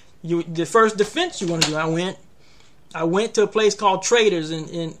 The first defense you want to do. I went to a place called Traders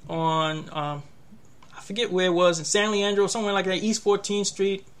on I forget where it was, in San Leandro, somewhere like that, East 14th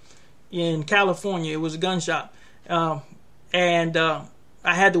Street in California. It was a gun shop, and I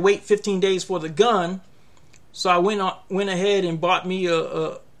had to wait 15 days for the gun, so I went ahead and bought me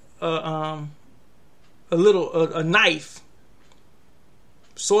a knife.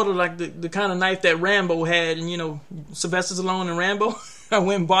 Sort of like the kind of knife that Rambo had, and Sylvester Stallone and Rambo. I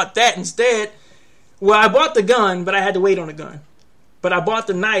went and bought that instead. Well, I bought the gun, but I had to wait on the gun. But I bought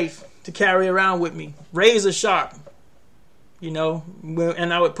the knife to carry around with me, razor sharp. And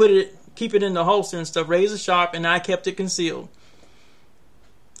I would keep it in the holster and stuff, razor sharp, and I kept it concealed.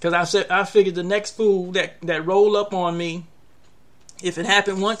 Because I figured the next fool that rolled up on me, if it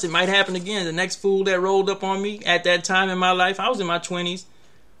happened once, it might happen again. The next fool that rolled up on me at that time in my life, I was in my 20s,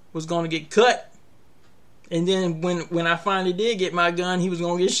 was going to get cut. And then when I finally did get my gun, he was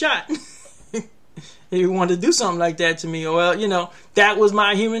going to get shot. He wanted to do something like that to me. Well, that was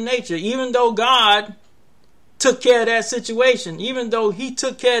my human nature. Even though God took care of that situation, even though he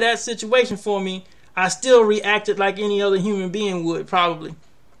took care of that situation for me, I still reacted like any other human being would, probably.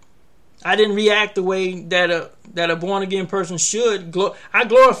 I didn't react the way that a born-again person should. I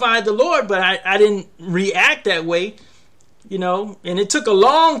glorified the Lord, but I didn't react that way. and it took a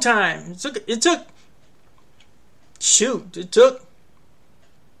long time.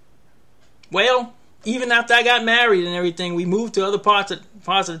 Well, even after I got married and everything, we moved to other parts of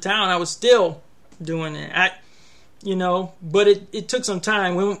the town. I was still doing it. But it took some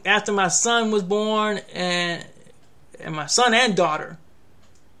time. After my son was born and my son and daughter,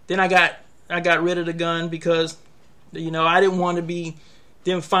 then I got rid of the gun because I didn't want to be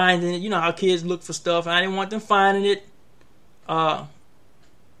them finding it. You know how kids look for stuff. I didn't want them finding it,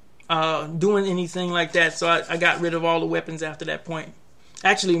 doing anything like that. So I got rid of all the weapons after that point.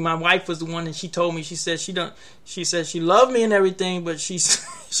 Actually, my wife was the one that she told me. She said she loved me and everything, but she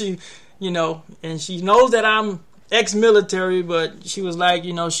and she knows that I'm ex-military, but she was like,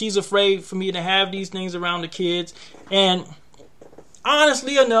 she's afraid for me to have these things around the kids. And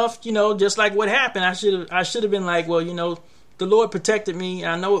honestly enough, just like what happened, I should have been like, well, the Lord protected me.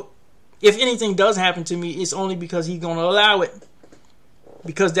 I know if anything does happen to me, it's only because He's going to allow it,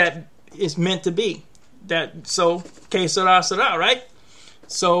 because that is meant to be. So right?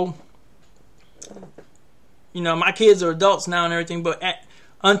 So, my kids are adults now and everything, but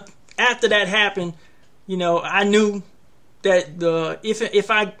after that happened, I knew that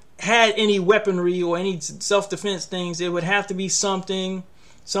if I had any weaponry or any self-defense things, it would have to be some things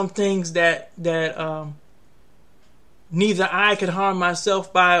that neither I could harm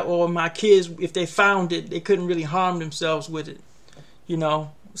myself by, or my kids, if they found it, they couldn't really harm themselves with it,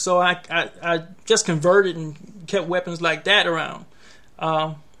 So I just converted and kept weapons like that around.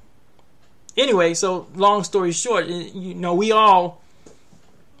 Anyway, so long story short, we all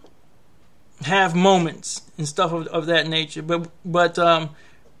have moments and stuff of that nature, but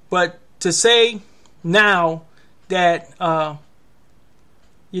to say now that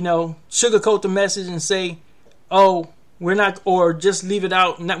sugarcoat the message and say, oh, we're not, or just leave it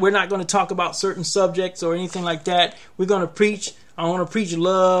out, we're not going to talk about certain subjects or anything like that. We're going to preach. I want to preach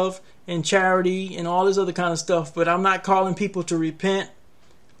love and charity and all this other kind of stuff, but I'm not calling people to repent,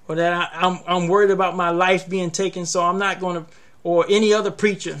 or that I'm worried about my life being taken, so I'm not going to. Or any other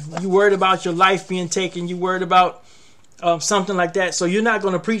preacher, you worried about your life being taken, you worried about something like that, so you're not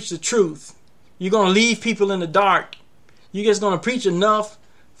going to preach the truth. You're going to leave people in the dark. You're just going to preach enough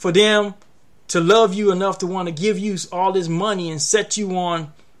for them to love you enough to want to give you all this money and set you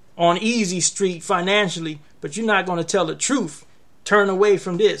on easy street financially, but you're not going to tell the truth. Turn away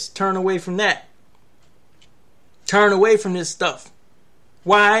from this, turn away from that, turn away from this stuff.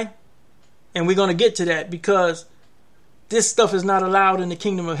 Why? And we're going to get to that, because this stuff is not allowed in the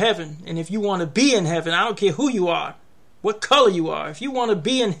kingdom of heaven. And if you want to be in heaven, I don't care who you are, what color you are. If you want to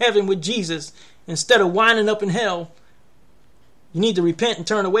be in heaven with Jesus instead of winding up in hell, you need to repent and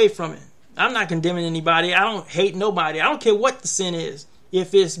turn away from it. I'm not condemning anybody. I don't hate nobody. I don't care what the sin is.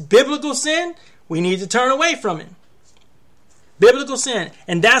 If it's biblical sin, we need to turn away from it. Biblical sin.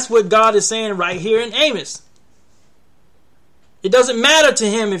 And that's what God is saying right here in Amos. It doesn't matter to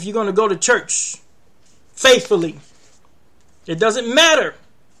Him if you're going to go to church faithfully. It doesn't matter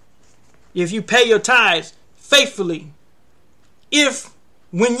if you pay your tithes faithfully. If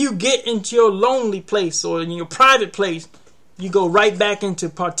when you get into your lonely place or in your private place, you go right back into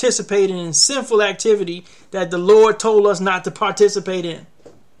participating in sinful activity that the Lord told us not to participate in.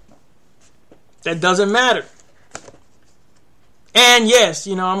 That doesn't matter. And yes,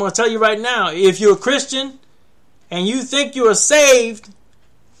 I'm going to tell you right now, if you're a Christian and you think you are saved,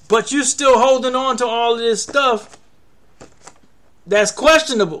 but you're still holding on to all of this stuff, that's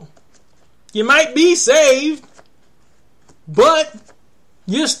questionable. You might be saved, but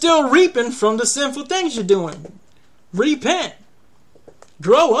you're still reaping from the sinful things you're doing. Repent.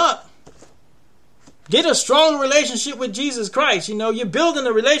 Grow up. Get a strong relationship with Jesus Christ. You're building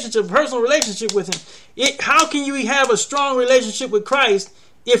a relationship, personal relationship with Him. How can you have a strong relationship with Christ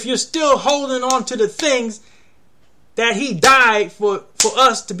if you're still holding on to the things that He died for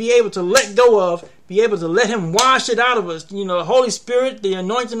us to be able to let go of, be able to let Him wash it out of us? The Holy Spirit, the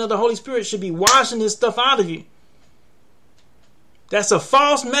anointing of the Holy Spirit should be washing this stuff out of you. That's a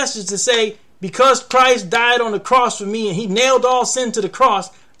false message to say, because Christ died on the cross for me and He nailed all sin to the cross,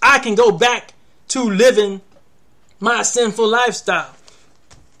 I can go back to living my sinful lifestyle.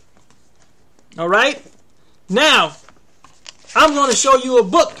 All right? Now, I'm going to show you a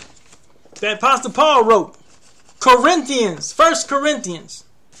book that Apostle Paul wrote. Corinthians, 1 Corinthians.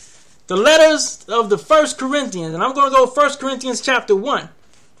 The letters of the 1 Corinthians. And I'm going to go 1 Corinthians chapter 1.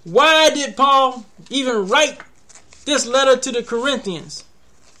 Why did Paul even write this letter to the Corinthians?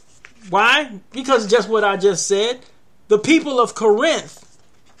 Why? Because just what I just said. The people of Corinth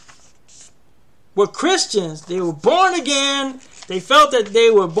were Christians. They were born again. They felt that they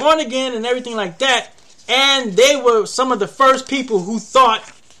were born again and everything like that. And they were some of the first people who thought,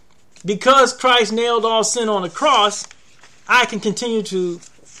 because Christ nailed all sin on the cross, I can continue to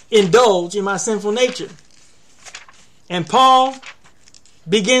indulge in my sinful nature. And Paul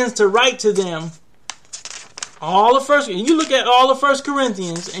begins to write to them all the first. You look at all the First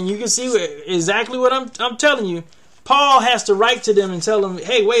Corinthians, and you can see exactly what I'm telling you. Paul has to write to them and tell them,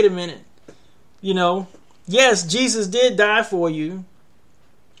 hey, wait a minute. Yes, Jesus did die for you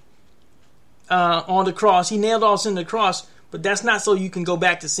on the cross. He nailed all sin to the cross, but that's not so you can go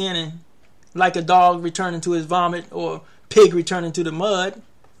back to sinning like a dog returning to his vomit or pig returning to the mud.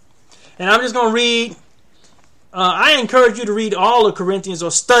 And I'm just going to read. I encourage you to read all of Corinthians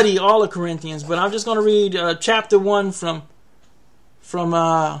or study all of Corinthians, but I'm just going to read chapter 1 from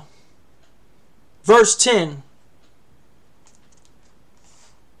verse 10.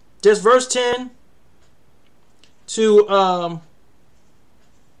 Just verse 10 to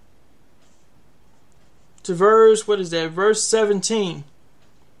verse, verse 17.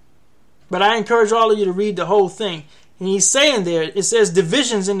 But I encourage all of you to read the whole thing. And he's saying there, it says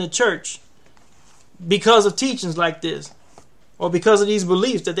divisions in the church because of teachings like this, or because of these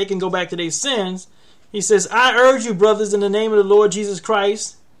beliefs that they can go back to their sins. He says, I urge you, brothers, in the name of the Lord Jesus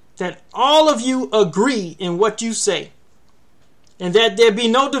Christ, that all of you agree in what you say, and that there be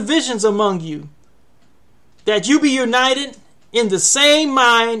no divisions among you, that you be united in the same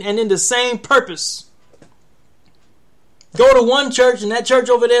mind and in the same purpose. Go to one church, and that church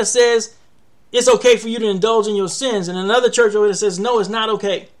over there says it's okay for you to indulge in your sins, and another church over there says no, it's not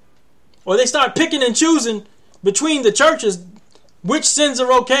okay. Or they start picking and choosing between the churches which sins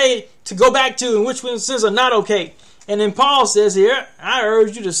are okay to go back to and which sins are not okay. And then Paul says here, I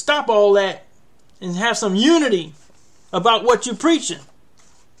urge you to stop all that and have some unity about what you're preaching.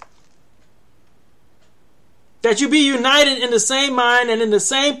 That you be united in the same mind and in the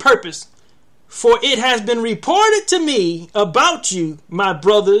same purpose. For it has been reported to me about you, my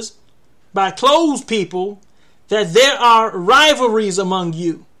brothers, by close people, that there are rivalries among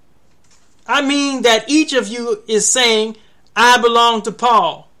you. I mean that each of you is saying, I belong to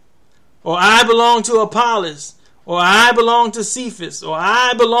Paul, or I belong to Apollos, or I belong to Cephas, or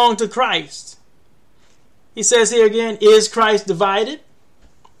I belong to Christ. He says here again, is Christ divided?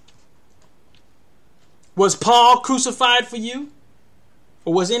 Was Paul crucified for you?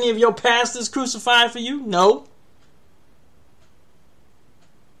 Or was any of your pastors crucified for you? No.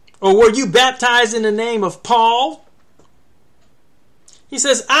 Or were you baptized in the name of Paul? He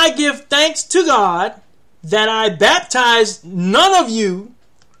says, I give thanks to God that I baptized none of you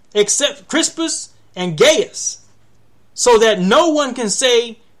except Crispus and Gaius, so that no one can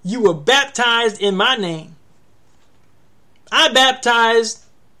say you were baptized in my name. I baptized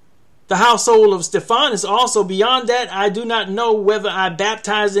the household of Stephanus also. Beyond that, I do not know whether I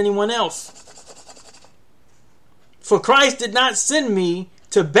baptized anyone else. For Christ did not send me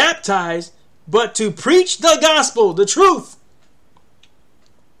to baptize, but to preach the gospel, the truth,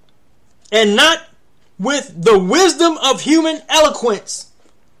 and not with the wisdom of human eloquence.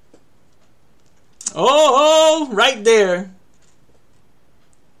 Oh, right there.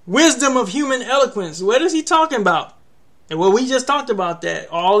 Wisdom of human eloquence. What is he talking about? And well, we just talked about that.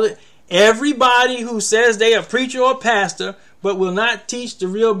 Everybody who says they are a preacher or pastor, but will not teach the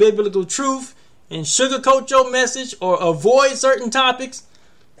real biblical truth and sugarcoat your message or avoid certain topics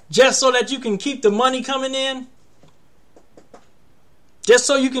just so that you can keep the money coming in, just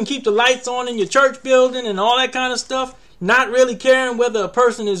so you can keep the lights on in your church building and all that kind of stuff, not really caring whether a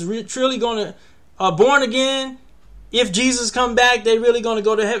person is truly going to born again. If Jesus come back, they really going to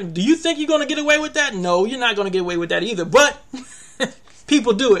go to heaven. Do you think you're going to get away with that? No, you're not going to get away with that either. But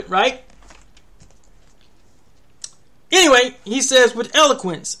people do it, right? Anyway, he says with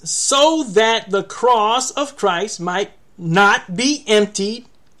eloquence, so that the cross of Christ might not be emptied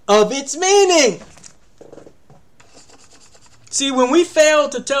of its meaning. See, when we fail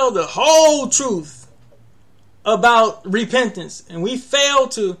to tell the whole truth about repentance, and we fail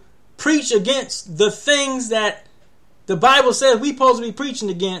to preach against the things that the Bible says we're supposed to be preaching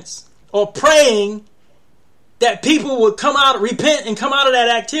against, or praying that people would come out, repent and come out of that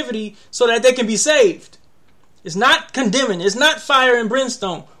activity so that they can be saved. It's not condemning. It's not fire and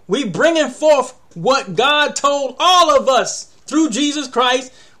brimstone. We bringing forth what God told all of us through Jesus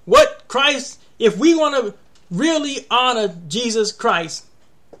Christ. What Christ, if we want to really honor Jesus Christ,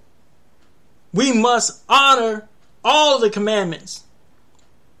 we must honor all of the commandments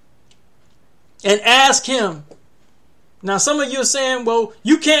and ask him. Now, some of you are saying, well,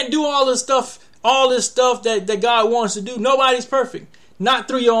 you can't do all this stuff that God wants to do. Nobody's perfect. Not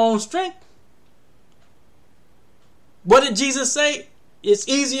through your own strength. What did Jesus say? It's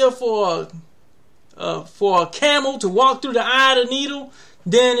easier for for a camel to walk through the eye of the needle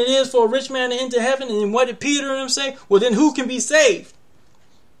than it is for a rich man to enter heaven. And what did Peter and them say? Well, then who can be saved?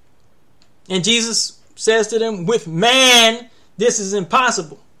 And Jesus says to them, with man, this is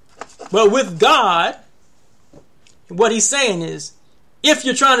impossible. But with God, what he's saying is, if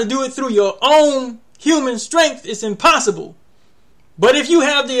you're trying to do it through your own human strength, it's impossible. But if you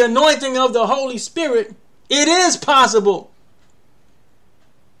have the anointing of the Holy Spirit, it is possible.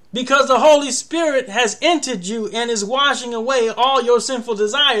 Because the Holy Spirit has entered you and is washing away all your sinful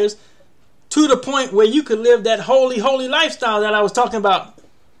desires to the point where you could live that holy lifestyle that I was talking about.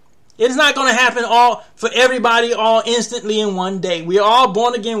 It's not going to happen all for everybody all instantly in one day. We are all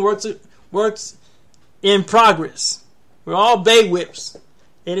born again works in progress. We're all bay whips.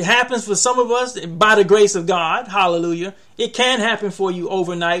 It happens for some of us by the grace of God. Hallelujah. It can happen for you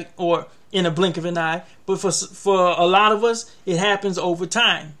overnight or in a blink of an eye. But for a lot of us, it happens over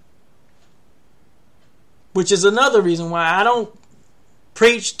time. Which is another reason why I don't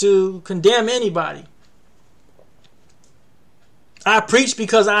preach to condemn anybody. I preach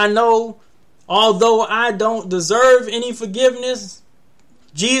because I know, although I don't deserve any forgiveness,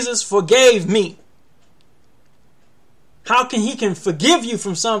 Jesus forgave me. How can he forgive you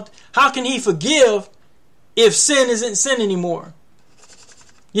from something? How can he forgive if sin isn't sin anymore?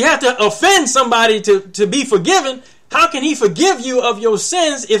 You have to offend somebody to be forgiven. How can he forgive you of your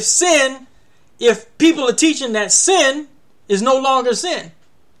sins if people are teaching that sin is no longer sin?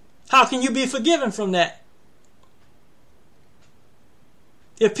 How can you be forgiven from that?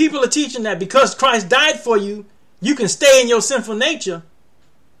 If people are teaching that because Christ died for you, you can stay in your sinful nature,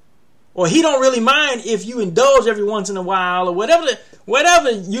 or he don't really mind if you indulge every once in a while, or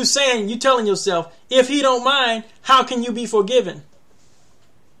whatever you saying, you telling yourself, if he don't mind, how can you be forgiven?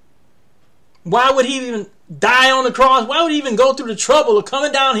 Why would he even die on the cross? Why would he even go through the trouble of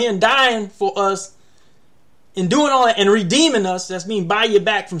coming down here and dying for us and doing all that and redeeming us? That's mean buy you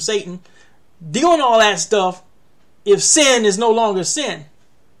back from Satan. Doing all that stuff if sin is no longer sin.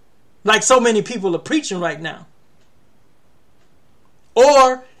 Like so many people are preaching right now.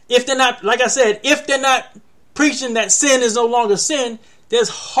 Or if they're not, like I said, if they're not preaching that sin is no longer sin, there's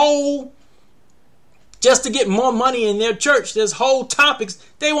just to get more money in their church, there's whole topics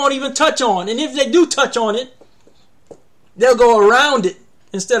they won't even touch on. And if they do touch on it, they'll go around it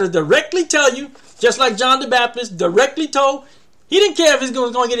instead of directly tell you, just like John the Baptist directly told. He didn't care if he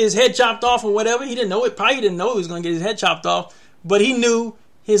was going to get his head chopped off or whatever. He didn't know it. Probably didn't know he was going to get his head chopped off. But he knew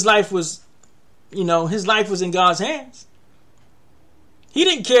his life was in God's hands. He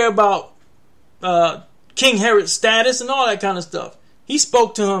didn't care about King Herod's status and all that kind of stuff. He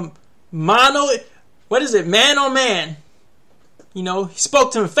spoke to him man on man. He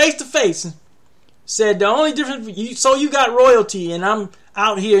spoke to him face to face. Said the only difference, you got royalty and I'm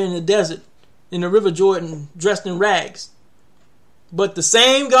out here in the desert, in the River Jordan, dressed in rags. But the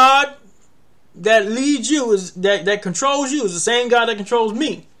same God that leads you, that controls you, is the same God that controls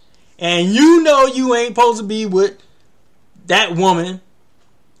me. And you ain't supposed to be with that woman,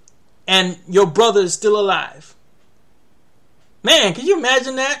 and your brother is still alive. Man, can you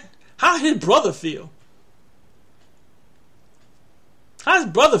imagine that? How did his brother feel? How does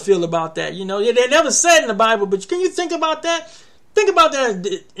his brother feel about that? They never said in the Bible, but can you think about that? Think about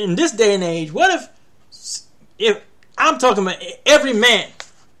that in this day and age. What if I'm talking about every man,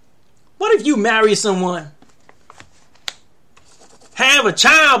 what if you marry someone, have a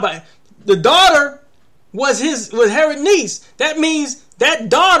child, but the daughter was Herod's niece? That means that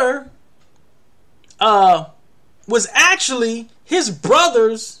daughter was actually his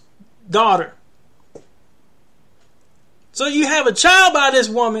brother's daughter. So you have a child by this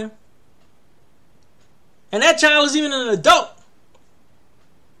woman, and that child is even an adult.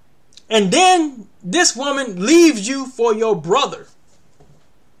 And then this woman leaves you for your brother.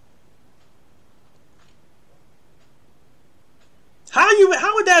 How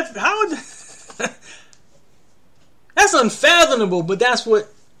would that that's unfathomable, but that's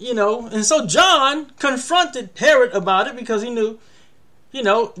what, and so John confronted Herod about it because he knew,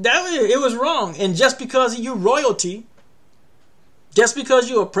 that it was wrong. And just because you royalty, just because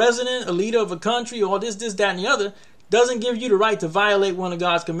you're a president, a leader of a country, or this, that, and the other, doesn't give you the right to violate one of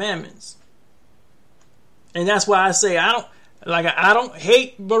God's commandments. And that's why I say I don't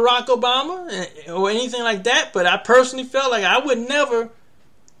hate Barack Obama or anything like that, but I personally felt like I would never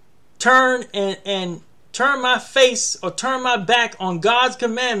turn my face or turn my back on God's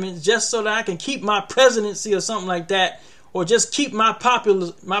commandments just so that I can keep my presidency or something like that, or just keep my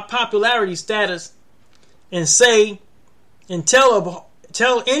popularity status, and say and tell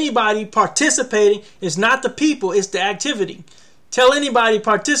anybody participating, it's not the people, it's the activity. tell anybody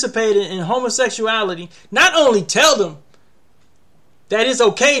participating in homosexuality, not only tell them that it's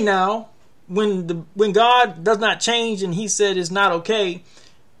okay now when God does not change and he said it's not okay,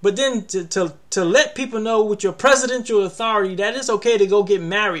 but then to let people know with your presidential authority that it's okay to go get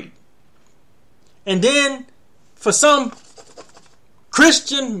married. And then for some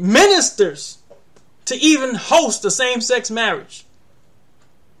Christian ministers to even host a same-sex marriage.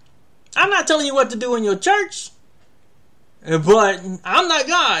 I'm not telling you what to do in your church, but I'm not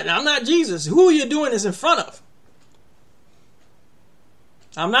God. I'm not Jesus. Who are you doing this in front of?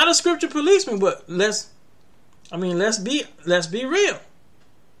 I'm not a scripture policeman, but let's be real.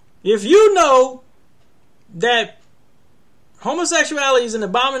 If you know that homosexuality is an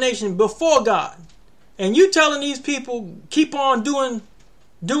abomination before God, and you telling these people keep on doing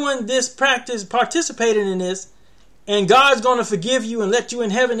this practice, participating in this, and God's going to forgive you and let you in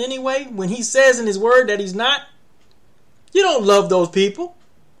heaven anyway, when he says in his word that he's not, you don't love those people.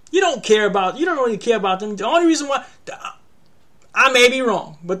 You don't really care about them. The only reason why, I may be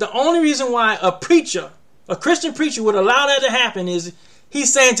wrong, but the only reason why a Christian preacher would allow that to happen is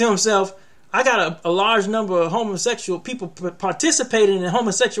he's saying to himself, I got a large number of homosexual people participating in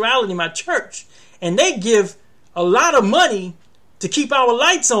homosexuality in my church, and they give a lot of money to keep our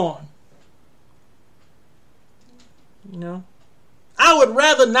lights on. You know, I would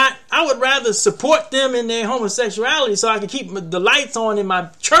rather support them in their homosexuality so I can keep the lights on in my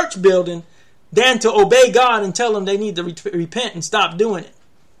church building than to obey God and tell them they need to repent and stop doing it.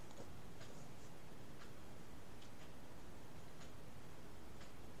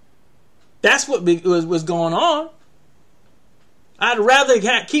 That's what was going on. I'd rather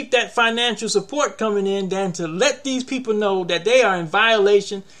keep that financial support coming in than to let these people know that they are in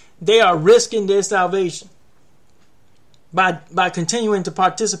violation. They are risking their salvation by continuing to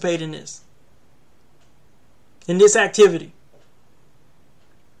participate in this activity.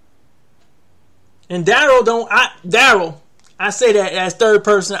 And Daryl, I say that as third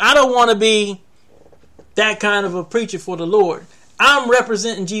person. I don't want to be that kind of a preacher for the Lord. I'm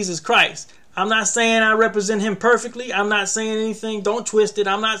representing Jesus Christ. I'm not saying I represent him perfectly. I'm not saying anything. Don't twist it.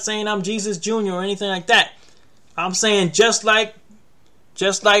 I'm not saying I'm Jesus Jr. or anything like that. I'm saying just like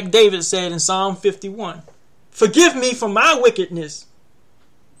David said in Psalm 51. Forgive me for my wickedness.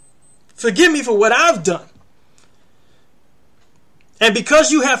 Forgive me for what I've done. And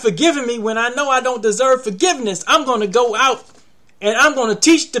because you have forgiven me when I know I don't deserve forgiveness, I'm going to go out and I'm going to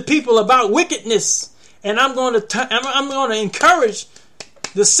teach the people about wickedness. And I'm going to encourage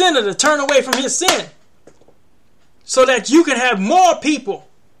the sinner to turn away from his sin, so that you can have more people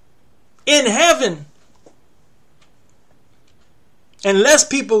in heaven and less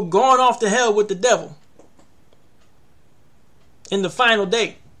people going off to hell with the devil in the final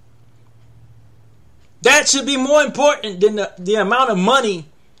day. That should be more important than the amount of money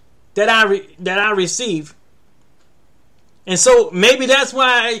that I receive. And so maybe that's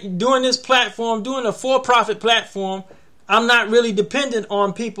why doing this platform, doing a for-profit platform, I'm not really dependent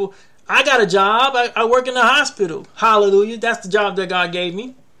on people. I got a job. I work in a hospital. Hallelujah. That's the job that God gave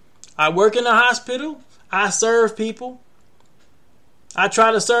me. I work in a hospital. I serve people. I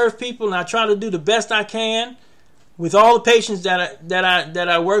try to serve people, and I try to do the best I can with all the patients that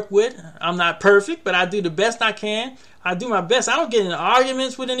I work with. I'm not perfect, but I do the best I can. I do my best. I don't get in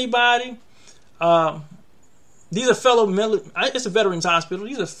arguments with anybody. These are it's a veterans hospital.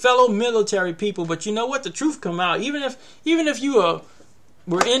 These are fellow military people. But you know what? The truth come out. Even if you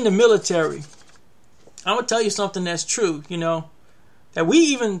were in the military, I'm gonna tell you something that's true. You know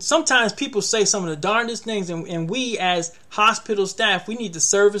that sometimes people say some of the darndest things, and we as hospital staff, we need to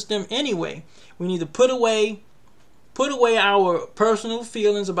service them anyway. We need to put away our personal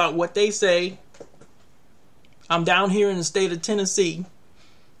feelings about what they say. I'm down here in the state of Tennessee,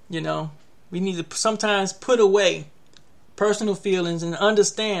 you know. We need to sometimes put away personal feelings and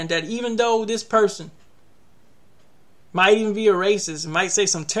understand that even though this person might even be a racist, might say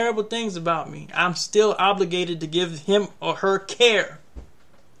some terrible things about me, I'm still obligated to give him or her care.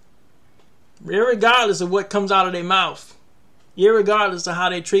 Irregardless of what comes out of their mouth, irregardless of how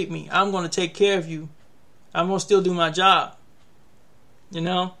they treat me, I'm going to take care of you. I'm going to still do my job. You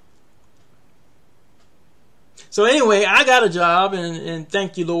know? So anyway, I got a job, and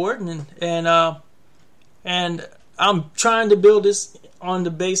thank you, Lord, and I'm trying to build this on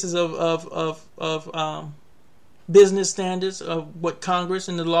the basis of business standards of what Congress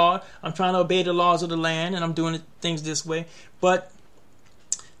and the law. I'm trying to obey the laws of the land, and I'm doing things this way. But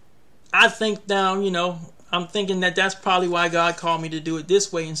I think now, you know, I'm thinking that that's probably why God called me to do it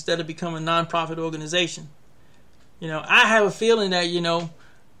this way instead of become a non-profit organization. You know, I have a feeling that, you know,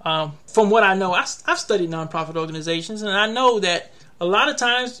 From what I know, I've studied nonprofit organizations, and I know that a lot of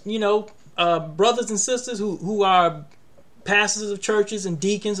times, brothers and sisters who are pastors of churches and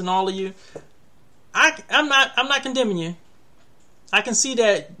deacons and all of you, I'm not condemning you. I can see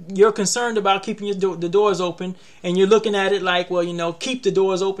that you're concerned about keeping the doors open, and you're looking at it like, well, keep the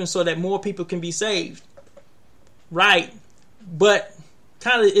doors open so that more people can be saved. Right. But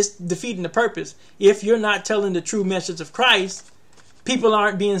kind of it's defeating the purpose. If you're not telling the true message of Christ, people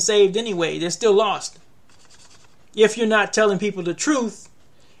aren't being saved anyway. They're still lost. If you're not telling people the truth,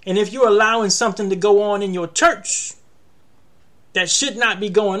 and if you're allowing something to go on in your church that should not be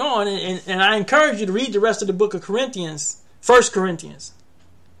going on, and I encourage you to read the rest of the book of Corinthians, 1 Corinthians.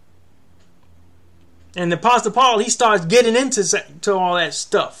 And the Apostle Paul, he starts getting into all that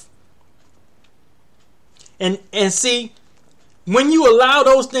stuff. And see, when you allow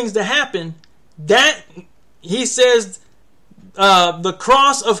those things to happen, that, he says, the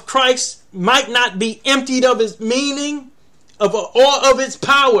cross of Christ might not be emptied of its meaning or of its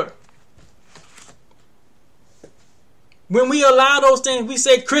power. When we allow those things, we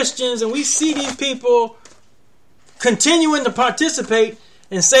say Christians, and we see these people continuing to participate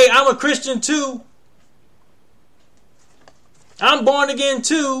and say, I'm a Christian too, I'm born again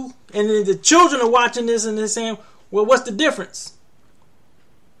too, and then the children are watching this and they're saying, well, what's the difference?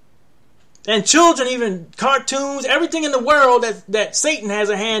 And children, even cartoons, everything in the world that Satan has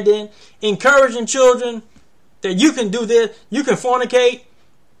a hand in, encouraging children that you can do this, you can fornicate,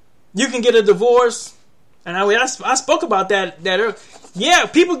 you can get a divorce. And I spoke about that earlier. Yeah,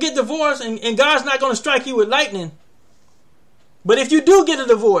 people get divorced, and God's not going to strike you with lightning. But if you do get a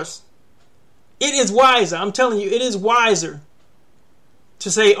divorce, it is wiser. I'm telling you, it is wiser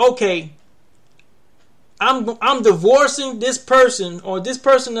to say, okay, I'm divorcing this person, or this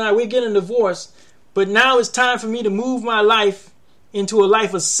person and we're getting a divorce, but now it's time for me to move my life into a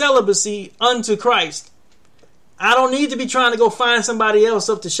life of celibacy unto Christ. I don't need to be trying to go find somebody else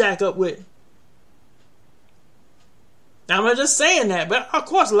up to shack up with. Now, I'm not just saying that, but of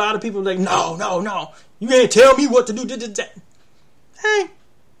course a lot of people are like, no, you can't tell me what to do. Hey,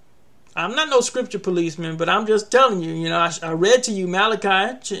 I'm not no scripture policeman, but I'm just telling you, I read to you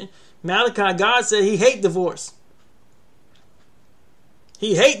Malachi, God said he hate divorce.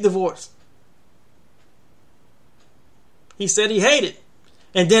 He hate divorce. He said he hated.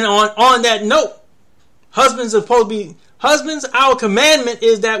 And then on that note, husbands, our commandment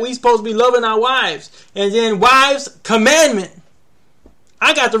is that we supposed to be loving our wives. And then wives' commandment.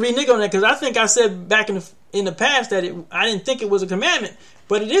 I got to renege on that because I think I said back in the past that I didn't think it was a commandment.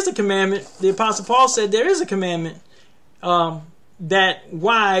 But it is a commandment. The Apostle Paul said there is a commandment that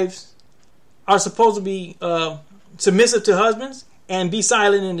wives are supposed to be submissive to husbands and be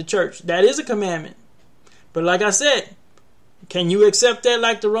silent in the church. That is a commandment. But like I said, can you accept that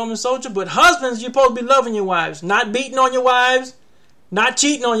like the Roman soldier? But husbands, you're supposed to be loving your wives, not beating on your wives, not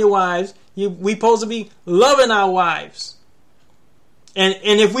cheating on your wives. We supposed to be loving our wives. And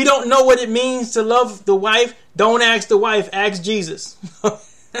if we don't know what it means to love the wife, don't ask the wife, ask Jesus.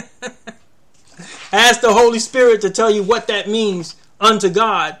 Ask the Holy Spirit to tell you what that means unto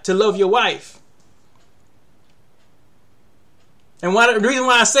God to love your wife. And the reason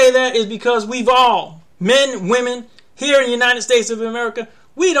why I say that is because we've all, men, women, here in the United States of America,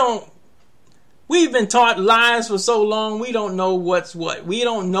 we've been taught lies for so long, we don't know what's what. We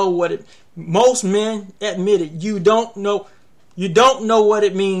don't know what it, most men admit it. You don't know what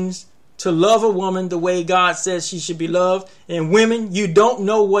it means to love a woman the way God says she should be loved. And women, you don't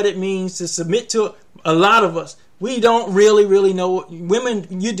know what it means to submit to a lot of us. We don't really know.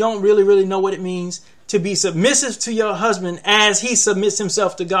 Women, you don't really know what it means to be submissive to your husband as he submits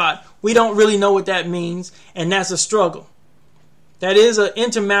himself to God. We don't really know what that means, and that's a struggle. That is an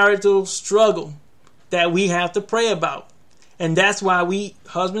intermarital struggle that we have to pray about. And that's why we,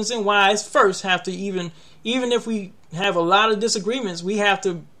 husbands and wives, first have to even if we have a lot of disagreements, we have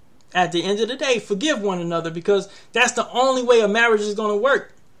to, at the end of the day, forgive one another, because that's the only way a marriage is going to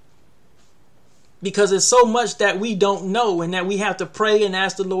work. Because there's so much that we don't know, and that we have to pray and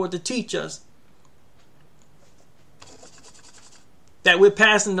ask the Lord to teach us. That we're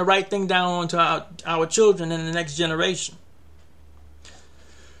passing the right thing down on to our children and the next generation.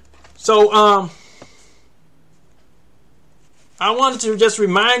 So, I wanted to just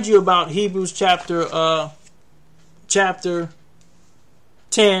remind you about Hebrews chapter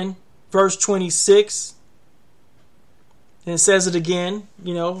 10, verse 26. And it says it again,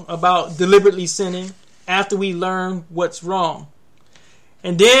 about deliberately sinning after we learn what's wrong.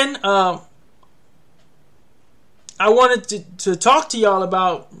 And then I wanted to talk to y'all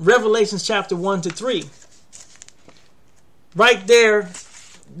about Revelations chapter 1 to 3. Right there,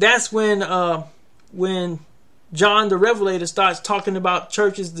 that's when John the Revelator starts talking about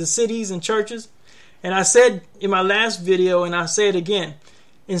churches, the cities and churches. And I said in my last video, and I say it again,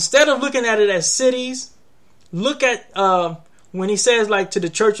 instead of looking at it as cities, look at when he says like to the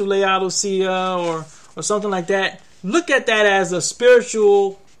church of Laodicea or something like that, look at that as a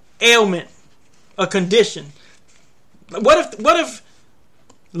spiritual ailment, a condition. What if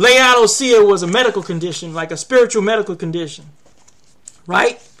Laodicea was a medical condition, like a spiritual medical condition,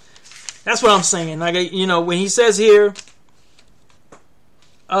 right? That's what I'm saying. Like, you know, when he says here,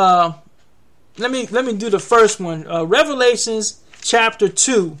 let me do the first one. Revelations chapter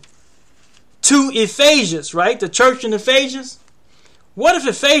 2 to Ephesus, right? The church in Ephesus. What if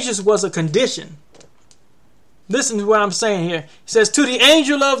Ephesus was a condition? Listen to what I'm saying here. It says, to the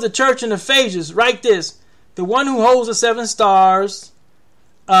angel of the church in Ephesus, write this: the one who holds the 7 stars.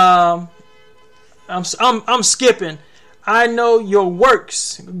 I'm skipping. I know your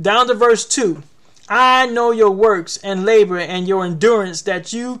works. Down to verse 2. I know your works and labor and your endurance,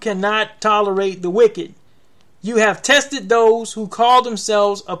 that you cannot tolerate the wicked. You have tested those who call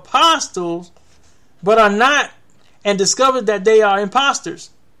themselves apostles, but are not, and discovered that they are impostors.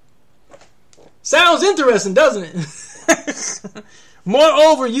 Sounds interesting, doesn't it?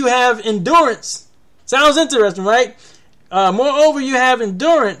 Moreover, you have endurance. Sounds interesting, right? Moreover, you have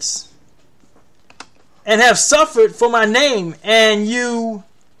endurance and have suffered for my name, and you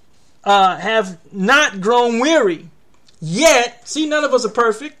have not grown weary. Yet, see, none of us are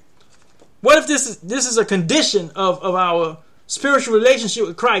perfect. What if this is a condition of our spiritual relationship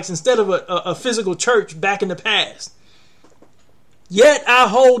with Christ instead of a physical church back in the past? Yet I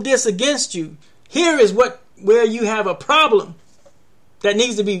hold this against you. Here is where you have a problem that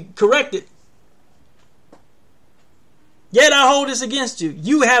needs to be corrected. Yet I hold this against you.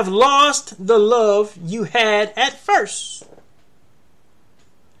 You have lost the love you had at first.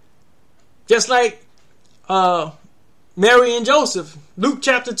 Just like Mary and Joseph, Luke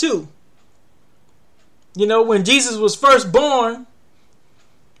chapter 2. You know, when Jesus was first born,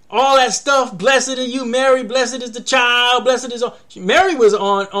 all that stuff, blessed are you, Mary, blessed is the child, blessed is... Mary was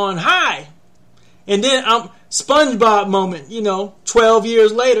on high. And then SpongeBob moment, 12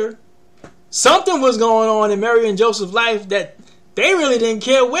 years later, something was going on in Mary and Joseph's life that they really didn't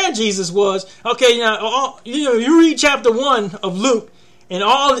care where Jesus was. Okay, now, you read chapter 1 of Luke, and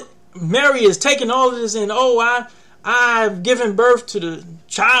Mary is taking all of this in. Oh, I've given birth to the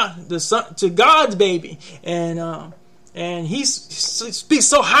child, the son, to God's baby, and he speaks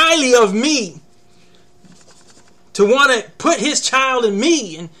so highly of me to want to put his child in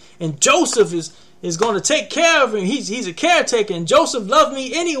me, and Joseph is going to take care of him. He's a caretaker, and Joseph loved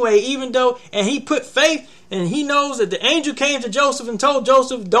me anyway, even though, and he put faith, and he knows that the angel came to Joseph and told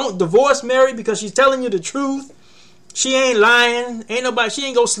Joseph, don't divorce Mary because she's telling you the truth. She ain't lying. She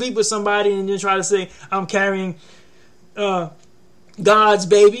ain't go sleep with somebody and then try to say, I'm carrying God's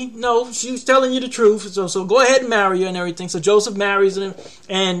baby. No, she was telling you the truth. So go ahead and marry her and everything. So Joseph marries her.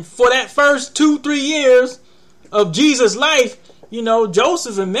 And for that first 2-3 years of Jesus' life,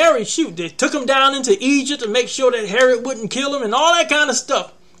 Joseph and Mary, they took him down into Egypt to make sure that Herod wouldn't kill him and all that kind of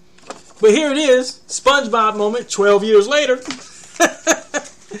stuff. But here it is, SpongeBob moment, 12 years later.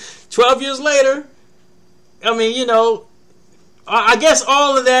 12 years later, I guess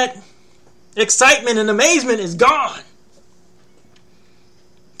all of that excitement and amazement is gone.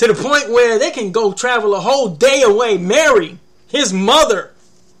 To the point where they can go travel a whole day away. Mary, his mother.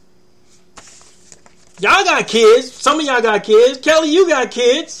 Y'all got kids. Some of y'all got kids. Kelly, you got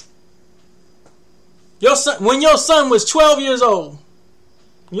kids. Your son, when your son was 12 years old,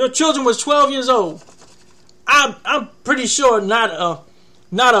 your children was 12 years old, I'm pretty sure not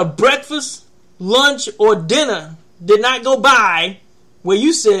a breakfast, lunch, or dinner did not go by where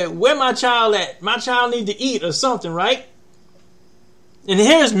you said, where my child at? My child need to eat or something, right? And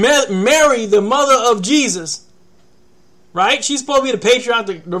here's Mary, the mother of Jesus, right? She's supposed to be the patriarch.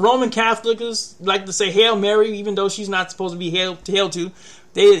 The Roman Catholics like to say Hail Mary, even though she's not supposed to be hailed to.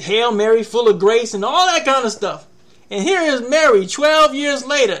 They Hail Mary, full of grace, and all that kind of stuff. And here is Mary, 12 years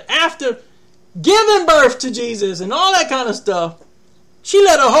later, after giving birth to Jesus and all that kind of stuff. She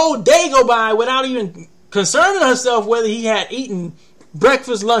let a whole day go by without even concerning herself whether he had eaten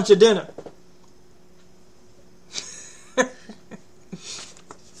breakfast, lunch, or dinner.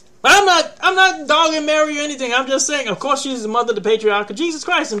 But I'm not dogging Mary or anything. I'm just saying, of course, she's the mother of the patriarch of Jesus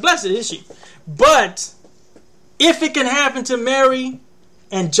Christ, and blessed is she. But if it can happen to Mary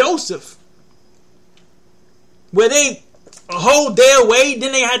and Joseph, where they a whole day away,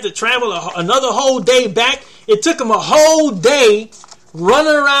 then they had to travel another whole day back. It took them a whole day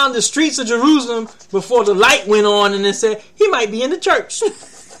running around the streets of Jerusalem before the light went on and they said, he might be in the church.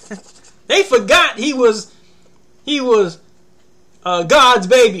 They forgot he was God's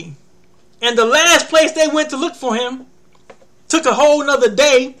baby. And the last place they went to look for him, took a whole nother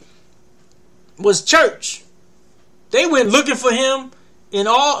day, was church. They went looking for him in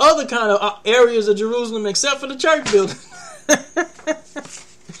all other kind of areas of Jerusalem except for the church building.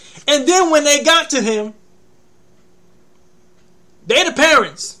 And then when they got to him, they're the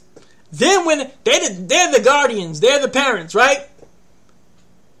parents. Then when they're the guardians, they're the parents, right?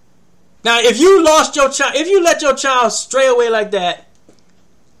 Now, if you lost your child, if you let your child stray away like that,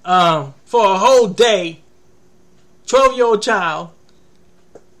 for a whole day, 12-year-old child,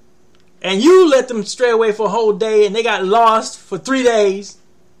 and you let them stray away for a whole day and they got lost for 3 days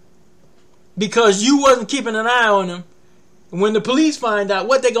because you wasn't keeping an eye on them, when the police find out,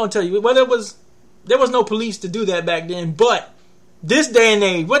 what they gonna tell you? Well, there was no police to do that back then, but this day and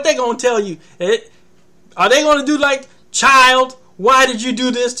age, what they gonna tell you? Are they gonna do like, child, why did you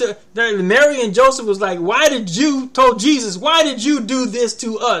do this to Mary and Joseph? Was like, told Jesus, why did you do this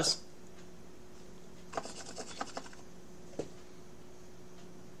to us?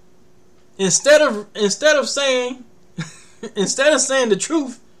 Instead of saying the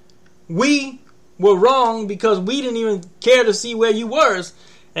truth, we were wrong because we didn't even care to see where you were,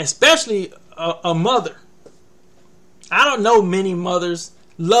 especially a mother. I don't know many mothers,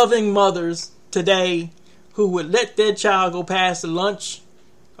 loving mothers today, who would let their child go past the lunch,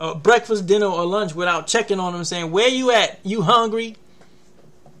 breakfast, dinner, or lunch without checking on them, saying, where you at? You hungry?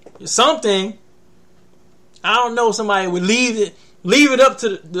 Something. I don't know, somebody would leave it up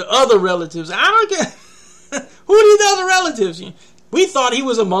to the other relatives. I don't care. Who are these other relatives? We thought he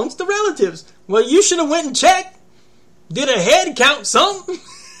was amongst the relatives. Well, you should have went and checked. Did a head count, something?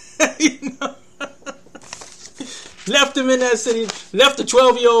 Left him in that city. Left the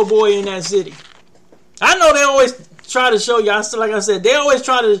 12-year-old boy in that city. I know they always try to show you, like I said, they always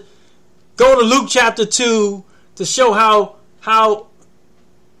try to go to Luke chapter 2 to show how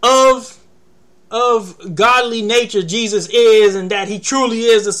of godly nature Jesus is, and that he truly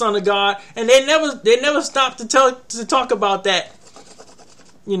is the Son of God. And they never stop to talk about that.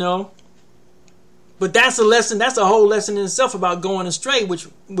 But that's a lesson. That's a whole lesson in itself about going astray,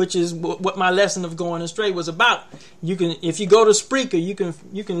 which is what my lesson of going astray was about. You can, if you go to Spreaker,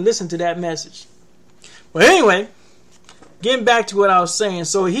 you can listen to that message. Well, anyway, getting back to what I was saying.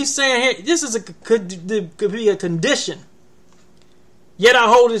 So he's saying here, this could be a condition. Yet I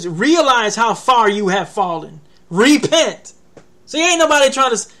hold this: realize how far you have fallen. Repent. See, ain't nobody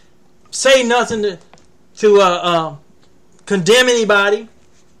trying to say nothing to condemn anybody.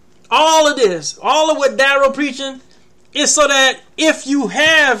 All of this, all of what Darryl preaching, is so that if you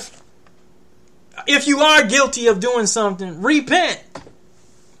are guilty of doing something, repent.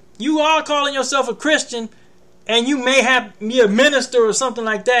 You are calling yourself a Christian, and you may be a minister or something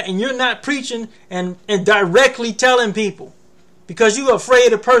like that, and you're not preaching and directly telling people because you're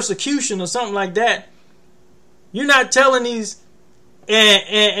afraid of persecution or something like that. You're not telling these,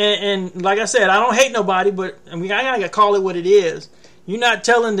 and like I said, I don't hate nobody, but I gotta call it what it is. You're not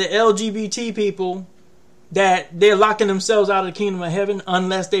telling the LGBT people that they're locking themselves out of the kingdom of heaven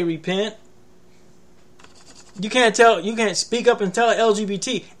unless they repent. You can't speak up and tell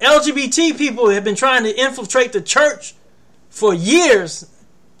LGBT. LGBT people have been trying to infiltrate the church for years.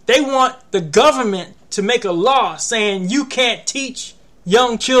 They want the government to make a law saying you can't teach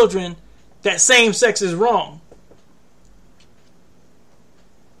young children that same sex is wrong.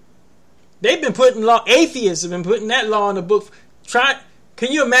 They've been putting law, atheists have been putting that law in the book.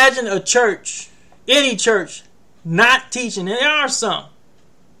 Can you imagine a church, any church, not teaching? And there are some.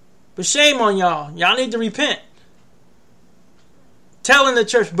 But shame on y'all. Y'all need to repent. Telling the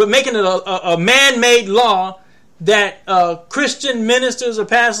church, but making it a man-made law that Christian ministers or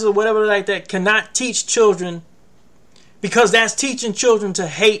pastors or whatever like that cannot teach children, because that's teaching children to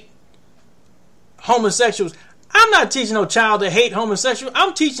hate homosexuals. I'm not teaching no child to hate homosexuals.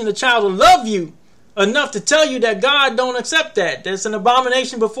 I'm teaching the child to love you enough to tell you that God don't accept that. That's an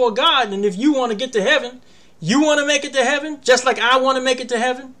abomination before God. And if you want to get to heaven, you want to make it to heaven, just like I want to make it to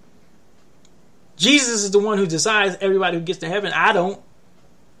heaven. Jesus is the one who decides everybody who gets to heaven. I don't.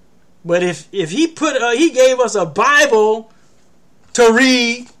 But if he gave us a Bible to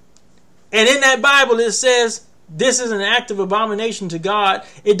read, and in that Bible it says this is an act of abomination to God.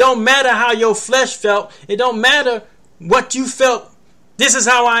 It don't matter how your flesh felt. It don't matter what you felt. This is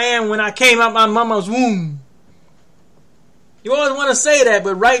how I am when I came out my mama's womb. You always want to say that,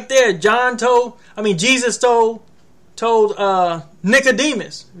 but right there, Jesus told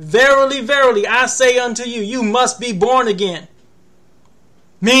Nicodemus, verily, verily, I say unto you, you must be born again.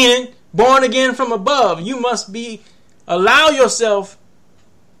 Meaning, born again from above. You must allow yourself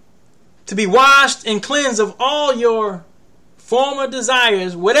to be washed and cleansed of all your former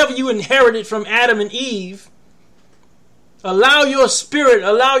desires, whatever you inherited from Adam and Eve. Allow your spirit,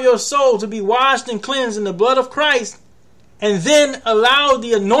 allow your soul to be washed and cleansed in the blood of Christ, and then allow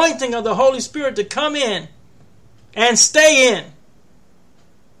the anointing of the Holy Spirit to come in and stay in.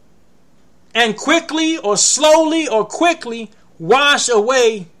 And quickly or slowly or quickly wash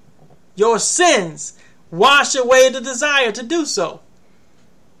away your sins. Wash away the desire to do so.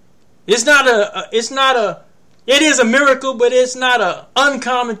 It is a miracle, but it's not an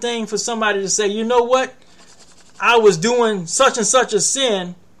uncommon thing for somebody to say, you know what? I was doing such and such a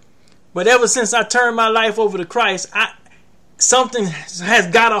sin, but ever since I turned my life over to Christ, something has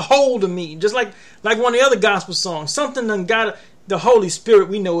got a hold of me. Just like one of the other gospel songs. Something done got the Holy Spirit,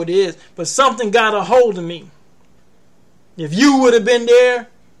 we know it is, but something got a hold of me. If you would have been there,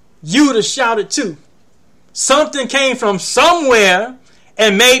 you would have shouted too. Something came from somewhere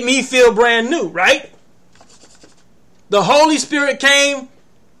and made me feel brand new, right? The Holy Spirit came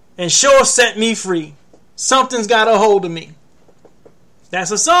and sure set me free. Something's got a hold of me.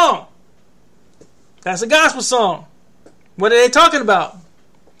 That's a song. That's a gospel song. What are they talking about?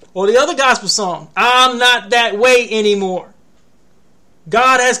 Or the other gospel song, I'm not that way anymore.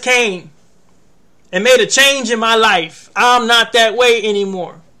 God has came and made a change in my life. I'm not that way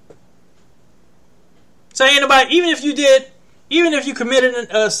anymore. So anybody, even if you committed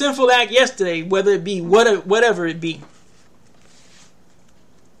a sinful act yesterday, whether it be whatever it be,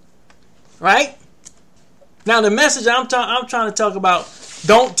 right? Now the message I'm trying to talk about,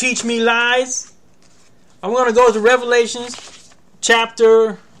 don't teach me lies. I'm going to go to Revelations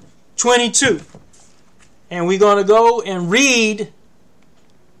chapter 22. And we're going to go and read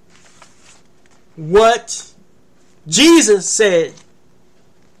what Jesus said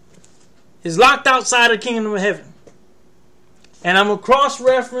is locked outside of the kingdom of heaven. And I'm going to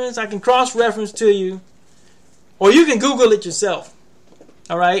cross-reference. I can cross-reference to you. Or you can Google it yourself.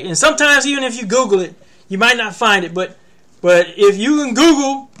 All right? And sometimes even if you Google it, you might not find it. But if you can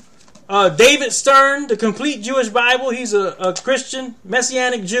Google David Stern, the Complete Jewish Bible, he's a Christian,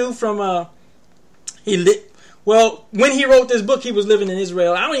 Messianic Jew from... when he wrote this book, he was living in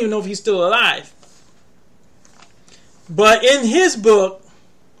Israel. I don't even know if he's still alive. But in his book,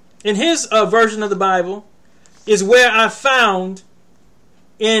 in his version of the Bible, is where I found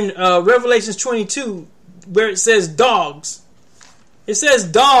in Revelations 22, where it says dogs. It says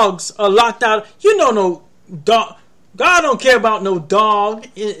dogs are locked out. You know, no dog. God don't care about no dog,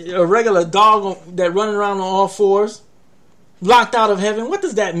 a regular dog that running around on all fours, locked out of heaven. What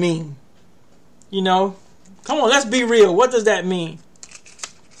does that mean? You know, come on, let's be real. What does that mean?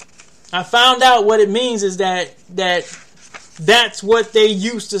 I found out what it means is that's what they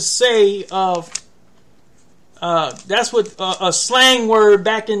used to say of. That's what a slang word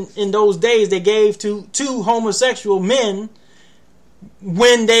back in those days they gave to two homosexual men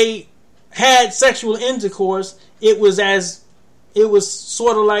when they had sexual intercourse. It was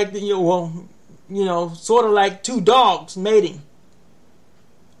sort of like sort of like two dogs mating,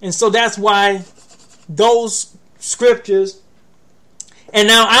 and so that's why those scriptures. And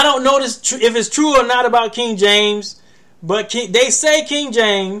now I don't know if it's true or not about King James, but they say King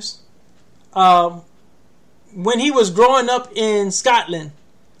James, when he was growing up in Scotland,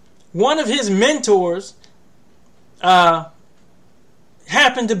 one of his mentors happened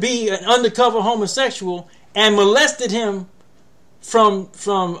to be an undercover homosexual and molested him from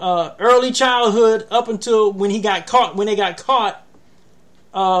early childhood up until when they got caught,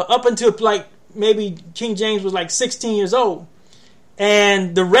 up until like maybe King James was like 16 years old.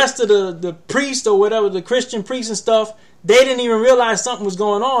 And the rest of the priest or whatever, the Christian priests and stuff, they didn't even realize something was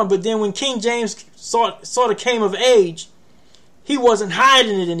going on. But then when King James sort of came of age, he wasn't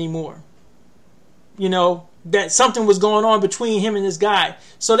hiding it anymore. You know, that something was going on between him and this guy.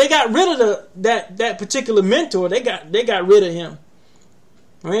 So they got rid of that particular mentor. They got rid of him.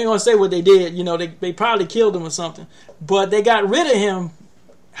 We ain't gonna say what they did. You know, they probably killed him or something. But they got rid of him.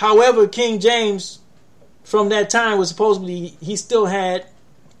 However, King James from that time was supposedly he still had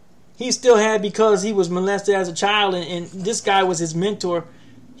because he was molested as a child and this guy was his mentor.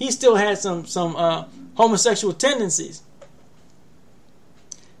 He still had some homosexual tendencies.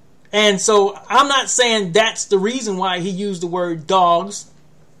 And so I'm not saying that's the reason why he used the word dogs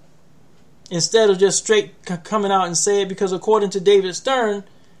instead of just straight coming out and say it, because according to David Stern,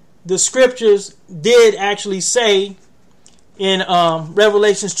 the scriptures did actually say in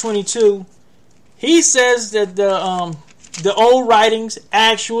Revelations 22, he says that the old writings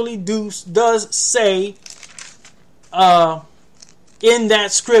actually does say in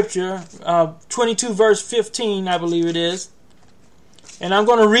that scripture, 22 verse 15, I believe it is, And I'm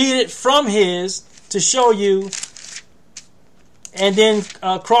going to read it from his to show you, and then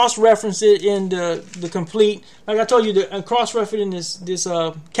cross-reference it in the complete. Like I told you, cross-reference it in this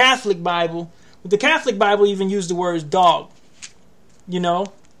Catholic Bible. The Catholic Bible even used the words dog. You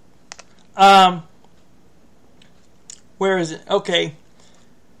know. Where is it? Okay.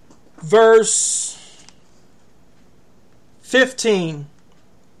 Verse 15.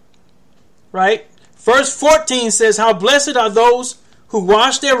 Right? Verse 14 says, "How blessed are those who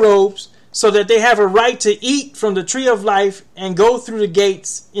wash their robes, so that they have a right to eat from the tree of life and go through the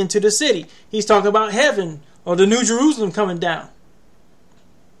gates into the city." He's talking about heaven, or the New Jerusalem coming down.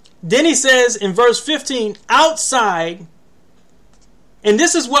 Then he says in verse 15, outside, and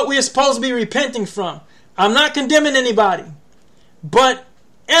this is what we're supposed to be repenting from. I'm not condemning anybody, but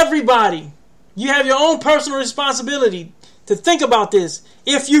everybody, you have your own personal responsibility to think about this.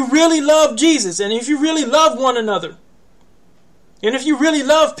 If you really love Jesus, and if you really love one another, and if you really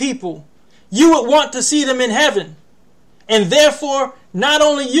love people, you would want to see them in heaven. And therefore, not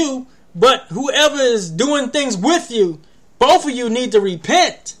only you, but whoever is doing things with you, both of you need to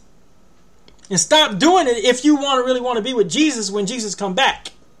repent and stop doing it if you really want to be with Jesus when Jesus come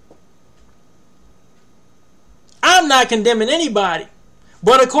back. I'm not condemning anybody,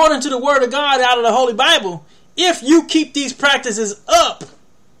 but according to the Word of God out of the Holy Bible, if you keep these practices up,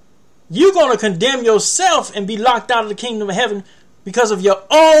 you're going to condemn yourself and be locked out of the kingdom of heaven because of your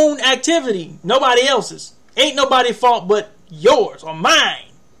own activity, nobody else's. Ain't nobody's fault but yours or mine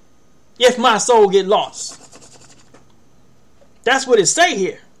if my soul get lost. That's what it say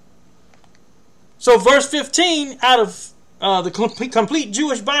here. So verse 15 out of the complete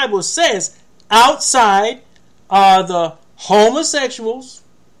Jewish Bible says, outside are the homosexuals,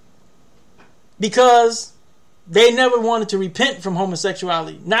 because they never wanted to repent from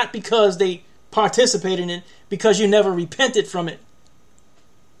homosexuality. Not because they participated in it, because you never repented from it.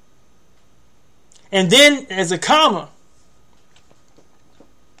 And then as a comma,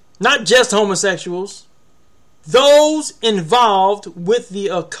 not just homosexuals, those involved with the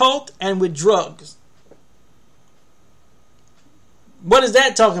occult and with drugs. What is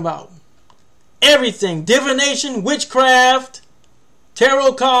that talking about? Everything. Divination, witchcraft,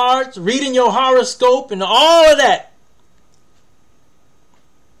 tarot cards, reading your horoscope, and all of that.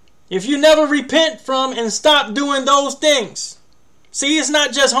 If you never repent from and stop doing those things. See, it's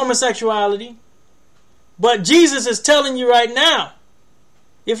not just homosexuality. But Jesus is telling you right now,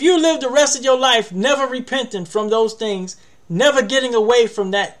 if you live the rest of your life never repenting from those things, never getting away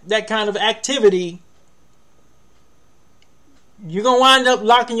from that kind of activity, you're going to wind up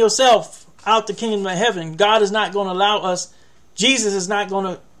locking yourself out the kingdom of heaven. God is not going to allow us. Jesus is not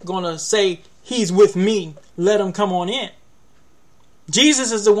going to say, he's with me, let him come on in.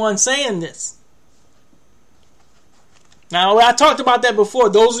 Jesus is the one saying this. Now, I talked about that before.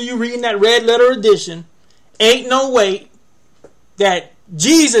 Those of you reading that red letter edition, ain't no way that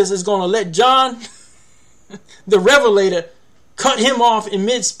Jesus is going to let John, the Revelator, cut him off in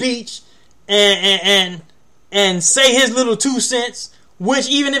mid-speech and say his little 2 cents, which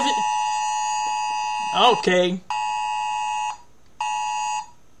even if it... Okay.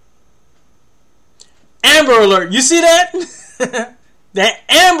 Amber Alert. You see that? That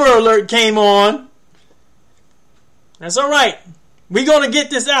Amber Alert came on. That's all right. We're going to get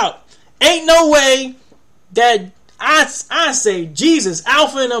this out. Ain't no way that I say Jesus,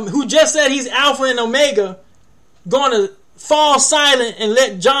 Alpha and Omega, who just said he's Alpha and Omega, going to fall silent and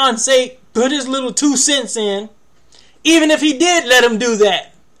let John put his little 2 cents in, even if he did let him do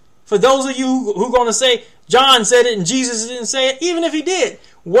that. For those of you who are going to say John said it and Jesus didn't say it, even if he did,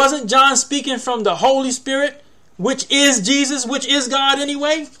 wasn't John speaking from the Holy Spirit, which is Jesus, which is God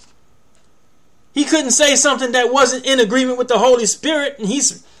anyway? He couldn't say something that wasn't in agreement with the Holy Spirit, and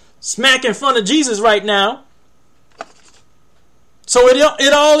he's smack in front of Jesus right now. So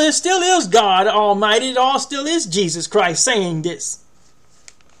it all still is God Almighty. It all still is Jesus Christ saying this.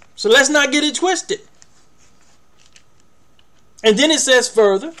 So let's not get it twisted. And then it says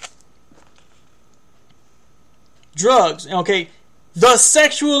further, drugs. Okay, the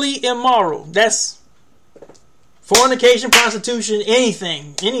sexually immoral. That's fornication, prostitution,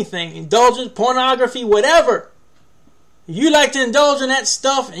 anything, indulgence, pornography, whatever. If you like to indulge in that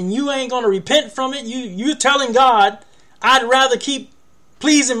stuff and you ain't going to repent from it, you're telling God, I'd rather keep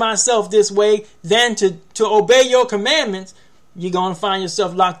pleasing myself this way than to obey your commandments, you're going to find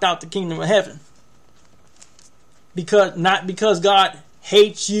yourself locked out the kingdom of heaven. Not because God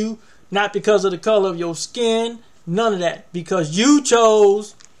hates you, not because of the color of your skin, none of that. Because you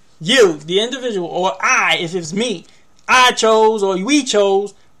chose, you, the individual, or I, if it's me, I chose, or we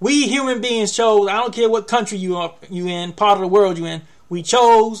chose, we human beings chose, I don't care what country you in, part of the world you in, We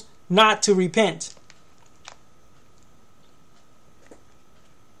chose not to repent.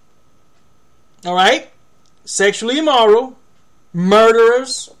 All right? Sexually immoral,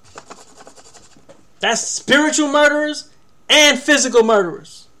 murderers. That's spiritual murderers and physical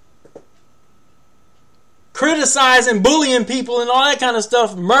murderers. Criticizing, bullying people and all that kind of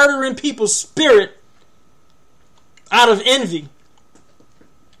stuff. Murdering people's spirit out of envy.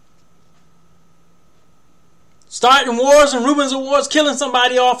 Starting wars and rumors of wars. Killing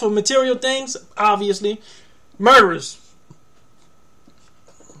somebody off of material things. Obviously. Murderers.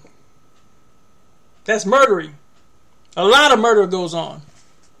 That's murdering. A lot of murder goes on.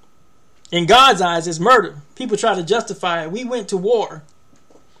 In God's eyes, it's murder. People try to justify it. We went to war.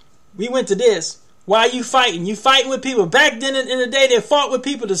 We went to this. Why are you fighting? You fighting with people. Back then in the day, they fought with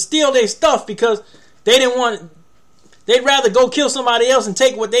people to steal their stuff because they didn't want. They'd rather go kill somebody else and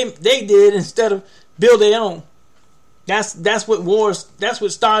take what they did instead of build their own. That's what wars. That's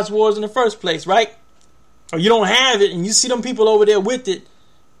what starts wars in the first place, right? Or you don't have it and you see them people over there with it.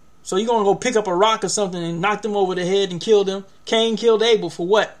 So you're going to go pick up a rock or something and knock them over the head and kill them. Cain killed Abel for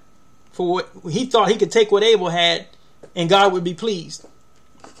what? For what he thought he could take what Abel had and God would be pleased.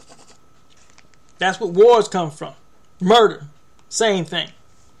 That's what wars come from. Murder. Same thing.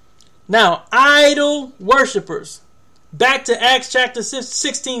 Now, idol worshipers. Back to Acts chapter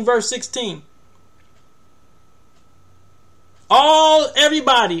 16, verse 16.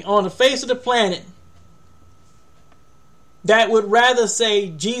 Everybody on the face of the planet that would rather say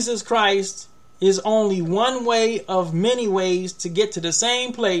Jesus Christ is only one way of many ways to get to the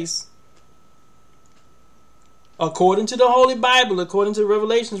same place, according to the Holy Bible, according to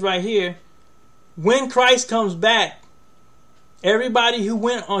Revelations right here, when Christ comes back, everybody who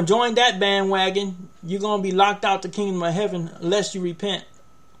joined that bandwagon, you're going to be locked out the kingdom of heaven unless you repent.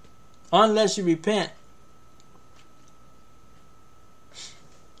 Unless you repent.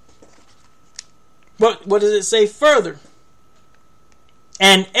 But what does it say further?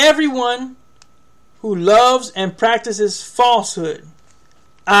 And everyone who loves and practices falsehood,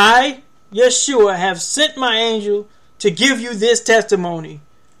 I, Yeshua, have sent my angel to give you this testimony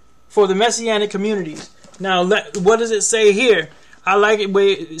for the Messianic communities. Now, what does it say here? I like it where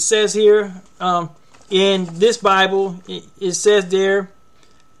it says here in this Bible. It says there.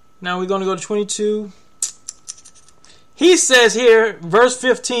 Now we're going to go to 22. He says here, verse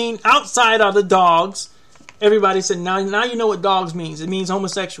 15, outside are the dogs. Everybody said, now you know what dogs means. It means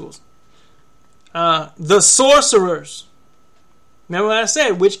homosexuals. The sorcerers. Remember what I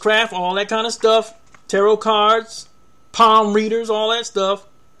said? Witchcraft, all that kind of stuff. Tarot cards, palm readers, all that stuff.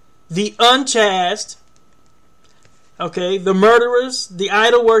 The unchaste. Okay, the murderers, the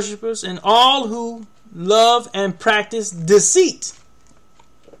idol worshippers, and all who love and practice deceit.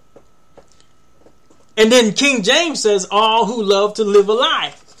 And then King James says, all who love to live a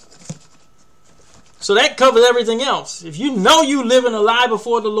lie. So that covers everything else. If you know you living a lie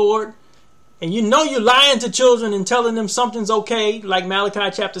before the Lord, and you know you're lying to children and telling them something's okay, like Malachi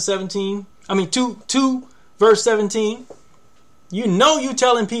chapter 2 verse 17, you know you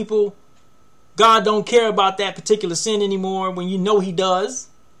telling people God don't care about that particular sin anymore when you know he does.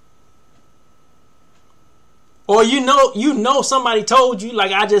 Or you know somebody told you,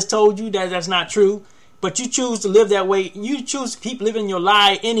 like I just told you, that that's not true, but you choose to live that way. You choose to keep living your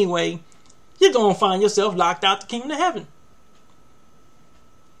lie anyway. You're going to find yourself locked out the kingdom of heaven.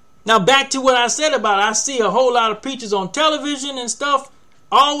 Now back to what I said about, I see a whole lot of preachers on television and stuff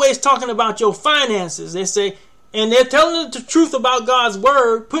always talking about your finances. They say, and they're telling the truth about God's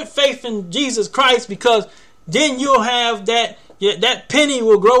word. Put faith in Jesus Christ, because then you'll have that penny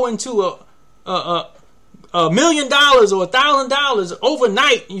will grow into $1 million or $1,000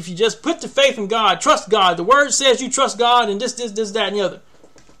 overnight if you just put the faith in God, trust God. The word says you trust God, and this, that, and the other.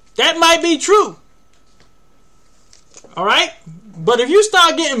 That might be true. All right? But if you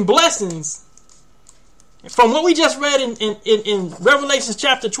start getting blessings from what we just read in Revelation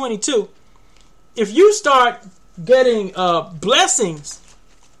chapter 22, if you start getting blessings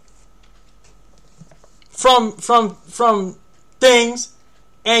from things,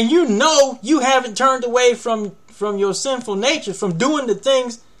 and you know you haven't turned away from your sinful nature, from doing the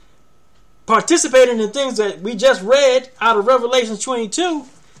things, participating in the things that we just read out of Revelation 22,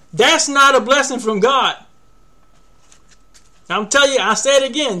 that's not a blessing from God. I'm telling you, I said it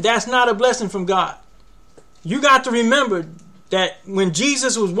again, that's not a blessing from God. You got to remember that when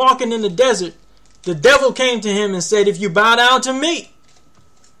Jesus was walking in the desert, the devil came to him and said, if you bow down to me,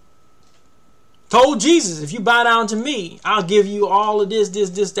 told Jesus, if you bow down to me, I'll give you all of this,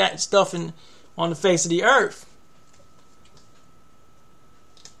 that stuff on the face of the earth.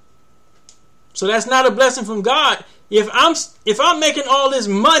 So that's not a blessing from God. if I'm making all this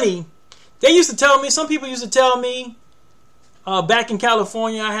money, they used to tell me, some people used to tell me, back in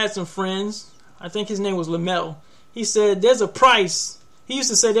California, I had some friends. I think his name was Lamel. He said, there's a price. He used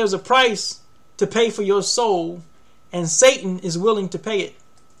to say there's a price to pay for your soul, and Satan is willing to pay it.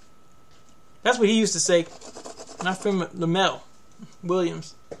 That's what he used to say. My friend Lamel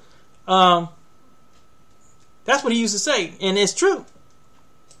Williams. That's what he used to say, and it's true.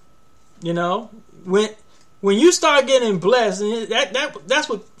 You know, when you start getting blessed, and that's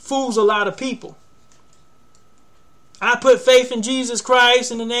what fools a lot of people. I put faith in Jesus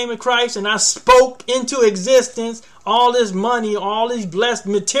Christ, in the name of Christ, and I spoke into existence all this money, all these blessed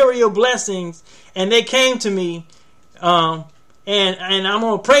material blessings, and they came to me. And I'm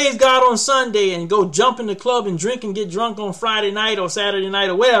going to praise God on Sunday and go jump in the club and drink and get drunk on Friday night or Saturday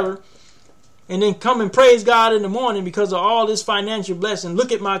night or whatever. And then come and praise God in the morning because of all this financial blessing.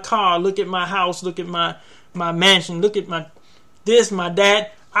 Look at my car, look at my house, look at my mansion, look at my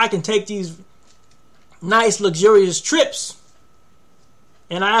that. I can take these nice luxurious trips,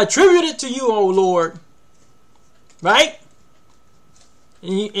 and I attribute it to you, oh Lord, right?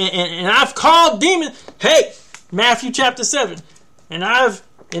 And I've called demons. Hey, Matthew chapter 7, and I've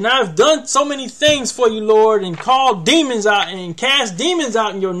done so many things for you, Lord, and called demons out and cast demons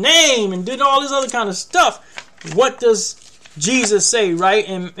out in your name and did all this other kind of stuff. What does Jesus say, right,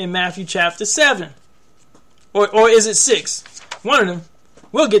 in Matthew chapter 7? Or is it 6? One of them.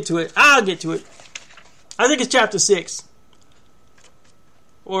 We'll get to it. I'll get to it. I think it's chapter 6.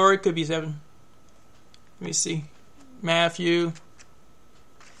 Or it could be 7. Let me see. Matthew.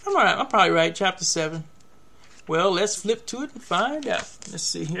 I'm all right. I'm probably right. Chapter 7. Well, let's flip to it and find out. Let's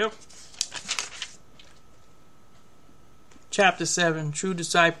see here. Chapter 7. True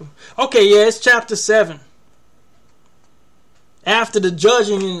disciple. Okay, yeah, it's chapter 7. After the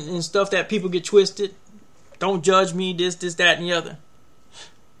judging and stuff that people get twisted. Don't judge me, this, that, and the other.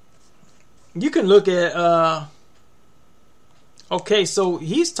 You can look at, okay, so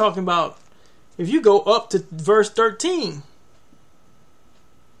he's talking about, if you go up to verse 13.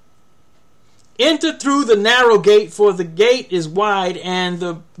 Enter through the narrow gate, for the gate is wide and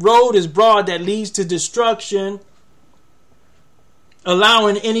the road is broad that leads to destruction,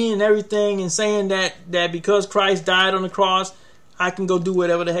 allowing any and everything and saying that because Christ died on the cross, I can go do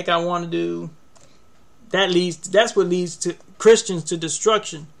whatever the heck I want to do. That's what leads to Christians to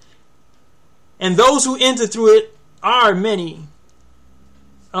destruction. And those who enter through it are many.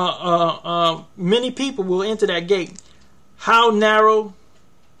 Many people will enter that gate. How narrow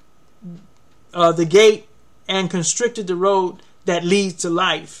the gate and constricted the road that leads to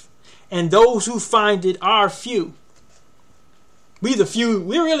life. And those who find it are few. We the few.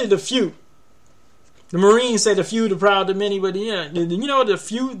 We're really the few. The Marines say the few, the proud, the many. But yeah, you know the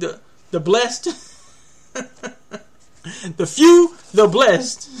few, the blessed. The few, the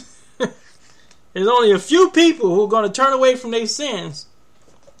blessed. There's only a few people who are going to turn away from their sins.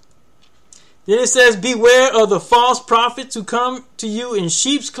 Then it says, beware of the false prophets who come to you in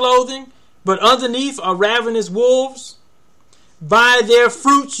sheep's clothing, but underneath are ravenous wolves. By their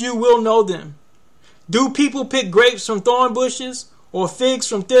fruits you will know them. Do people pick grapes from thorn bushes or figs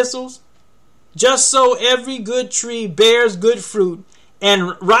from thistles? Just so every good tree bears good fruit,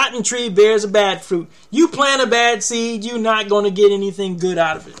 and rotten tree bears a bad fruit. You plant a bad seed, you're not going to get anything good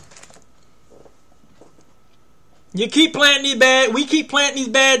out of it. We keep planting these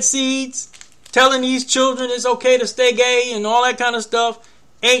bad seeds, telling these children it's okay to stay gay and all that kind of stuff.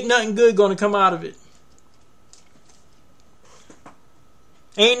 Ain't nothing good going to come out of it.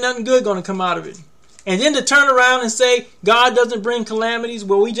 Ain't nothing good going to come out of it. And then to turn around and say God doesn't bring calamities.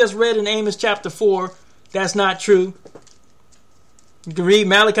 Well, we just read in Amos chapter 4. That's not true. You can read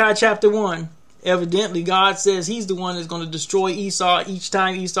Malachi chapter 1. Evidently, God says he's the one that's going to destroy Esau each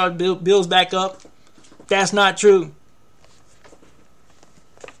time Esau builds back up. That's not true.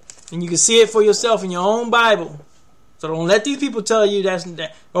 And you can see it for yourself in your own Bible. So don't let these people tell you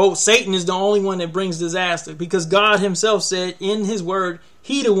Satan is the only one that brings disaster. Because God himself said in his word,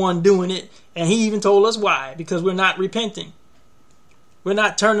 he the one doing it. And he even told us why. Because we're not repenting. We're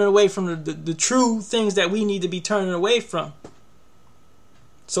not turning away from the true things that we need to be turning away from.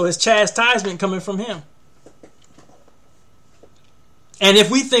 So it's chastisement coming from him. And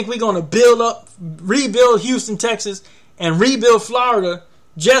if we think we're going to rebuild Houston, Texas, and rebuild Florida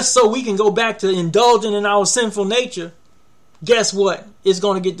just so we can go back to indulging in our sinful nature, guess what? It's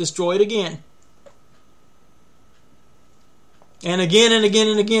going to get destroyed again. And again and again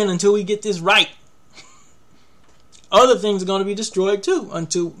and again until we get this right. Other things are going to be destroyed too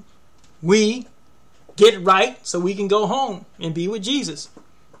until we get right so we can go home and be with Jesus.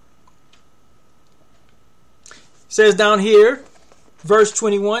 says down here, verse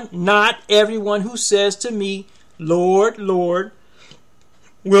 21, not everyone who says to me, Lord, Lord,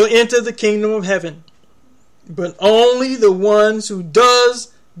 will enter the kingdom of heaven, but only the ones who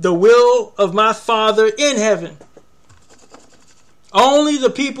does the will of my Father in heaven. Only the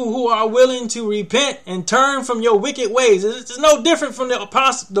people who are willing to repent and turn from your wicked ways. It's no different from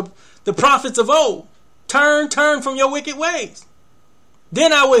the prophets of old. Turn from your wicked ways.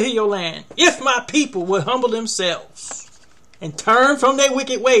 Then I will heal your land. If my people will humble themselves and turn from their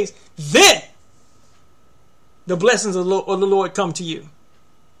wicked ways, then the blessings of the Lord come to you.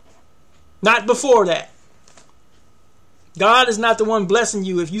 Not before that. God is not the one blessing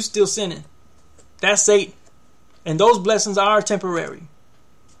you if you still sinning. That's Satan. And those blessings are temporary.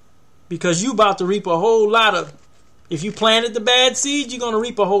 Because you about to reap a whole lot of, if you planted the bad seed, you're going to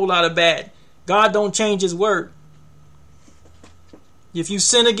reap a whole lot of bad. God don't change his word. If you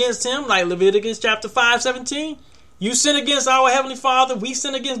sin against him, like Leviticus chapter 5:17, you sin against our Heavenly Father, we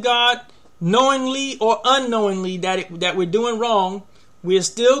sin against God, knowingly or unknowingly that we're doing wrong, we're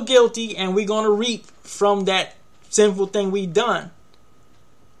still guilty and we're going to reap from that sinful thing we've done.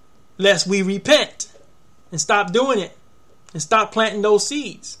 Lest we repent and stop doing it and stop planting those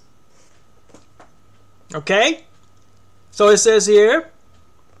seeds. Okay? So it says here,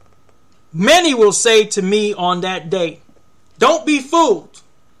 many will say to me on that day, don't be fooled.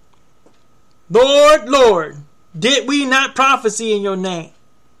 Lord, Lord, did we not prophesy in your name?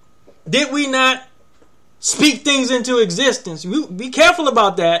 Did we not speak things into existence? Be careful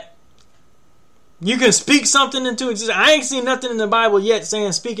about that. You can speak something into existence. I ain't seen nothing in the Bible yet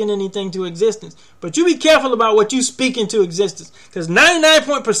saying speaking anything to existence. But you be careful about what you speak into existence. Because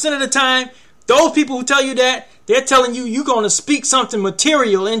 99% of the time, those people who tell you that, they're telling you you're going to speak something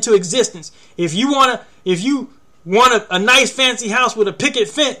material into existence. If you want a nice fancy house with a picket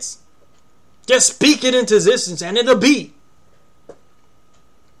fence, just speak it into existence and it'll be.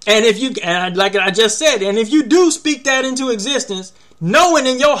 And like I just said, and if you do speak that into existence, knowing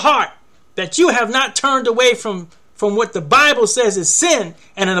in your heart that you have not turned away from what the Bible says is sin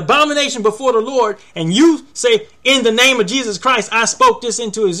and an abomination before the Lord, and you say, in the name of Jesus Christ, I spoke this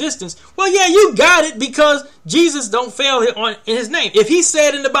into existence. Well, yeah, you got it, because Jesus don't fail in his name. If he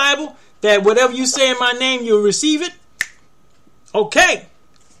said in the Bible that whatever you say in my name, you'll receive it, okay.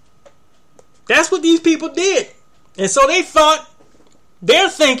 That's what these people did. And so they're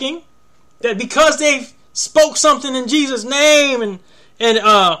thinking that because they spoke something in Jesus' name and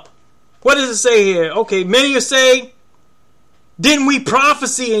what does it say here? Okay, many will say, didn't we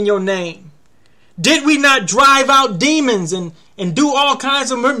prophesy in your name? Did we not drive out demons and do all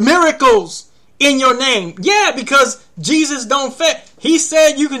kinds of miracles in your name? Yeah, because Jesus don't fail. He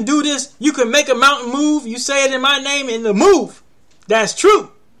said you can do this. You can make a mountain move. You say it in my name and it'll move. That's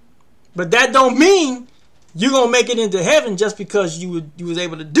true. But that don't mean you're going to make it into heaven just because you was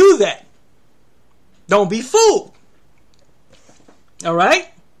able to do that. Don't be fooled. All right?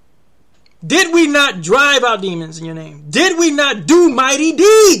 Did we not drive out demons in your name? Did we not do mighty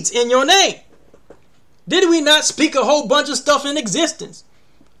deeds in your name? Did we not speak a whole bunch of stuff in existence?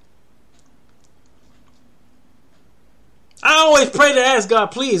 I always pray to ask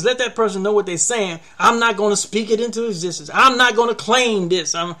God, please let that person know what they're saying. I'm not going to speak it into existence. I'm not going to claim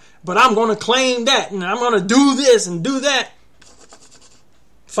this, but I'm going to claim that, and I'm going to do this and do that.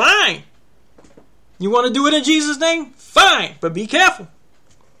 Fine. You want to do it in Jesus' name? Fine, but be careful.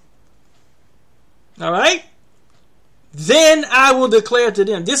 All right? Then I will declare to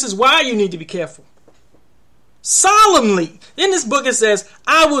them. This is why you need to be careful. Solemnly. In this book it says,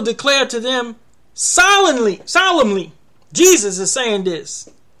 I will declare to them solemnly. Jesus is saying this.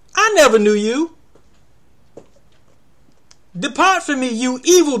 I never knew you. Depart from me, you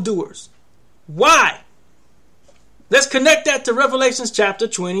evildoers. Why? Let's connect that to Revelation chapter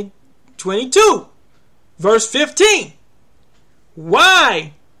 22, verse 15.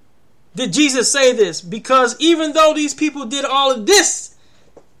 Why did Jesus say this? Because even though these people did all of this,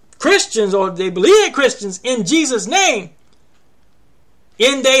 Christians, or they believe they're Christians, in Jesus' name,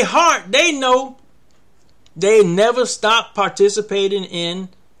 in their heart, they know they never stopped participating in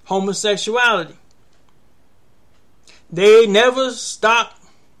homosexuality. They never stopped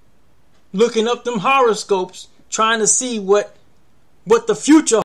looking up them horoscopes, trying to see what the future